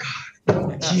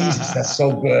 God, Jesus, that's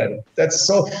so good.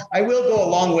 I will go a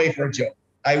long way for a joke.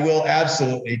 I will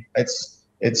absolutely. It's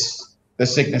the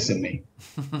sickness in me.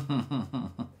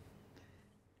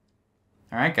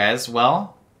 All right, guys.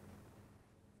 Well,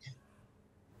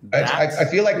 I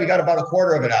feel like we got about a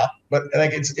quarter of it out, but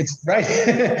like it's right.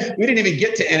 We didn't even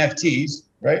get to NFTs,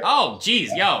 right? Oh,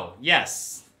 geez,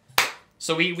 yes.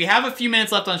 So we have a few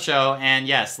minutes left on show, and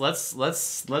yes, let's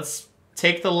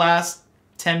take the last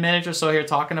 10 minutes or so here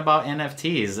talking about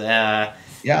NFTs.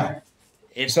 Yeah,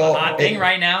 it's a hot thing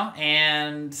right now,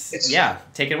 and yeah,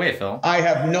 take it away, Phil. I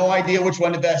have no idea which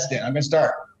one to invest in. I'm gonna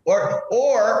start.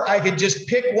 Or I could just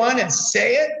pick one and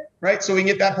say it, right? So we can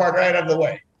get that part right out of the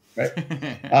way, right?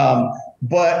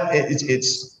 But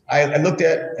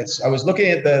I was looking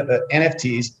at the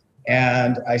NFTs,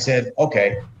 and I said,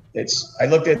 okay, I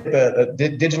looked at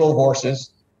the digital horses,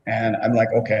 and I'm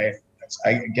like, okay,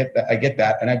 I get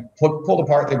that. And I pulled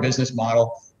apart their business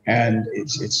model, and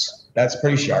that's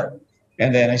pretty sharp.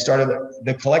 And then I started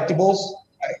the collectibles.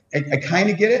 I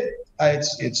kind of get it.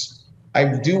 I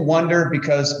do wonder,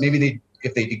 because maybe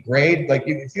if they degrade, like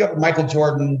if you have a Michael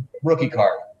Jordan rookie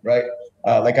card, right?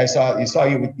 Like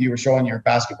you were showing your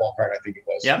basketball card, I think it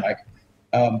was, yep. Mike.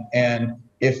 And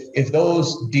if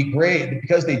those degrade,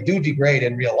 because they do degrade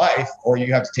in real life, or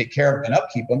you have to take care of and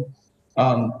upkeep them,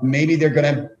 maybe they're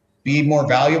going to be more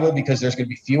valuable because there's going to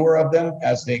be fewer of them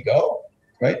as they go,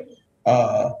 right?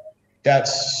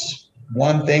 That's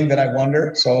one thing that I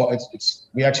wonder. So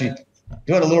we actually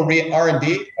doing a little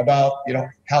R&D about, you know,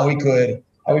 how we could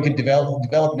develop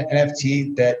an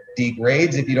NFT that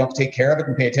degrades if you don't take care of it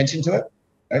and pay attention to it,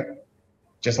 right?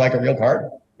 Just like a real card.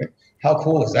 Right? How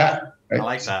cool is that? Right? I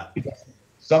like that.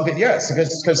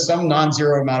 Because some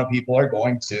non-zero amount of people are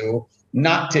going to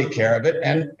not take care of it,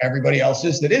 and everybody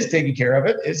else's that is taking care of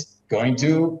it is going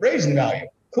to raise in value.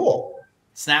 Cool.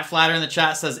 Snapflatter in the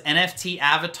chat says NFT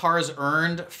avatars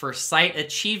earned for site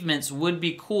achievements would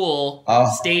be cool.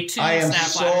 Stay tuned, I am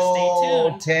Snapflatter. Stay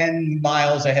tuned. 10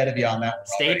 miles ahead of you on that.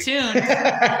 Stay tuned.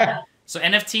 So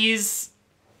NFTs,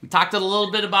 we talked a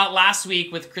little bit about last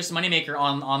week with Chris Moneymaker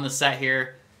on the set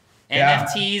here. Yeah.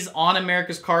 NFTs on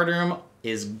America's Card Room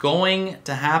is going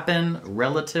to happen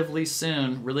relatively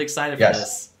soon. Really excited for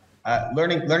this.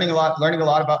 Learning a lot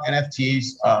about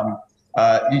NFTs.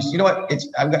 You know what?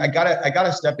 I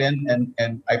gotta step in,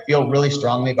 and I feel really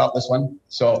strongly about this one.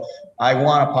 So I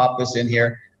want to pop this in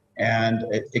here and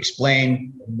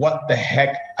explain what the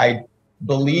heck I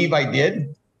believe I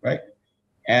did, right?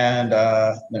 And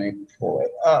let me pull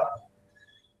it up.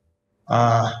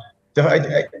 I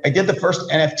did the first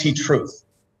NFT truth.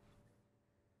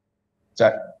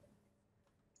 I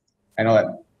know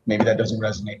that maybe that doesn't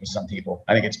resonate with some people.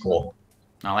 I think it's cool.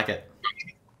 I like it.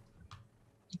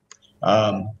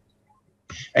 And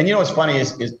you know what's funny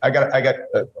is I got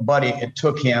a buddy. It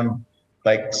took him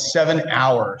like 7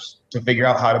 hours to figure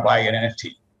out how to buy an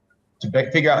NFT,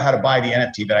 figure out how to buy the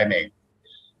NFT that I made.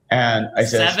 And I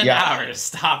said, 7 hours.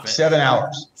 Stop it. 7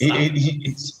 hours.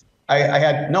 I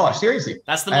had no, seriously.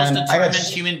 That's the most determined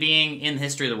human being in the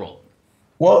history of the world.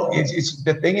 Well, it's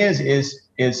the thing is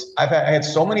I had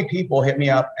so many people hit me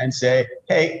up and say,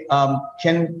 hey,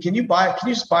 can you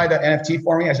just buy the NFT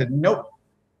for me? I said, nope.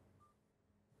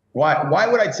 Why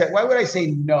would I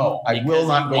say no? I will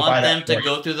not go buy that. You want them to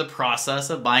go through the process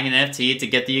of buying an NFT to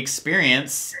get the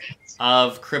experience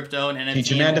of crypto and NFT.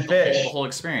 Teach a man to fish. The whole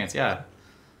experience, yeah.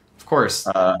 Of course.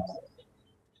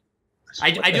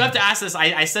 I do have to ask this.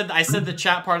 I said the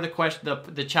chat part of the question,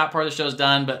 the chat part of the show is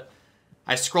done, but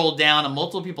I scrolled down and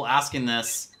multiple people asking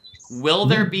this. Will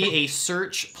there be a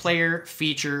search player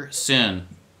feature soon?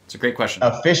 It's a great question.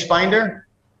 A fish finder?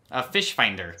 A fish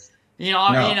finder.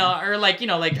 Obviously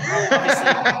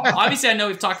I know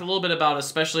we've talked a little bit about,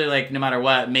 especially like no matter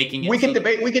what, making it. We can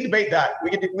debate that. We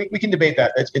can debate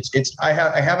that. I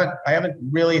haven't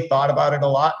really thought about it a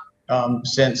lot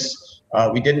since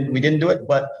we didn't do it.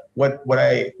 But what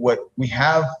we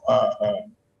have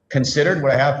considered,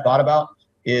 what I have thought about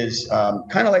is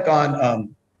kind of like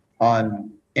on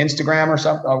Instagram or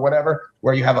something or whatever,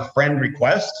 where you have a friend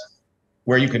request,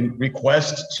 where you can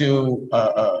request to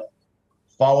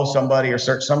follow somebody or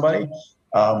search somebody,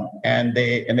 and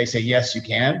they say yes, you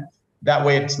can. That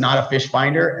way, it's not a fish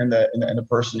finder, and the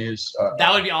person is.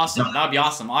 That would be awesome. That would be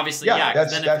awesome. Obviously, yeah.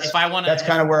 If I want to, that's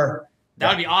kind of where. That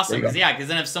would be awesome because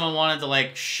then if someone wanted to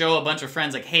like show a bunch of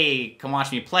friends like, hey, come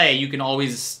watch me play, you can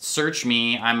always search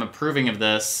me. I'm approving of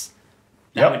this.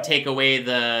 That would take away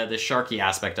the sharky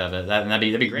aspect of it.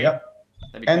 That'd be great. Yep.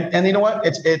 And you know what?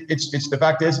 It's the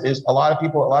fact is a lot of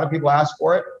people ask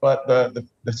for it, but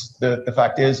the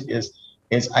fact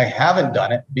is I haven't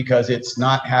done it because it's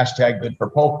not hashtag good for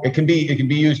poker. It can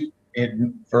be used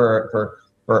for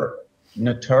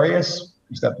notorious.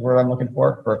 Is that the word I'm looking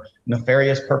for? For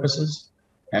nefarious purposes,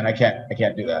 and I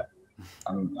can't do that.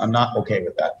 I'm not okay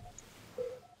with that.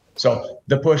 So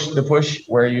the push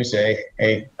where you say,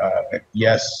 hey,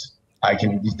 yes, I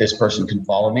can. This person can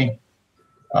follow me.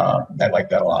 I like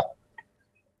that a lot.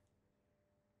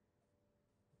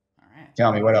 All right.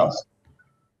 Tell me what else.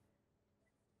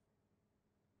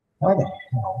 What the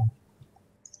hell?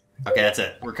 Okay, that's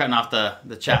it. We're cutting off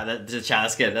the chat. The chat.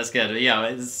 That's good. That's good.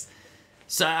 Yeah.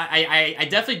 So I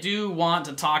definitely do want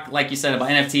to talk, like you said, about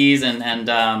NFTs and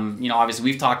obviously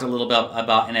we've talked a little bit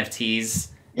about NFTs.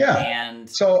 Yeah. And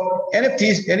so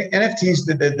NFTs,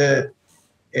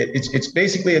 it's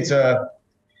basically it's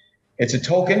a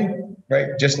token,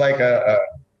 right? Just like a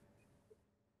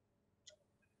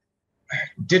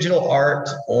digital art,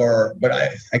 but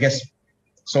I guess.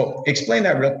 So explain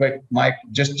that real quick, Mike,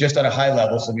 just at a high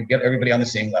level, so we get everybody on the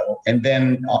same level, and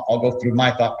then I'll go through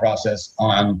my thought process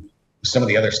on some of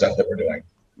the other stuff that we're doing.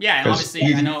 Yeah, and obviously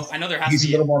I know there has to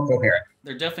be a little more coherent.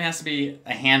 There definitely has to be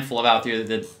a handful of out there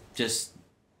that just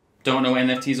don't know what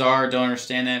NFTs are, don't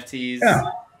understand NFTs.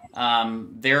 Yeah.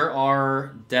 There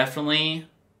are definitely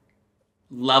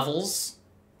levels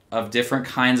of different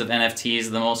kinds of NFTs.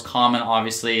 The most common,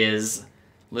 obviously, is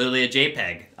literally a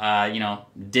JPEG,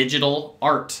 digital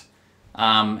art.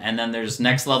 And then there's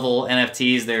next level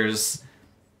NFTs. There's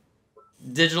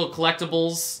digital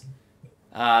collectibles.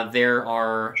 There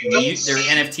are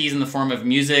NFTs in the form of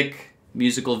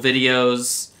musical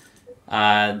videos,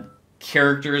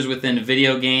 characters within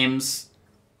video games,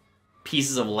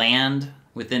 pieces of land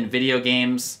within video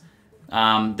games.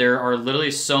 There are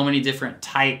literally so many different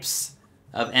types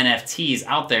of NFTs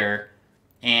out there,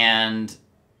 and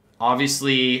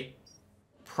obviously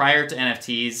prior to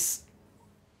NFTs,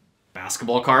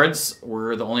 basketball cards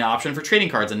were the only option for trading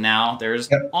cards, and now there's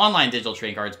online digital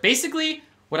trading cards. Basically,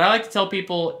 what I like to tell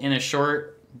people in a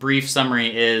short, brief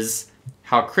summary is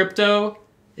how crypto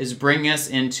is bringing us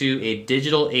into a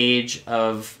digital age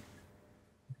of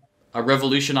a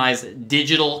revolutionized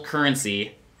digital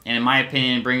currency, and in my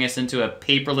opinion, bring us into a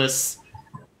paperless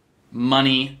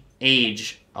money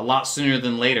age a lot sooner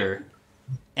than later.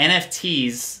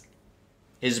 NFTs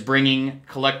is bringing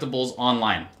collectibles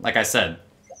online, like I said.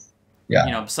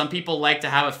 Yeah. Some people like to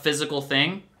have a physical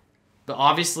thing, but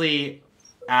obviously,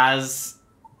 as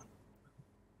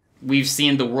we've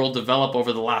seen the world develop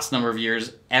over the last number of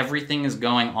years, everything is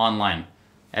going online.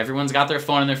 Everyone's got their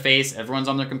phone in their face. Everyone's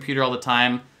on their computer all the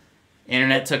time.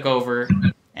 Internet took over.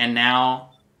 And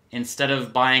now, instead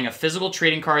of buying a physical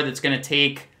trading card that's going to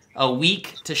take a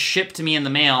week to ship to me in the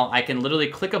mail, I can literally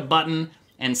click a button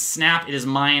and snap. It is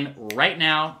mine right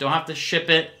now. Don't have to ship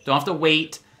it. Don't have to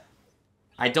wait.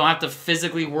 I don't have to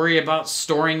physically worry about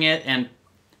storing it and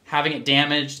having it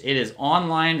damaged. It is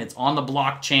online. It's on the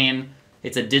blockchain.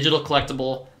 It's a digital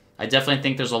collectible. I definitely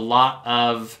think there's a lot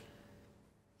of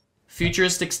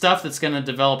futuristic stuff that's going to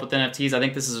develop with NFTs. I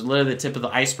think this is literally the tip of the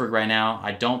iceberg right now.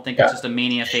 I don't think it's just a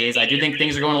mania phase. I do think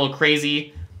things are going a little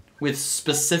crazy with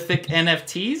specific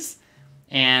NFTs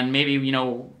and maybe, you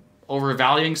know,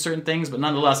 overvaluing certain things. But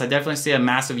nonetheless, I definitely see a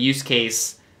massive use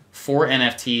case for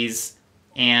NFTs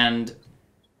and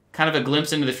kind of a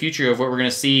glimpse into the future of what we're going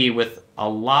to see with a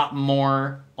lot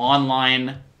more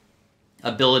online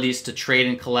abilities to trade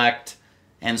and collect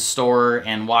and store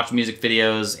and watch music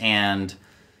videos, and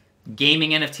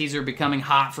gaming NFTs are becoming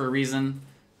hot for a reason.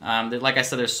 Like I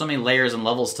said, there's so many layers and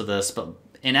levels to this, but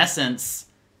in essence,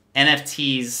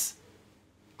 NFTs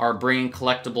are bringing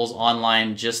collectibles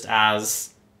online just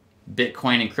as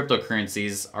Bitcoin and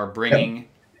cryptocurrencies are bringing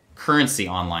currency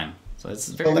online. So it's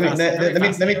very so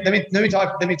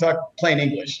let me talk plain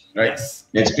English, right? Yes.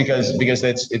 It's because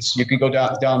it's you can go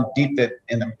down deep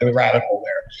in the rabbit hole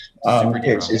there.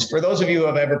 It's for those of you who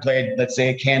have ever played, let's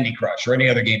say, Candy Crush or any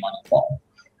other game on your phone.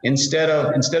 Instead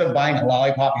of buying a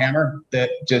lollipop hammer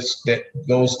that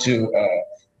goes to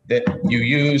that you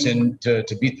use and to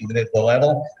beat the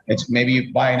level, it's maybe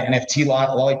you buy an NFT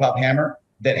lollipop hammer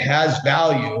that has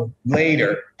value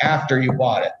later after you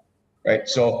bought it. Right.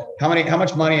 So how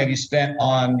much money have you spent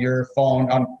on your phone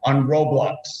on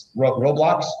Roblox?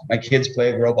 Roblox? My kids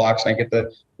play Roblox, and I get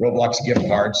the Roblox gift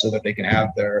card so that they can have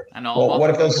their. I know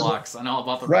about the Roblox. I know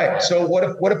about the right. Roblox. So what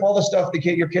if all the stuff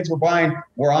your kids were buying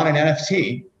were on an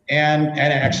NFT and it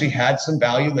actually had some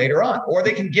value later on, or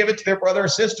they can give it to their brother or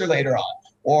sister later on,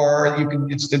 or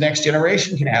it's the next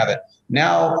generation can have it.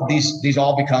 Now these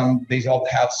all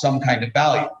have some kind of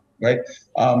value, right?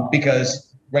 Because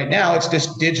right now, it's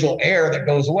this digital air that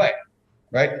goes away,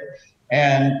 right?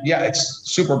 And yeah, it's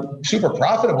super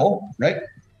profitable, right?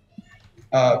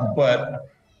 But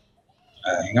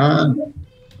hang on.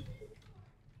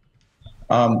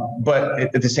 But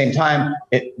at the same time,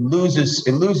 it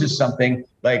loses something,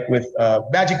 like with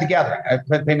Magic the Gathering. I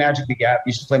play Magic the Gathering.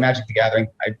 Used to play Magic the Gathering.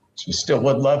 I still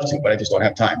would love to, but I just don't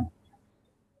have time.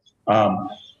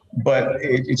 But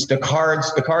it's the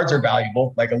cards. The cards are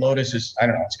valuable. Like a Lotus is, I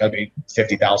don't know, it's got to be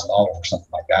 $50,000 or something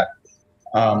like that.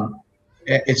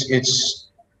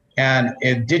 And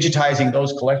digitizing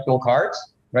those collectible cards,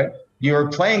 right? You're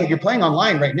playing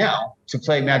online right now to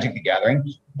play Magic the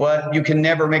Gathering, but you can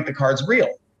never make the cards real,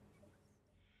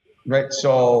 right?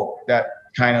 So that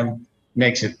kind of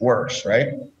makes it worse,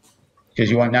 right?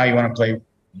 Because you want to play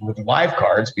with live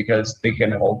cards because they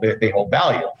hold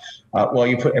value. Well,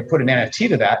 you put an NFT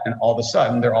to that, and all of a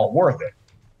sudden they're all worth it.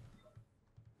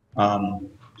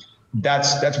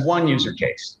 That's one user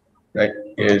case, right?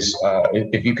 Is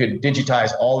if you could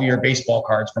digitize all your baseball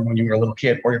cards from when you were a little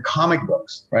kid, or your comic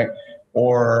books, right?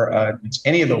 Or it's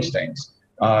any of those things.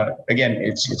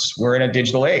 Again, we're in a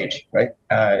digital age, right?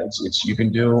 You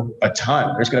can do a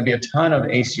ton. There's going to be a ton of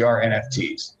ACR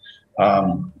NFTs.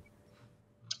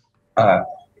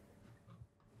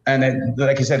 And then,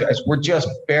 like I said, we're just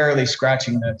barely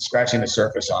scratching the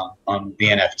surface on the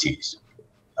NFTs.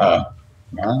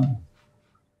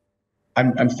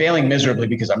 I'm failing miserably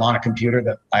because I'm on a computer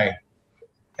that I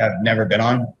have never been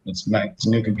on. It's a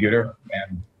new computer,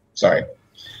 and sorry.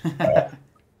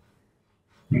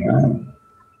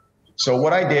 So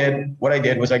what I did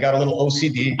was I got a little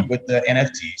OCD with the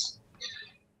NFTs,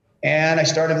 and I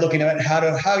started looking at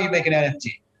how you make an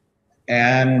NFT,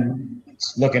 and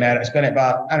looking at it. I spent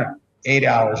about 8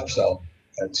 hours or so.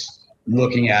 That's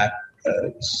looking at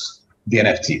the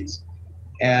NFTs,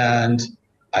 and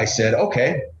I said,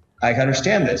 okay, I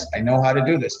understand this. I know how to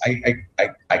do this. I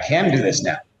can do this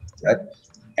now, right?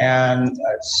 And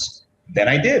then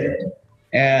I did,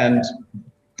 and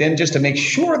then just to make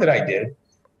sure that I did,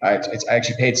 I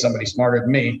actually paid somebody smarter than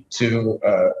me to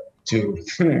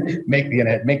make the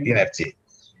NFT.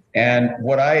 And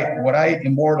what I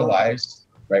immortalized,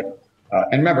 right?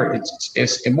 And remember,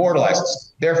 it's immortalized.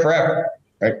 It's there forever,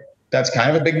 right? That's kind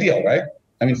of a big deal, right?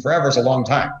 I mean, forever is a long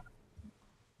time.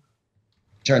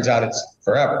 Turns out it's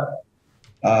forever.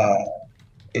 I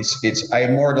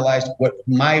immortalized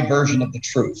my version of the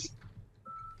truth.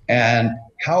 And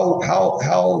how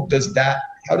does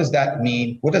that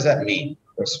mean? What does that mean?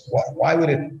 Why would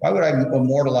I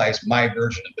immortalize my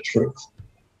version of the truth?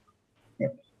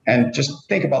 And just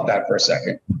think about that for a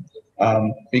second,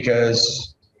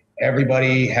 because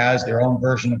everybody has their own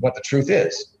version of what the truth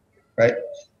is, right?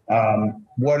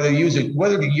 What are the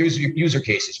user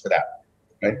cases for that,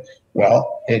 right?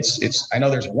 Well, I know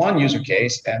there's one user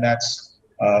case, and that's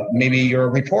maybe you're a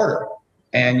reporter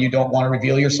and you don't want to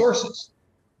reveal your sources.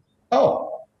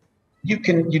 Oh, you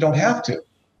don't have to,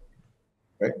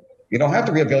 right? You don't have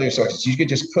to reveal your sources. You could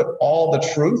just put all the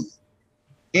truth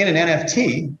in an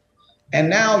NFT, and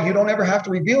now you don't ever have to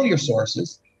reveal your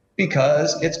sources,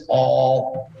 because it's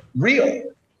all real.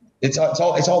 It's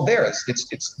all there. It's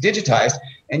digitized,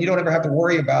 and you don't ever have to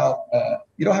worry about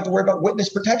witness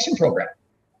protection program.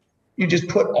 You just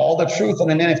put all the truth on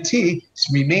an NFT. It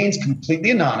remains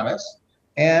completely anonymous,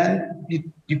 and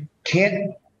you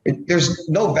can't. There's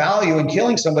no value in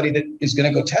killing somebody that is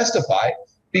going to go testify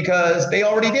because they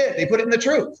already did. They put it in the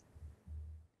truth.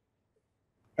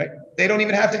 Right? They don't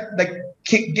even have to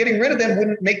getting rid of them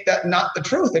wouldn't make that not the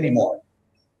truth anymore.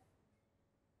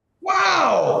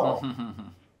 Wow.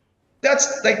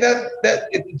 That's like that.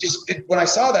 When I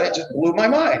saw that, it just blew my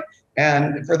mind.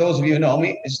 And for those of you who know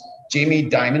me, Jamie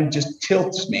Dimon just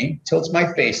tilts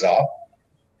my face off.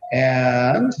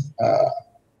 And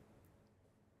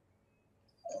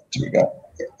here we go.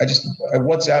 I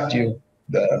WhatsApped you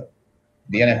the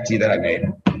NFT that I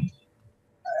made.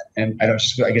 And I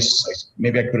guess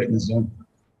maybe I put it in Zoom.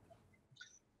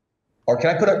 Or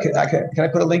can I put a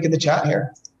link in the chat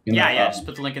here? Just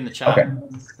put the link in the chat. Okay.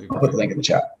 I'll put the link in the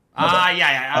chat.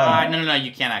 No,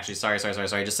 you can't actually. Sorry.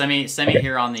 Just send me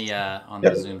here on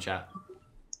the Zoom chat.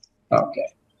 Okay.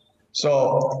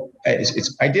 So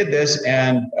I did this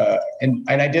and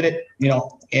I did it,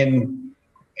 in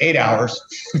 8 hours.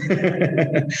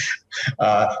 And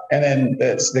then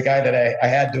the guy that I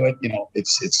had do it,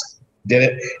 did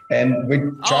it, and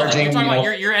we're charging. You're talking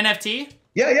about your NFT?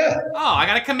 Yeah. Oh, I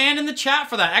got a command in the chat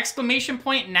for that! Exclamation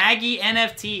point Nagy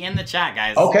NFT in the chat,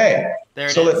 guys. Okay. There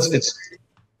it is.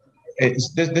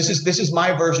 This is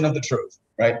my version of the truth,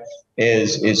 right?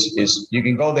 Is you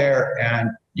can go there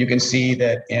and you can see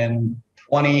that in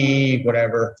 20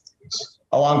 whatever,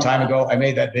 a long time ago, I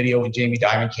made that video when Jamie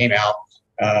Dimon came out.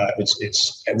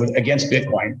 It's against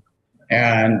Bitcoin,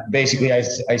 and basically I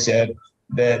said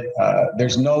that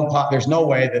there's no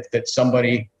way that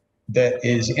somebody that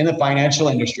is in the financial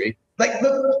industry, look,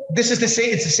 it's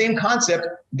the same concept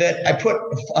that I put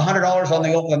 $100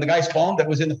 on the guy's phone that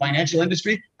was in the financial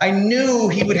industry. I knew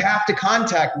he would have to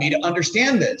contact me to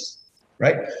understand this,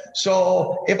 right?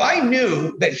 So if I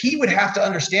knew that he would have to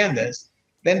understand this,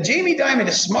 then Jamie Dimon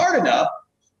is smart enough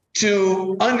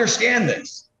to understand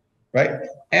this, right?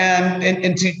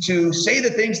 And to say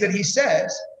the things that he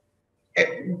says.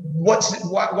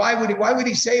 Why would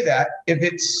he say that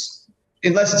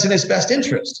unless it's in his best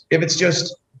interest? If it's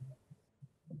just,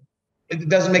 it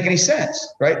doesn't make any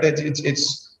sense, right? That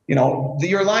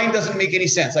your line doesn't make any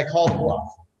sense. I called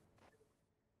bluff,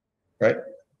 right?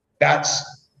 That's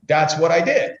what I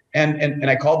did, and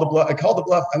I called the bluff. I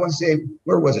want to say,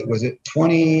 where was it? Was it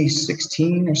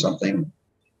 2016 or something?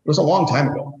 It was a long time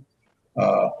ago.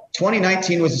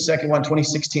 2019 was the second one.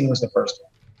 2016 was the first one,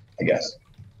 I guess.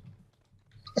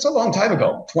 That's a long time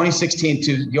ago, 2016,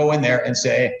 to go in there and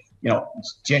say,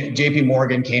 JP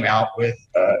Morgan came out with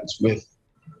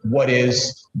what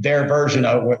is their version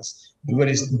of what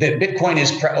is that Bitcoin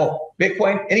is.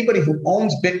 Bitcoin. Anybody who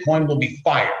owns Bitcoin will be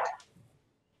fired.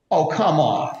 Oh, come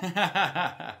on.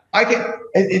 I can.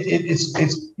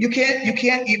 You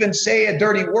can't even say a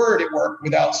dirty word at work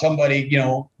without somebody.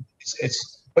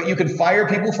 But you can fire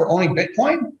people for owning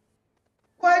Bitcoin.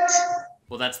 What?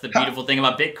 Well, that's the beautiful thing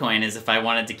about Bitcoin is if I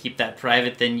wanted to keep that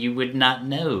private, then you would not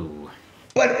know.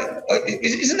 But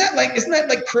isn't that like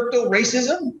crypto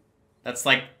racism? That's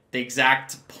like the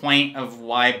exact point of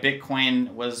why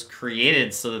Bitcoin was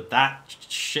created, so that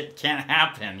shit can't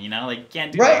happen. You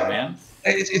can't do that, man.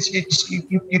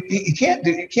 You can't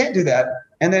do that.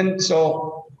 And then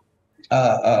so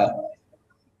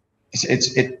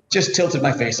it just tilted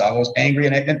my face off. I was angry,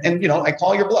 and I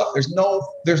call your bluff. There's no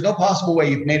possible way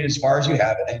you've made it as far as you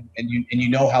have it, and you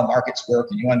know how markets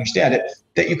work and you understand it,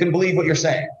 that you can believe what you're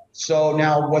saying. So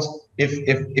now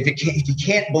if you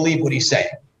can't believe what he's saying,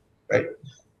 right?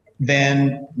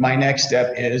 Then my next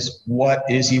step is, what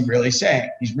is he really saying?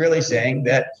 He's really saying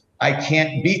that I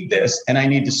can't beat this and I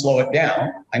need to slow it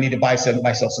down. I need to buy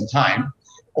myself some time,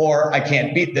 or I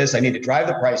can't beat this. I need to drive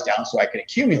the price down so I can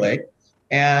accumulate.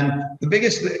 And the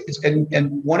biggest,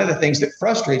 and one of the things that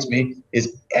frustrates me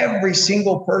is every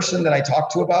single person that I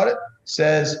talk to about it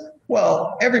says,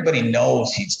 well, everybody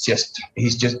knows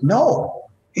no.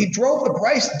 He drove the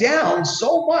price down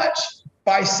so much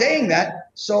by saying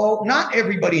that, so not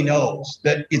everybody knows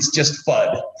that it's just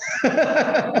FUD.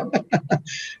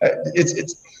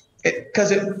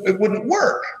 Because it wouldn't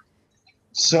work.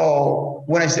 So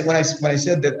when I said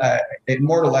that I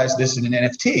immortalized this in an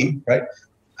NFT, right?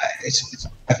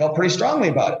 I felt pretty strongly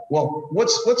about it. Well,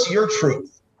 what's your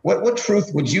truth? What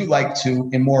truth would you like to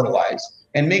immortalize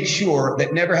and make sure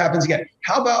that never happens again?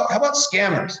 How about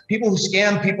scammers? People who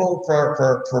scam people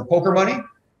for poker money,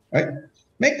 right?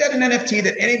 Make that an NFT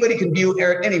that anybody can view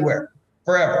anywhere,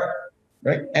 forever,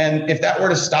 right? And if that were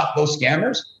to stop those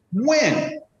scammers,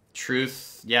 win.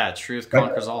 Truth, yeah, truth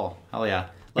conquers all. Hell yeah.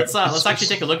 Let's actually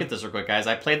take a look at this real quick, guys.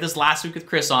 I played this last week with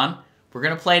Chris on. We're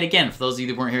gonna play it again for those of you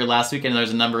that weren't here last week, and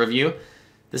there's a number of you.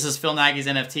 This is Phil Nagy's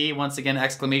NFT. Once again,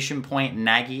 exclamation point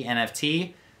Nagy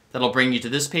NFT. That'll bring you to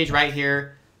this page right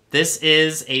here. This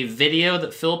is a video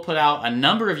that Phil put out a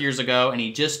number of years ago, and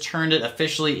he just turned it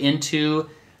officially into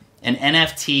an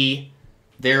NFT.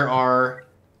 There are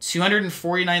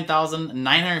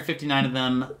 249,959 of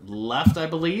them left, I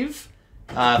believe.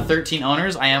 13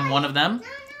 owners. I am one of them.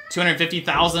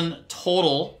 250,000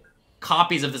 total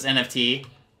copies of this NFT.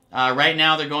 Right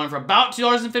now, they're going for about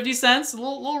 $2.50. A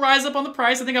little rise up on the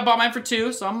price. I think I bought mine for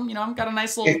 $2, so I'm got a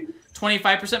nice little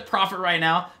 25% profit right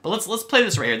now. But let's play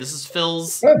this right here. This is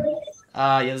Phil's.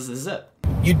 Yeah, this is it.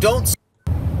 You don't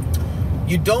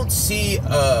see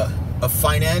a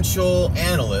financial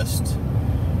analyst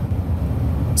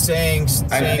saying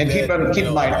and keep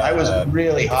in mind, I was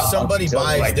really hot. If somebody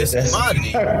buys this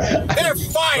commodity, they're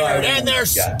fired and they're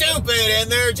stupid and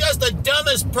they're just the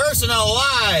dumbest person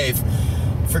alive.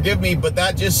 Forgive me, but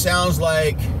that just sounds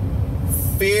like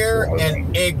fear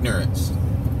and ignorance.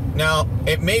 Now,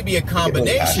 it may be a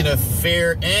combination of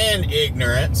fear and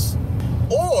ignorance,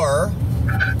 or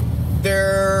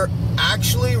they're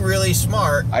actually really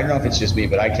smart. I don't know if it's just me,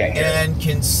 but I can't hear and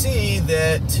can see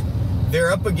that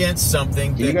they're up against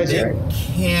something that they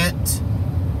can't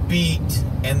beat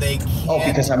and they can't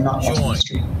because I'm not join. On the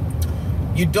street.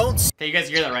 You don't. Okay, you guys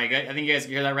hear that right? I think you guys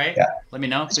hear that right? Yeah. Let me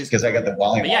know, please. Because I got the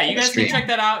volume. But yeah, you guys can check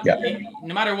that out. Yeah.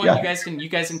 No matter what, you guys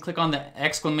can click on the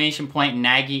exclamation point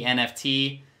Nagy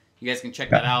NFT. You guys can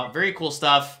check that out. Very cool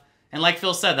stuff. And like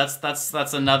Phil said,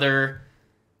 that's another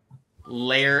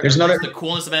layer. There's the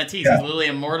coolness of NFTs. He's literally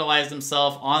immortalized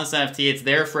himself on this NFT. It's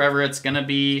there forever. It's gonna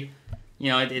be,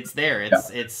 it's there.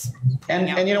 It's and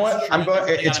you know what? I'm going.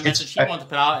 It's a message he wants to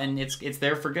put out, and it's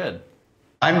there for good.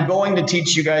 I'm going to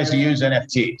teach you guys to use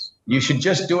NFTs. You should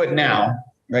just do it now,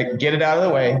 right? Get it out of the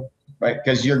way, right?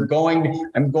 Because I'm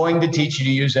going to teach you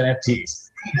to use NFTs.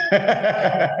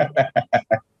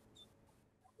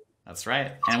 That's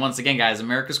right. And once again, guys,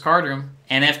 America's Card Room,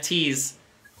 NFTs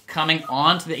coming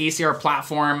onto the ACR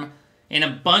platform in a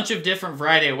bunch of different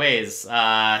variety of ways.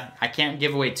 I can't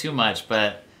give away too much,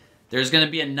 but there's going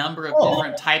to be a number of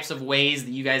different types of ways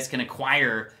that you guys can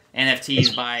acquire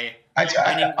NFTs by I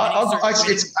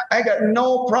got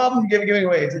no problem giving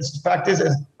away. The fact is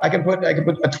I can put a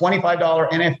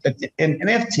 $25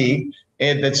 NFT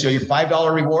that's your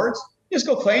 $5 rewards. Just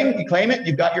go claim it.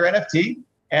 You've got your NFT,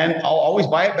 and I'll always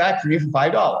buy it back from you for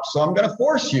 $5. So I'm going to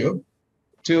force you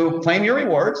to claim your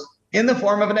rewards in the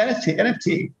form of an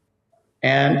NFT.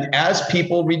 And as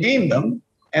people redeem them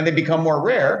and they become more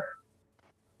rare,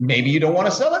 maybe you don't want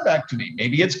to sell it back to me.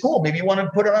 Maybe it's cool. Maybe you want to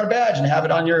put it on a badge and have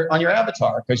it on your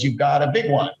avatar because you've got a big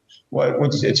one.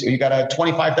 You got a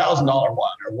 $25,000 one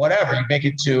or whatever. You make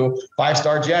it to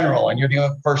 5-star general, and you're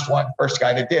the first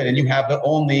guy that did, and you have the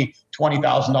only $20,000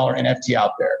 NFT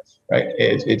out there, right?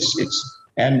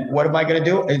 And what am I going to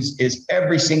do? Is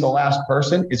every single last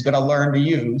person is going to learn to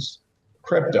use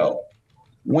crypto.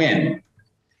 Win.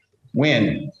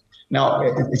 Now,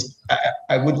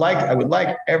 I would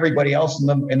like everybody else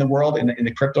in the world, in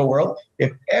the crypto world,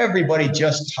 if everybody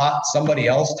just taught somebody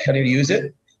else how to use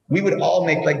it, we would all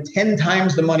make like 10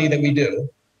 times the money that we do.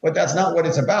 But that's not what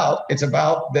it's about. It's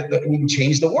about that we can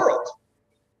change the world.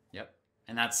 Yep,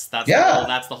 and that's the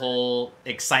whole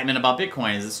excitement about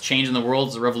Bitcoin. Is it's changing the world.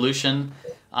 It's a revolution.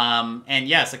 And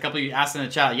yes, a couple of you asked in the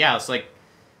chat. Yeah, it's like,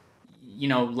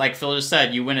 like Phil just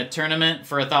said, you win a tournament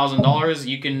for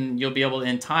 $1,000, you'll be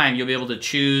able to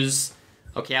choose,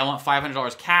 okay, I want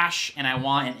 $500 cash and I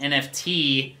want an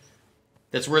NFT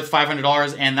that's worth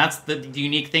 $500. And that's the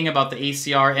unique thing about the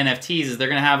ACR NFTs is they're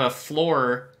going to have a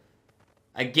floor,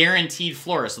 a guaranteed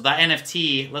floor. So that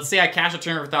NFT, let's say I cash a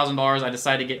tournament for $1,000. I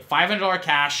decide to get $500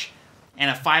 cash and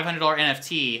a $500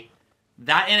 NFT.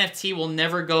 That NFT will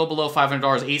never go below $500.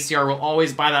 ACR will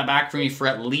always buy that back from me for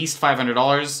at least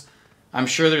 $500. I'm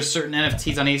sure there's certain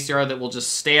NFTs on ACR that will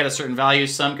just stay at a certain value.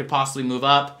 Some could possibly move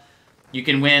up. You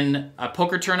can win a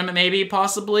poker tournament maybe,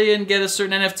 possibly, and get a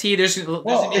certain NFT. There's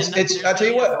I'll tell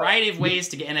you what, a variety of ways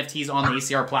to get NFTs on the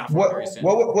ACR platform.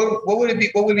 What would it be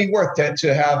worth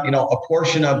to have a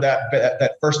portion of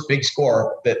that first big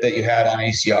score that you had on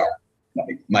ACR,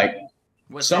 Mike?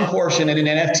 Some portion in an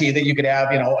NFT that you could have,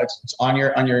 it's on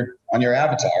your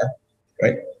avatar,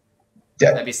 right?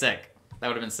 That'd be sick. That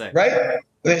would have been sick, right?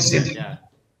 Yeah.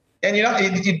 And you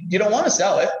don't want to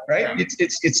sell it, right? Yeah.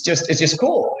 It's just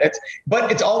cool.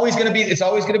 But it's always going to be there. It's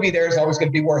always going to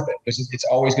be worth it. It's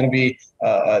always going to be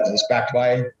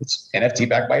it's NFT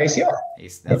backed by ACR.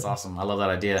 That's awesome. I love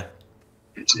that idea.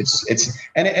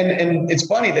 and it's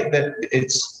funny that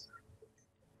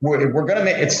we're going to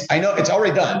make it's. I know it's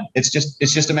already done. It's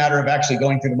just a matter of actually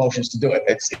going through the motions to do it.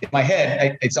 It's in my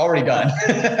head. It's already done.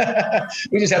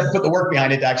 We just have to put the work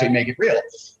behind it to actually make it real.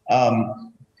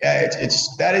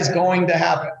 That is going to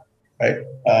happen, right?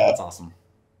 That's awesome.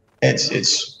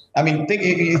 I mean,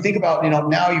 you think about,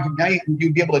 now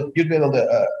you'd be able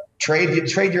to trade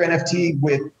your NFT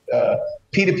with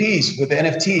P2Ps with the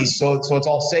NFTs, so it's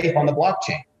all safe on the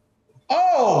blockchain.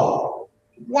 Oh,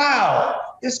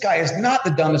 wow! This guy is not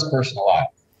the dumbest person alive.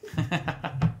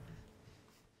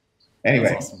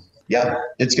 Anyway, awesome. Yeah,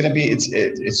 it's gonna be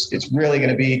it's really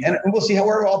gonna be, and we'll see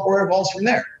where it evolves from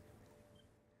there.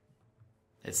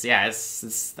 I'm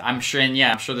sure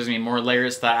there's gonna be more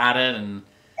layers to add it, and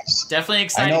it's definitely an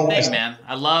exciting thing, man.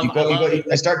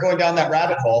 I start going down that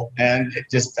rabbit hole, and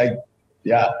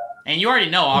yeah. And you already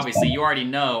know,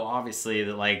 obviously,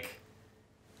 that like,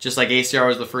 just like ACR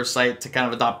was the first site to kind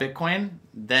of adopt Bitcoin,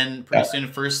 then pretty soon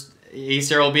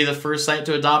ACR will be the first site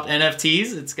to adopt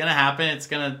NFTs. It's gonna happen. It's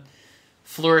gonna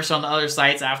flourish on the other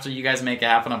sites after you guys make it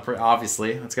happen.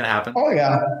 Obviously, it's gonna happen. Oh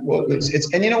yeah, well,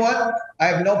 and you know what? I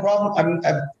have no problem. I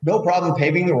have no problem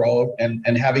paving the road and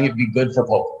having it be good for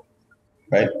poker,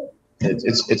 right?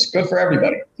 It's good for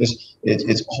everybody.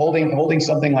 It's holding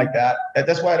something like that.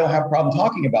 That's why I don't have a problem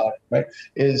talking about it. Right?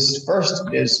 Is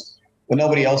when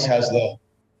nobody else has the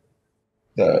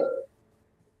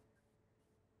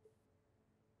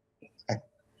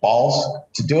balls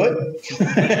to do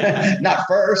it. Not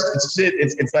first.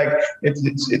 It's like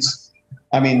it's.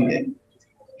 I mean,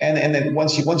 and then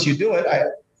once you do it,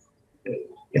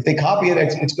 if they copy it,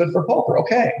 it's good for poker.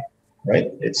 Okay,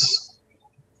 right?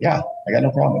 Yeah, I got no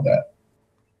problem with that.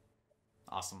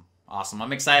 Awesome.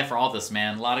 I'm excited for all this,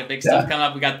 man. A lot of big stuff coming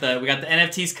up. We got the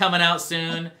NFTs coming out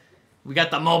soon. We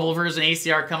got the mobile version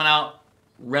ACR coming out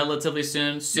relatively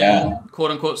soon,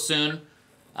 quote unquote soon.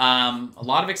 A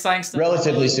lot of exciting stuff.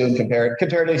 Relatively soon,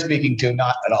 comparatively speaking, to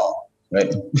not at all,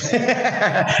 right?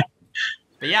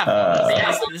 But yeah,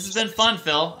 this has been fun,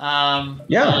 Phil.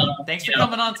 Thanks for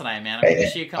coming on tonight, man. I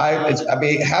appreciate you coming on. I'd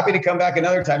be happy to come back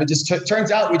another time. It just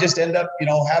turns out we just end up,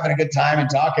 having a good time and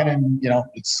talking, and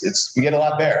we get a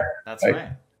lot there. That's right.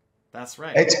 That's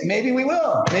right. Maybe we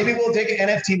will. Maybe we'll take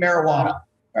NFT marijuana.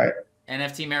 Right.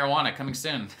 NFT marijuana coming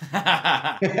soon.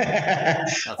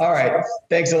 All right.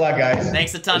 Thanks a lot, guys.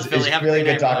 Thanks a ton, Philly. It's really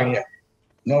good talking to you.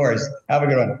 No worries. Have a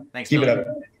good one. Thanks. Keep Philly. it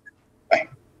up. Bye.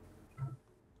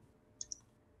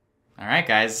 All right,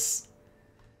 guys.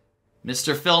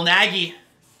 Mr. Phil Nagy,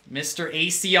 Mr.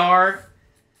 ACR,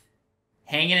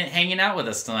 hanging out with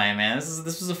us tonight, man.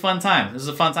 This was a fun time.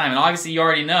 And obviously, you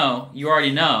already know.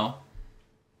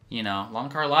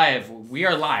 Loncar Live, we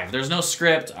are live. There's no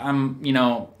script.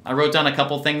 I wrote down a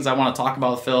couple things I want to talk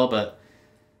about with Phil, but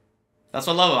that's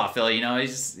what I love about Phil.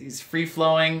 He's free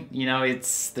flowing.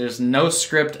 There's no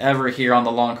script ever here on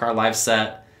the Loncar Live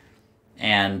set.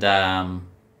 And a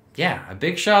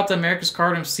big shout out to America's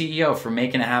Card Room CEO for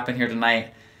making it happen here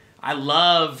tonight. I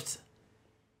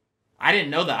didn't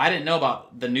know that. I didn't know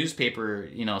about the newspaper,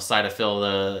 side of Phil.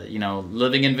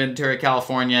 Living in Ventura,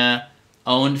 California,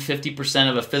 owned 50%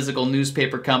 of a physical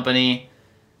newspaper company,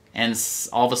 and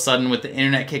all of a sudden with the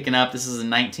internet kicking up, this is in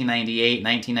 1998,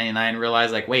 1999,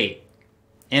 realized like, wait,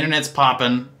 internet's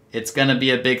popping. It's going to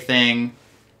be a big thing.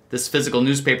 This physical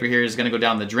newspaper here is going to go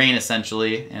down the drain,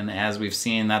 essentially. And as we've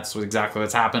seen, that's exactly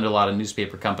what's happened to a lot of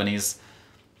newspaper companies.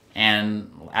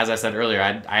 And as I said earlier,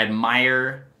 I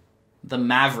admire the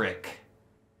maverick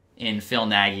in Phil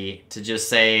Nagy to just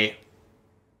say,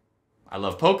 I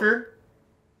love poker.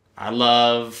 I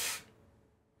love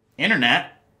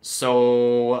internet.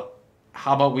 So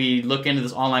how about we look into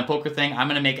this online poker thing? I'm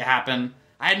going to make it happen.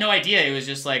 I had no idea. It was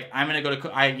just like, I'm going to go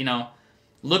to,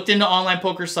 looked into online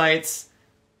poker sites,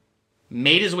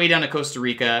 made his way down to Costa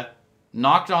Rica,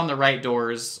 knocked on the right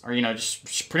doors, or,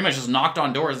 just pretty much just knocked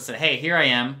on doors and said, hey, here I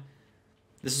am.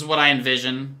 This is what I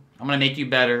envision. I'm going to make you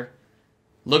better.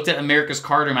 Looked at America's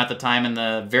Card Room at the time in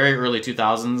the very early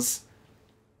 2000s.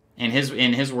 And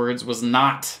in his words, was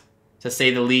not, to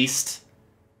say the least,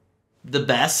 the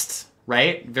best,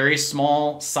 right? Very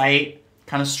small site,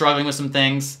 kind of struggling with some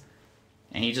things.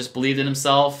 And he just believed in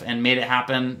himself and made it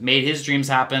happen, made his dreams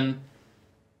happen.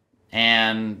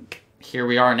 And here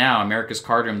we are now, America's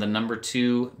Card Room, the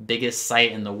 #2 biggest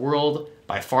site in the world,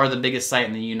 by far the biggest site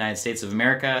in the United States of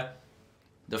America.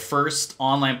 The first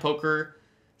online poker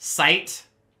site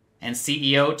and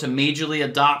CEO to majorly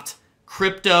adopt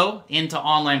crypto into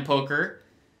online poker.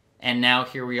 And now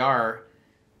here we are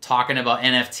talking about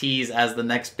NFTs as the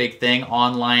next big thing,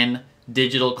 online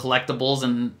digital collectibles.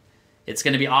 And it's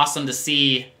going to be awesome to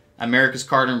see America's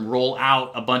Card Room roll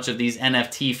out a bunch of these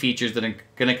NFT features that are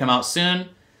going to come out soon.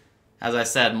 As I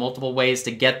said, multiple ways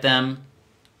to get them.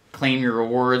 Claim your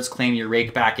rewards, claim your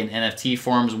rake back in NFT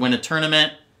forms, win a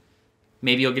tournament.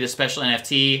 Maybe you'll get a special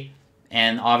NFT.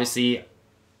 And obviously,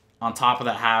 on top of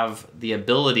that, have the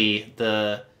ability,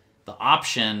 the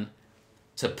option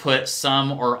to put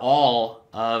some or all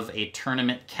of a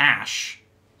tournament cash,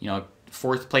 you know,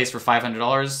 4th place for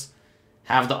 $500,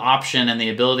 have the option and the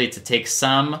ability to take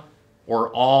some or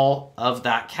all of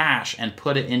that cash and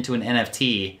put it into an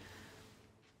NFT.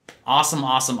 Awesome,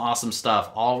 awesome, awesome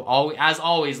stuff. As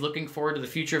always, looking forward to the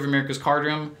future of America's Card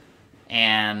Room,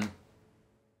 and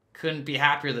couldn't be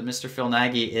happier that Mr. Phil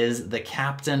Nagy is the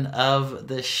captain of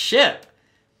the ship.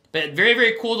 But very,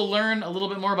 very cool to learn a little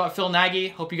bit more about Phil Nagy.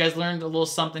 Hope you guys learned a little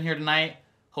something here tonight.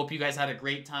 Hope you guys had a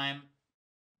great time.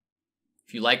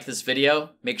 If you liked this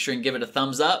video, make sure and give it a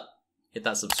thumbs up. Hit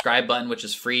that subscribe button, which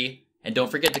is free. And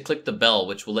don't forget to click the bell,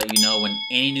 which will let you know when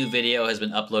any new video has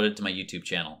been uploaded to my YouTube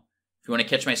channel. If you want to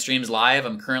catch my streams live,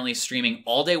 I'm currently streaming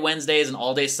all day Wednesdays and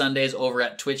all day Sundays over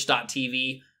at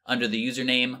twitch.tv under the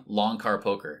username Loncar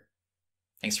Poker.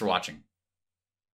 Thanks for watching.